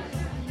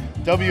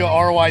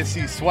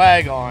WRYC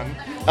swag on.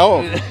 oh,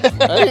 I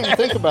didn't even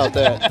think about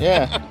that.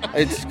 Yeah,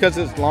 it's because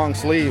it's long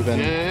sleeve,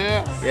 and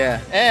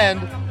yeah. And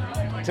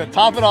to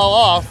top it all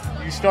off,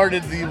 you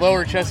started the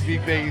Lower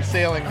Chesapeake Bay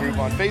Sailing Group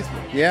on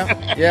Facebook.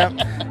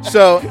 Yeah.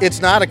 So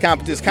it's not a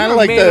competition. It's kind of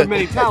like man the. of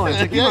many talents.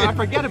 Like, I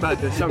forget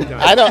about this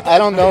sometimes. I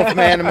don't know if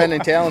man of many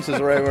talents is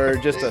the right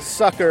word. Just a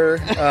sucker,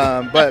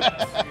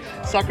 but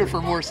Sucker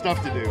for more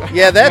stuff to do.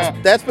 yeah,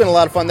 that's been a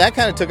lot of fun. That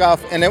kind of took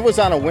off, and it was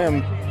on a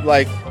whim.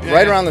 Like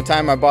right around the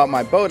time I bought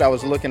my boat, I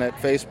was looking at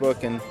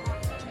Facebook and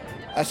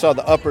I saw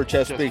the Upper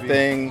Chesapeake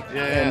thing,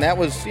 and that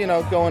was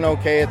going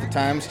okay at the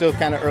time. Still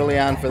kind of early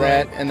on for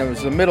that, and there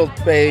was a Middle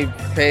Bay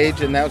page,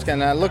 and that was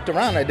kind of. I looked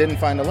around, I didn't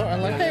find a look. I'm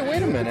like, hey,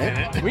 wait a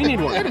minute, We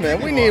need one. wait a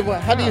minute, we need one.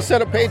 How do you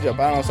set a page up?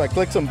 I don't know. So I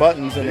clicked some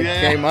buttons, and it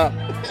came up,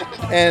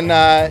 and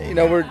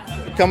we're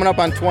coming up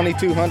on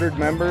 2,200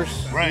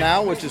 members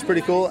now, which is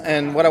pretty cool.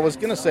 And what I was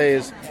gonna say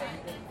is,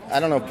 I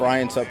don't know if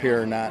Brian's up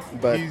here or not,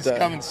 but He's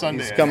coming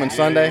Sunday. He's coming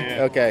Sunday.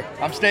 Yeah. Okay.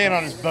 I'm staying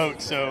on his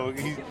boat, so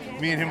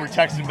me and him were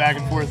texting back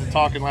and forth and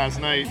talking last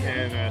night.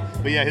 And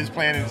but yeah, his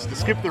plan is to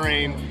skip the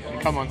rain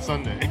and come on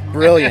Sunday.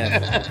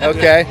 Brilliant.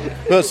 Okay.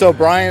 So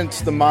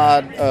Brian's the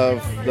mod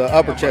of the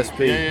Upper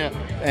Chesapeake. Yeah.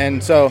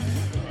 And so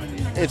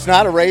it's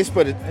not a race,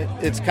 but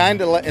it's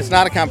kind of like, it's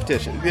not a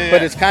competition. Yeah.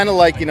 But it's kind of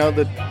like,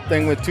 the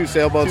thing with two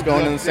sailboats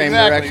going in the same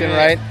Exactly, direction,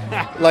 yeah. right?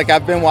 Like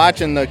I've been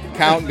watching the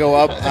count go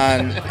up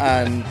on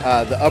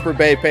the Upper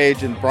Bay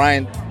page, and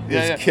Brian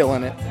is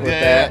killing it with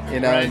that,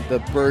 right. the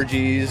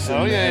Burgees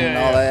and, and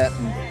all that.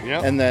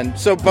 And then,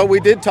 but we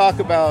did talk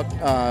about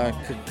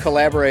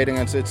collaborating.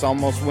 It's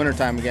almost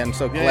wintertime again,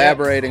 so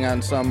collaborating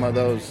on some of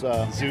those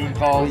Zoom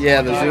calls.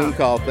 Yeah, the Zoom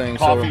call thing.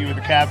 Coffee with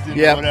the captain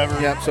or whatever.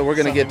 Yep. So we're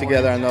going to get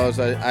together on those.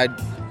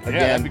 Again,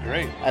 that'd be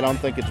great. I don't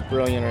think it's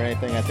brilliant or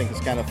anything. I think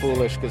it's kind of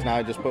foolish because now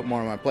I just put more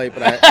on my plate.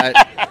 But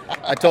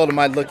I told him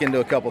I'd look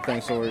into a couple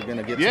things, so we're going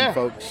to get some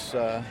folks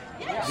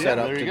set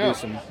up to do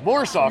some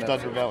more soft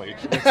underbelly.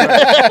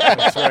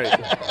 That's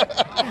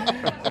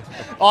right.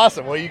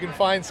 Awesome. Well, you can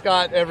find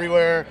Scott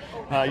everywhere.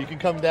 You can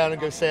come down and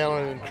go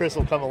sailing, and Chris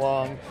will come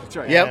along. That's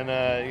right. Yep.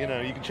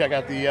 And you can check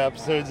out the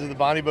episodes of the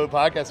Bonnie Boat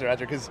podcast that are out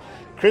there, because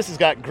Chris has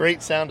got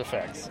great sound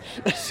effects.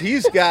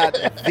 He's got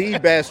the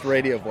best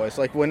radio voice.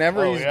 Like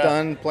whenever he's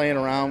done playing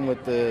around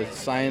with the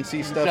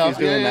sciencey stuff he's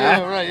doing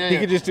now, he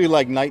could just do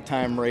like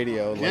nighttime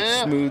radio,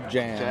 like smooth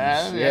jams.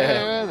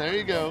 Yeah, there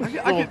you go.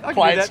 I could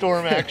Quiet do that.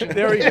 storm action.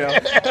 There we go.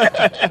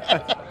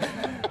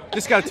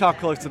 Just got to talk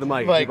close to the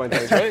mic. Mike,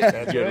 That's right.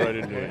 Get right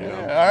into it.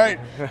 All right,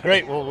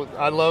 great. Well,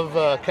 I love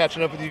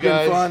catching up with you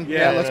guys. Been fun.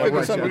 Yeah, let's pick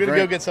up something We're to gonna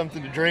go drink. get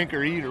something to drink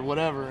or eat or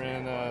whatever.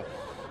 And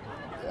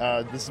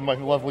this is my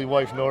lovely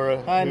wife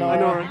Nora. Hi,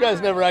 Nora. You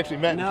guys never actually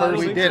met in person.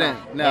 We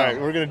didn't. No. All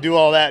right, we're gonna do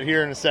all that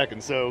here in a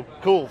second. So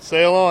cool.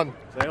 Sail on.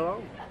 Sail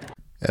on.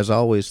 As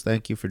always,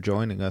 thank you for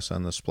joining us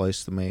on the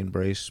Splice the Main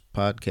Brace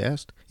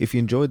podcast. If you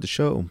enjoyed the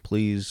show,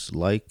 please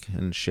like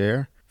and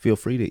share. Feel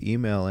free to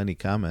email any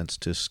comments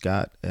to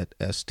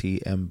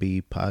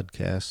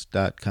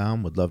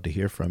scott@stmbpodcast.com. Would love to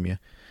hear from you.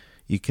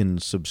 You can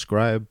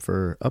subscribe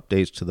for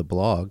updates to the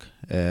blog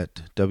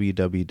at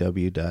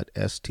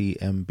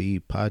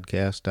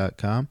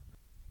www.stmbpodcast.com.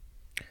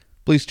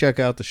 Please check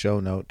out the show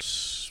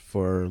notes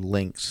for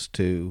links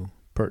to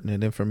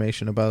pertinent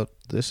information about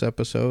this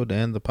episode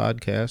and the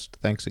podcast.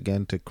 Thanks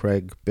again to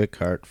Craig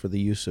Bickhart for the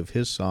use of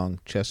his song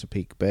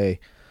Chesapeake Bay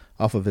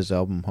off of his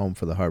album Home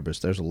for the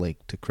Harvest. There's a link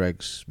to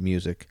Craig's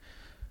music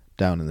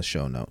down in the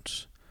show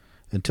notes.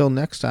 Until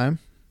next time,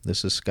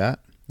 this is Scott.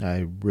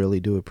 I really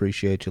do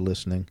appreciate you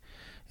listening,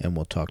 and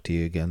we'll talk to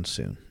you again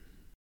soon.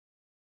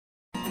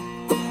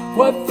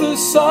 What the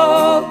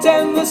salt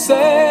and the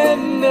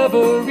sand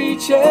never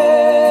reaches,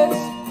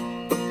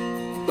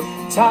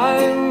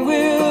 time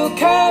will